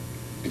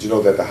 Did you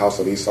know that the house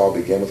of Esau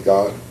began with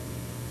God?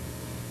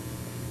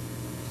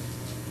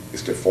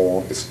 It's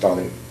deformed, it's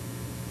stunning.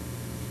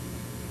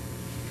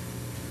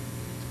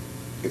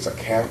 It's a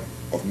camp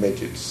of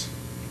midgets.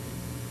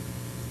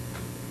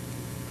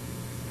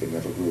 They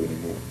never grew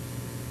anymore.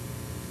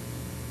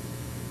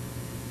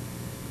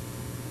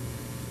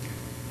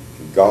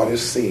 And God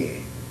is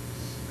seeing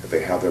that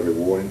they have their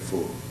reward in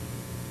full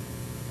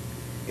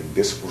in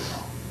this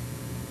world.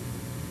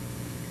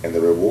 And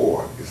the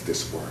reward is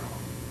this world.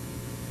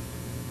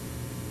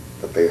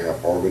 That they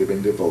have already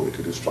been devoted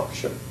to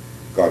destruction.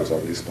 God has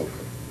already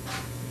spoken.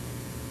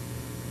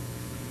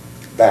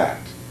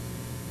 That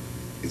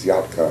is the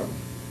outcome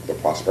of the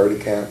prosperity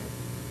camp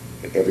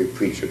and every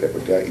preacher that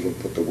would dare even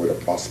put the word of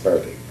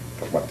prosperity,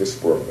 talking about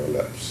this word on their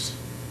lips.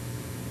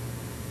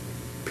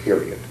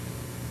 Period.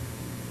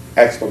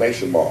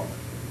 Exclamation mark.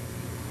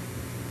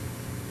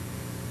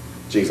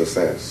 Jesus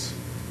says,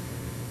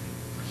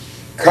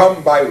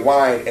 come buy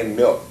wine and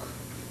milk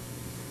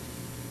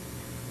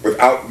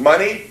without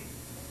money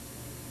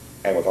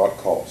and without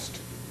cost.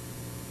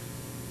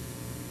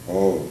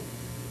 Oh,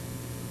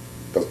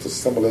 does the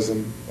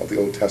symbolism of the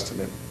Old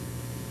Testament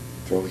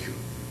throw you?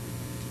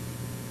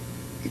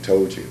 He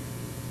told you,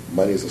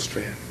 money is a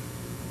strength.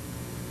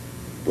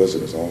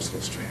 Wisdom is also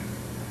a strength.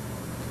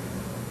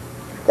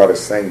 God is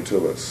saying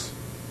to us,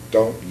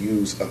 don't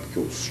use up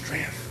your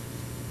strength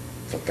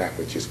for that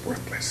which is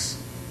worthless.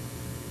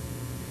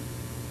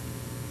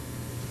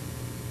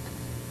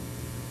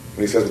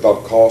 When he says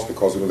without cost,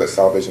 because we know that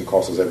salvation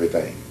costs us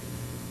everything,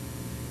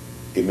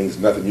 it means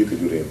nothing you can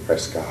do to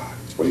impress God.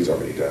 It's what he's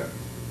already done.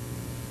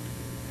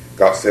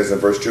 God says in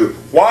verse 2,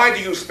 why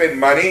do you spend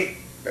money,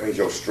 that means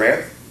your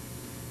strength,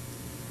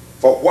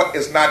 for what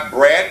is not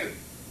bread?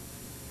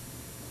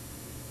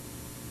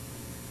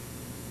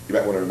 You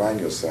might want to remind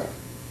yourself,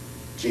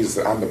 Jesus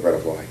said, I'm the bread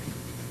of life.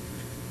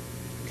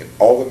 And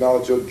all the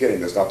knowledge you're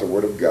getting that's not the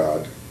word of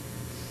God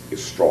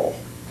is straw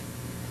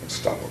and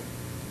stubble.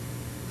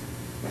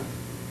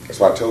 That's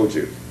why I told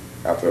you,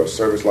 after a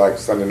service like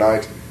Sunday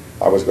night,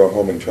 I always go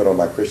home and turn on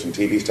my Christian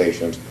TV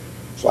stations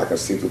so I can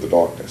see through the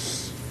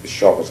darkness. It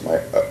sharpens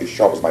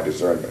my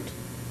discernment.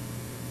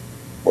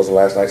 Wasn't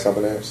last night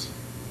something else?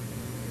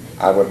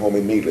 I went home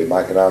immediately.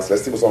 Mike and I said,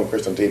 let's see what's on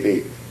Christian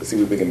TV. Let's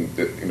see what we can,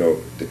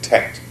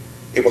 detect.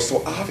 It was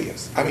so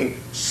obvious. I mean,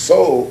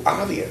 so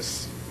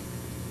obvious.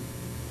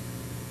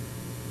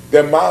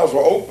 Their mouths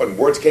were open.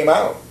 Words came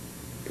out.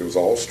 It was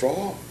all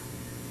straw.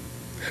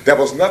 There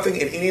was nothing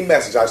in any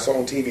message I saw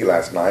on TV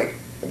last night,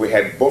 and we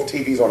had both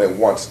TVs on at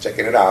once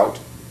checking it out,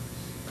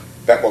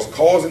 that was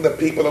causing the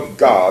people of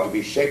God to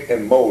be shaped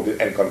and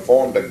molded and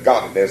conformed to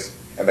godliness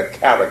and the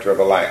character of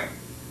the Lamb.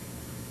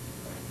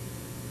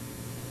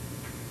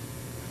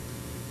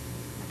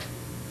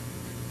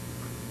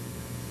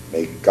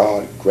 May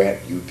God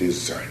grant you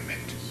discernment.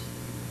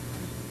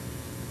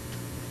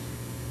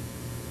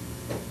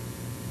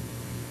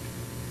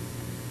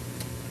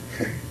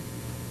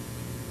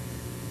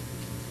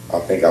 I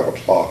think our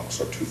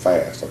clocks are too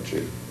fast, don't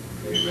you?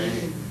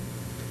 Amen.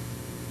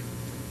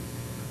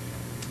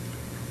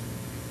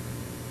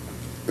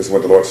 This is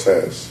what the Lord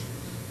says.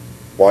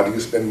 Why do you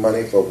spend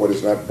money for what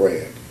is not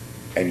bread,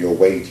 and your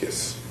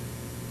wages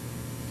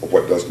for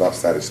what does not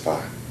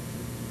satisfy?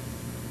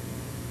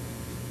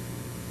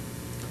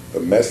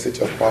 The message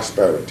of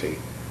prosperity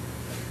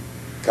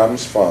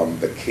comes from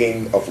the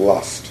king of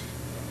lust.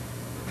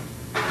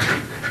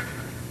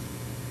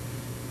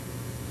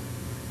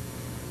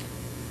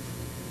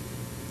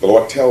 The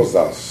Lord tells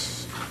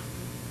us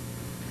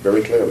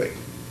very clearly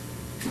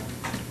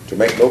to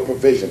make no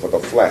provision for the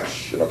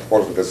flesh in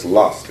accordance with this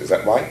lust. Is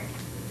that right?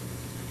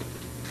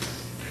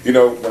 You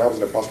know, when I was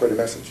in the prosperity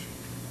message,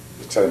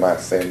 just telling my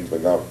sins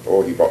when God,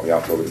 he brought me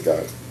out, glory to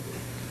God.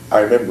 I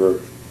remember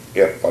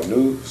if a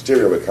new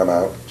stereo would come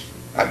out,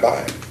 I'd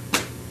buy it.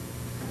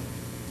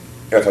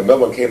 And if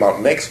another one came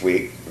out next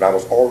week, and I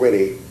was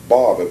already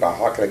bothered by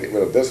how can I get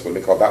rid of this one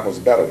because that one's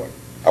a better one,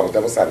 I was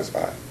never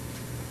satisfied.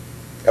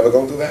 Ever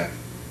gone through that?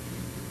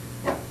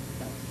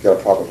 Get a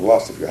problem with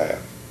lust if you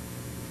have.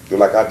 Do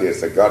like I did,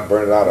 say, God,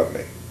 burn it out of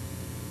me.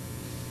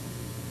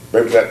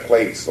 Bring me to that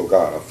place, oh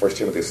God, of 1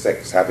 Timothy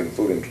 6, having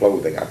food and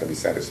clothing, I can be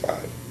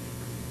satisfied.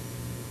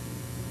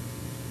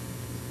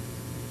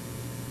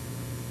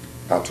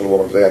 I told a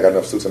woman today, I got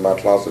enough suits in my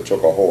closet to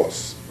choke a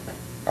horse.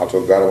 I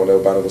told God I will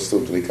never buy another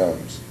suit until he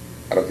comes.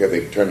 I don't care if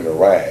they turn into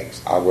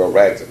rags. I wear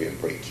rags if being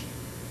preached.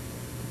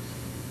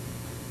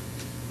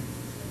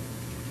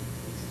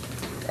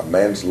 A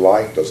man's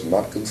life does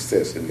not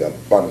consist in the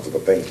abundance of the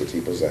things which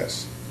he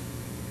possesses.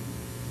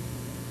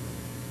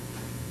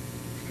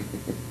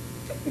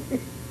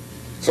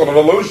 It's an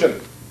illusion.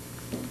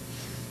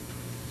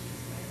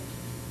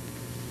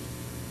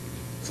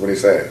 That's what he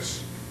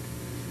says.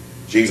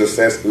 Jesus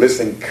says,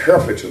 listen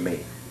carefully to me.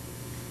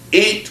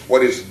 Eat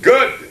what is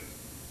good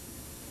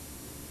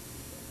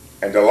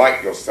and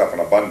delight yourself in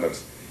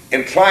abundance.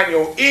 Incline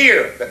your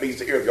ear, that means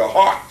the ear of your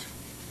heart.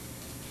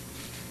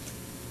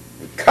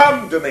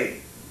 Come to me.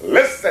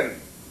 Listen,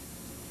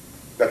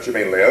 that you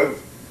may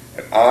live,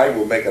 and I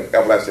will make an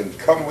everlasting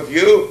covenant with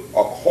you,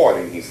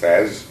 according, he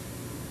says,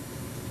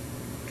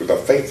 to the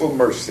faithful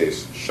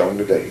mercies shown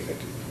to David.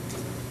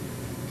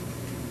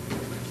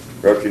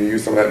 Well, can you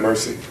use some of that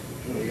mercy?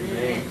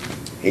 Amen.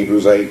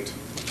 Hebrews 8.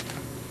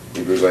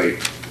 Hebrews 8.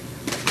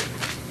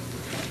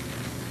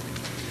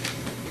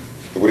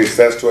 Look what he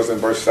says to us in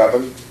verse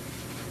 7.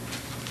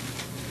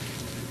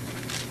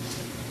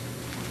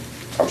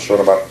 I'm short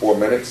about 4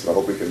 minutes, and I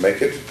hope we can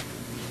make it.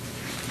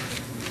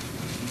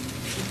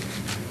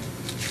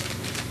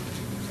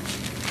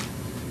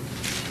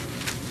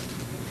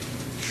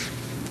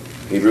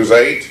 Hebrews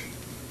 8,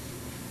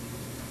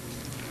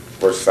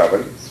 verse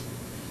 7.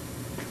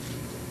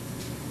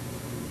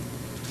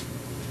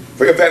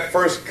 For if that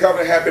first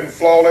covenant had been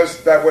flawless,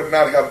 that would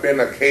not have been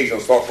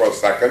occasion, thought for a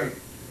second.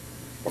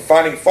 But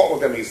finding fault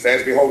with them, he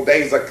says, behold,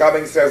 days are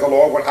coming, says the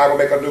Lord, when I will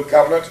make a new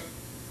covenant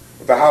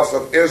with the house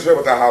of Israel,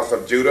 with the house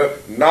of Judah,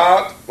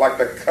 not like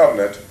the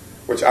covenant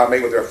which I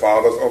made with their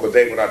fathers on the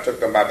day when I took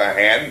them by the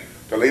hand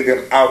to lead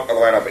them out of the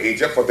land of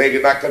Egypt, for they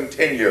did not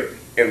continue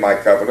in my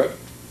covenant.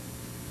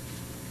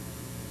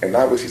 And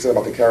now we see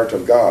something about the character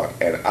of God.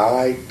 And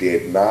I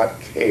did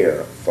not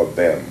care for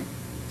them,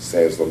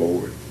 says the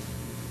Lord.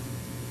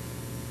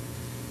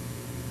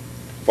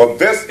 For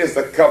this is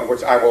the covenant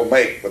which I will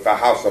make with the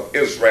house of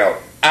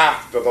Israel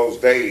after those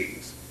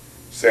days,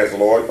 says the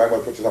Lord. You might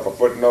want to put yourself a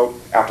footnote.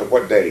 After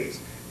what days?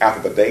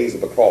 After the days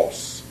of the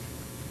cross.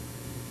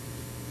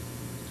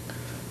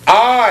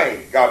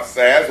 I, God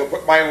says, will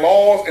put my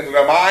laws into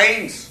their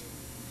minds.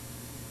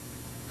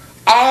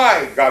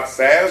 I, God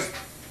says,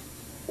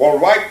 will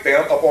write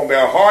them upon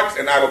their hearts,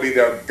 and I will be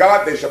their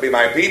God. They shall be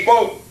my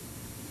people.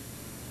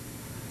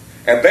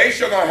 And they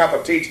shall not have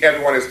to teach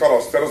everyone his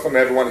fellow citizen,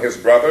 everyone his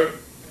brother.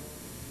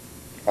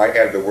 I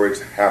add the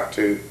words have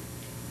to.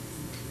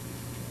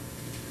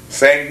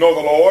 Saying, know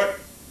the Lord,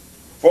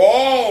 for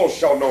all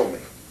shall know me,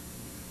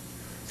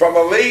 from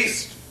the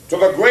least to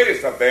the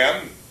greatest of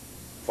them,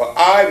 for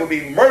I will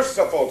be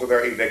merciful to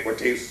their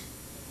iniquities,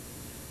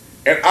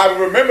 and I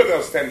will remember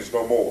their sins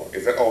no more.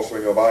 Is that also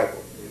in your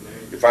Bible?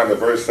 Amen. You find the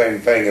very same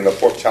thing in the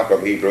 4th chapter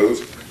of Hebrews.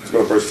 Let's go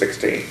to verse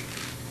 16.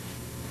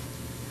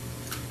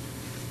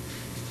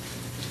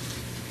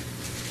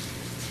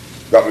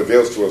 God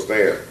reveals to us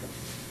there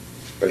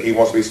that he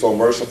wants to be so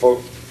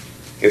merciful.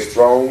 His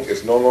throne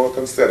is no longer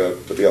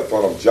considered to be a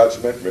throne of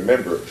judgment.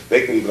 Remember,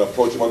 they could even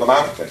approach him on the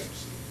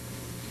mountains.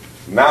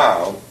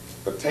 Now,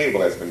 the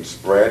table has been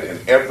spread,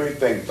 and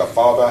everything the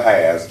Father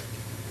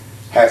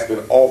has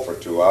been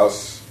offered to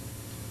us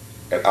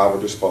at our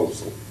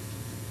disposal.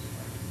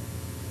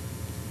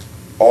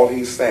 All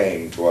he's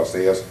saying to us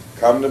is,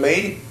 come to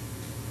me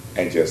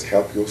and just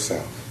help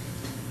yourself.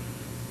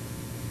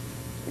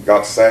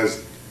 God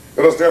says,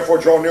 let us therefore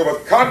draw near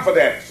with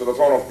confidence to the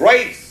throne of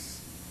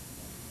grace.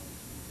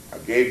 I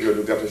gave you a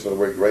new definition of the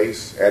word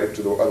grace, added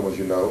to the other ones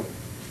you know.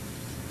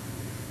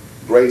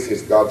 Grace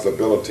is God's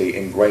ability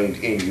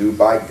ingrained in you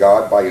by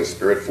God, by his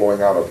Spirit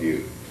flowing out of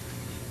you,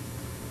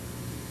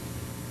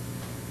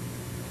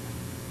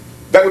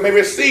 that we may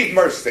receive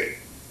mercy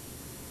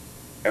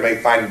and may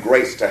find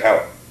grace to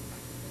help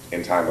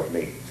in time of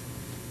need.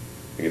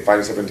 When you find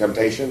yourself in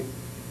temptation,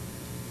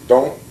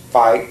 don't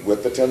fight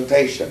with the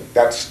temptation.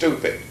 That's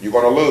stupid. You're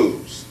going to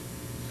lose.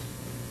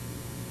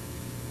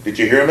 Did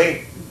you hear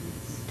me?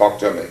 Talk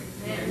to me.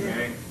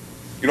 Yes.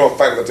 You don't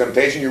fight with the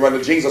temptation. You run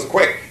to Jesus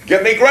quick.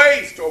 Give me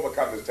grace to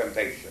overcome this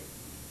temptation.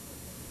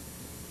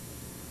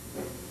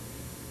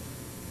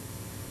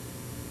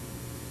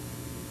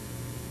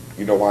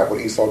 You know why?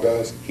 What Esau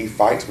does? He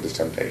fights with his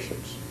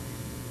temptations.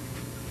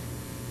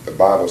 The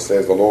Bible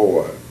says the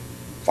Lord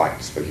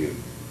fights for you.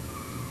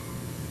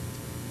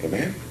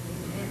 Amen?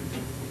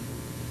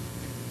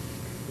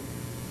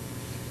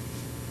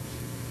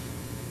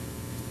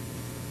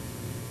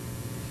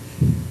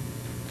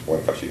 What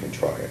if I should even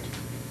try it?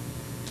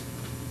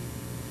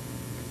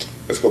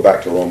 Let's go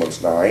back to Romans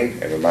 9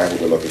 and remind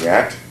what we're looking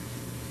at.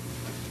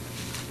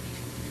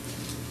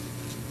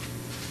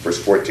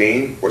 Verse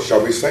 14, what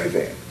shall we say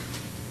then?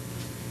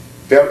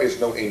 There is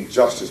no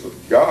injustice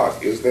with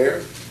God, is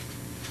there?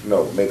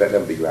 No, may that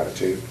never be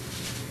gratitude.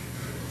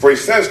 For he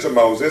says to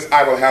Moses,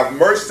 I will have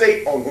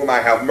mercy on whom I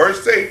have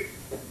mercy,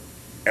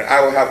 and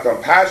I will have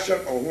compassion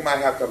on whom I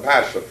have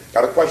compassion.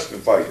 Got a question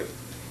for you.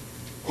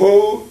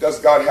 Who does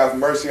God have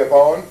mercy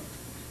upon?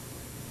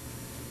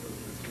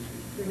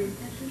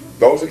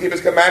 Those who keep his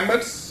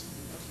commandments?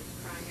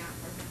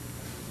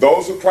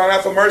 Those who cry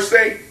out for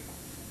mercy?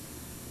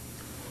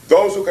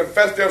 Those who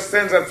confess their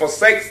sins and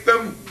forsake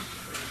them?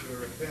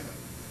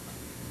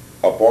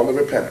 Upon the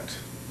repentant.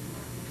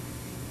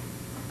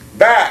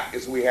 That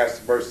is who he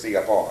has mercy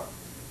upon.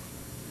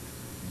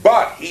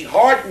 But he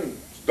hardens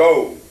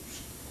those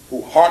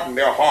who harden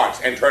their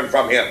hearts and turn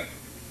from him.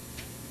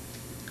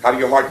 How do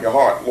you harden your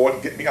heart?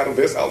 Lord, get me out of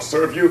this. I'll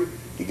serve you.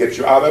 He gets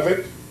you out of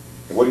it.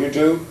 And what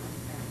do?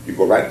 You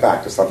go right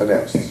back to something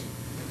else.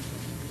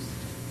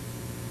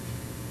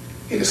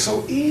 It is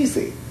so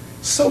easy,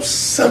 so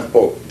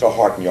simple to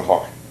harden your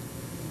heart.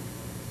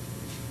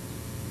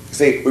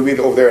 See, we read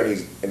over there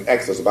in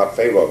Exodus about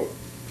Pharaoh.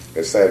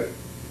 It said,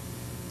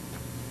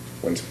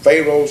 when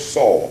Pharaoh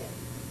saw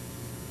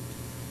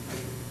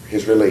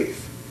his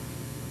relief,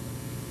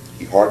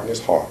 he hardened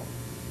his heart.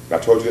 And I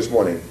told you this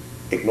morning,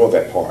 ignore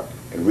that part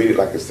and read it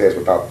like it says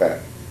without that.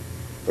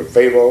 When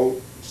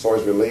Pharaoh saw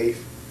his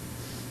relief,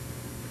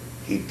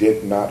 he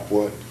did not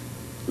what?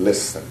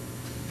 Listen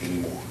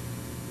anymore.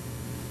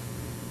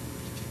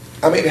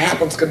 I mean, it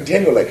happens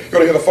continually. You're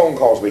going to hear the phone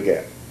calls we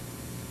get.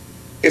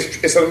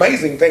 It's an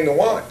amazing thing to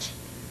watch.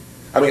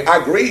 I mean,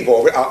 I grieve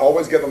over it. I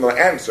always give them an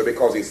answer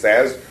because he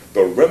says,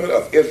 the remnant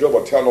of Israel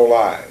will tell no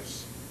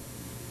lies.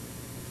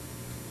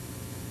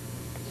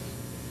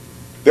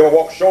 They will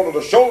walk shoulder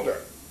to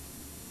shoulder.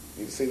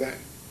 You need to see that?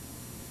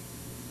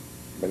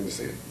 You need to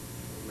see it.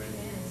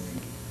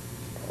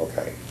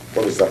 Okay.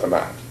 What is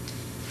Zephaniah?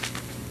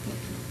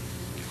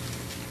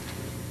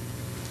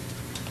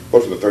 Go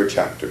to the 3rd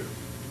chapter.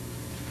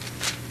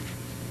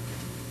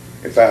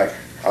 In fact,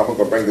 I'm not going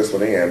to bring this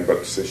one in,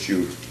 but since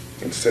you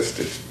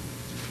insisted,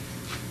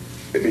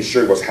 let me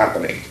show you what's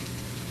happening.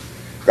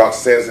 God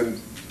says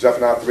in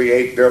Zephaniah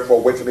 3:8,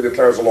 therefore wait for me,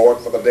 declares the Lord,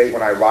 for the day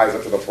when I rise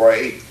up to the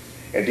fray.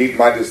 Indeed,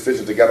 my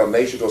decision to gather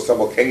nations, to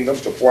assemble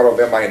kingdoms, to pour out on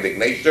them my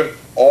indignation,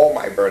 all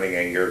my burning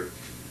anger.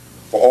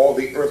 For all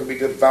the earth will be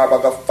devoured by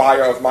the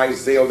fire of my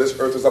zeal. This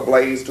earth is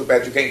ablaze. Too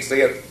bad you can't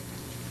see it.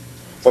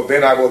 For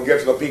then I will give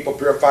to the people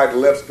purified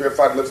lips.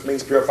 Purified lips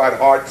means purified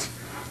hearts.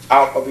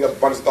 Out of the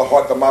abundance of the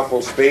heart, the mouth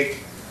will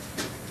speak.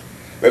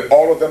 That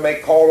all of them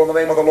may call on the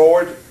name of the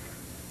Lord.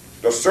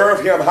 To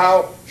serve him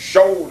how?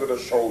 Shoulder to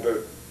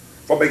shoulder.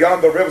 From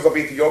beyond the rivers of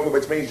Ethiopia,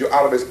 which means you're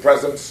out of his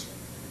presence.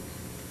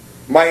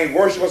 My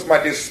worshipers, my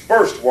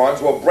dispersed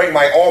ones, will bring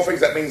my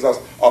offerings. That means a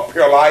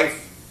pure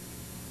life.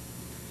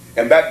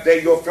 And that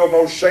day you'll feel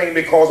no shame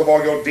because of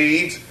all your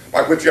deeds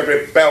by which you have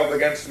rebelled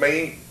against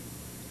me.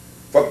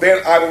 For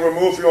then I will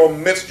remove from your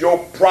midst your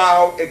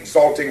proud,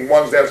 exalting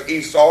ones. There's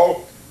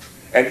Esau.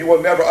 And you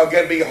will never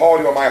again be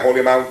haughty on my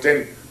holy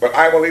mountain. But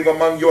I will leave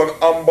among you an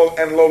humble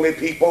and lowly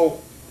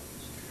people.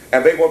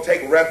 And they will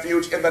take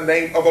refuge in the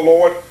name of the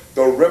Lord.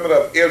 The remnant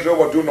of Israel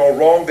will do no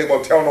wrong. They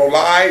will tell no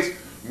lies.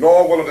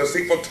 Nor will a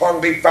deceitful tongue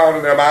be found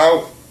in their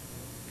mouth.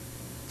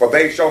 For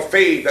they shall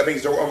feed, that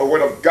means they're on the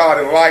word of God,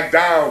 and lie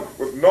down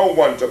with no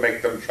one to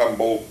make them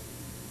tremble.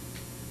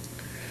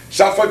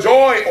 Shout for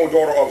joy, O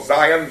daughter of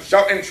Zion.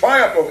 Shout in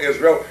triumph, O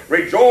Israel.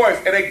 Rejoice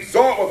and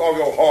exult with all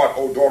your heart,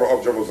 O daughter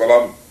of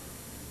Jerusalem.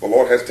 The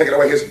Lord has taken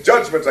away his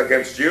judgments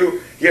against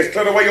you. He has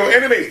cleared away your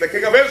enemies, the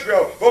King of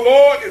Israel. The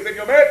Lord is in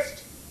your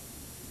midst.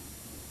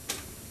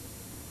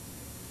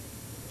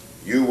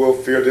 You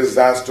will fear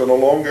disaster no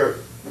longer.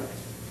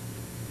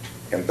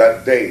 And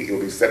that day it will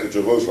be said to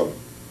Jerusalem,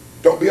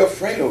 don't be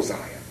afraid, O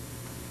Zion.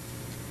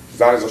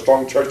 Zion is a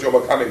strong church,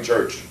 overcoming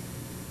church.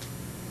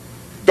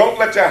 Don't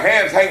let your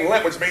hands hang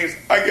limp, which means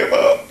I give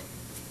up.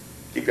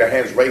 Keep your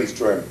hands raised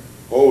to him.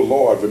 Oh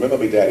Lord, remember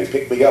me, Daddy.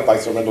 Pick me up. I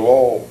surrender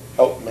all.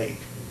 Help me.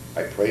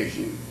 I praise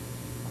you.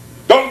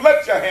 Don't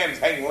let your hands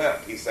hang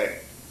limp, he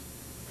said.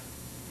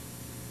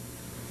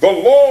 The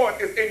Lord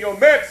is in your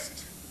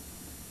midst,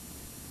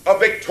 a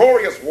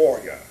victorious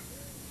warrior.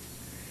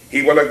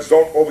 He will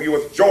exult over you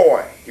with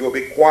joy. He will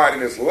be quiet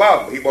in his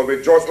love. He will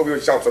rejoice over you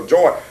with shouts of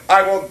joy.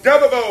 I will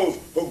gather those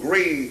who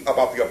grieve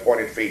about the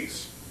appointed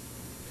feast.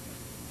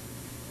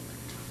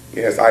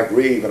 Yes, I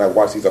grieve when I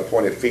watch these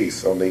appointed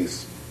feasts on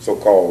these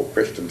so-called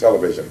Christian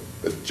television.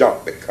 The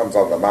junk that comes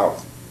out of the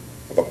mouth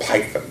of a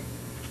python,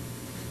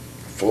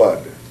 a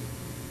flood.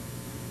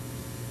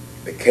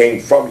 They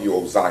came from you,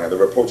 O Zion. The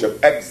reproach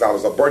of exile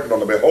is a burden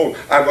on them. Behold,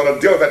 I'm going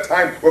to deal at that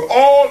time with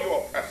all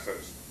your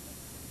oppressors.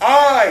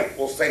 I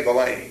will save the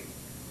lame,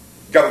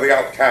 gather the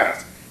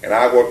outcast, and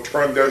I will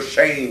turn their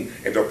shame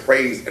into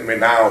praise and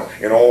renown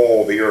in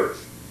all the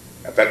earth.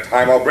 At that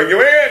time I'll bring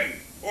you in.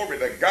 Glory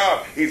to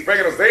God. He's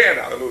bringing us in.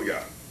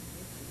 Hallelujah.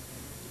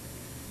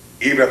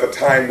 Even at the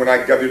time when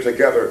I gather you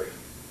together,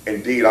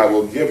 indeed I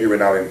will give you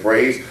renown and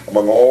praise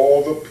among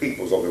all the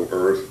peoples of the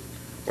earth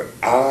when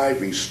I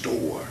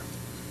restore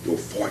your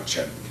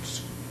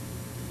fortunes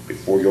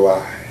before your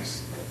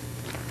eyes,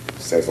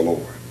 says the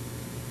Lord.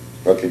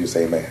 Well, can you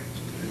say amen?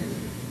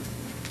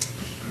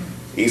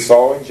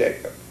 Esau and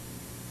Jacob.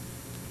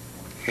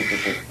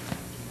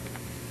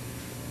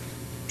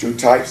 Two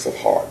types of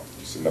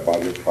hearts in the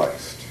body of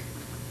Christ.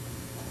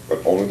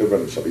 But only the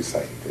remnant shall be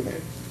saved.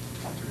 Amen.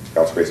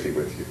 God's grace be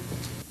with you.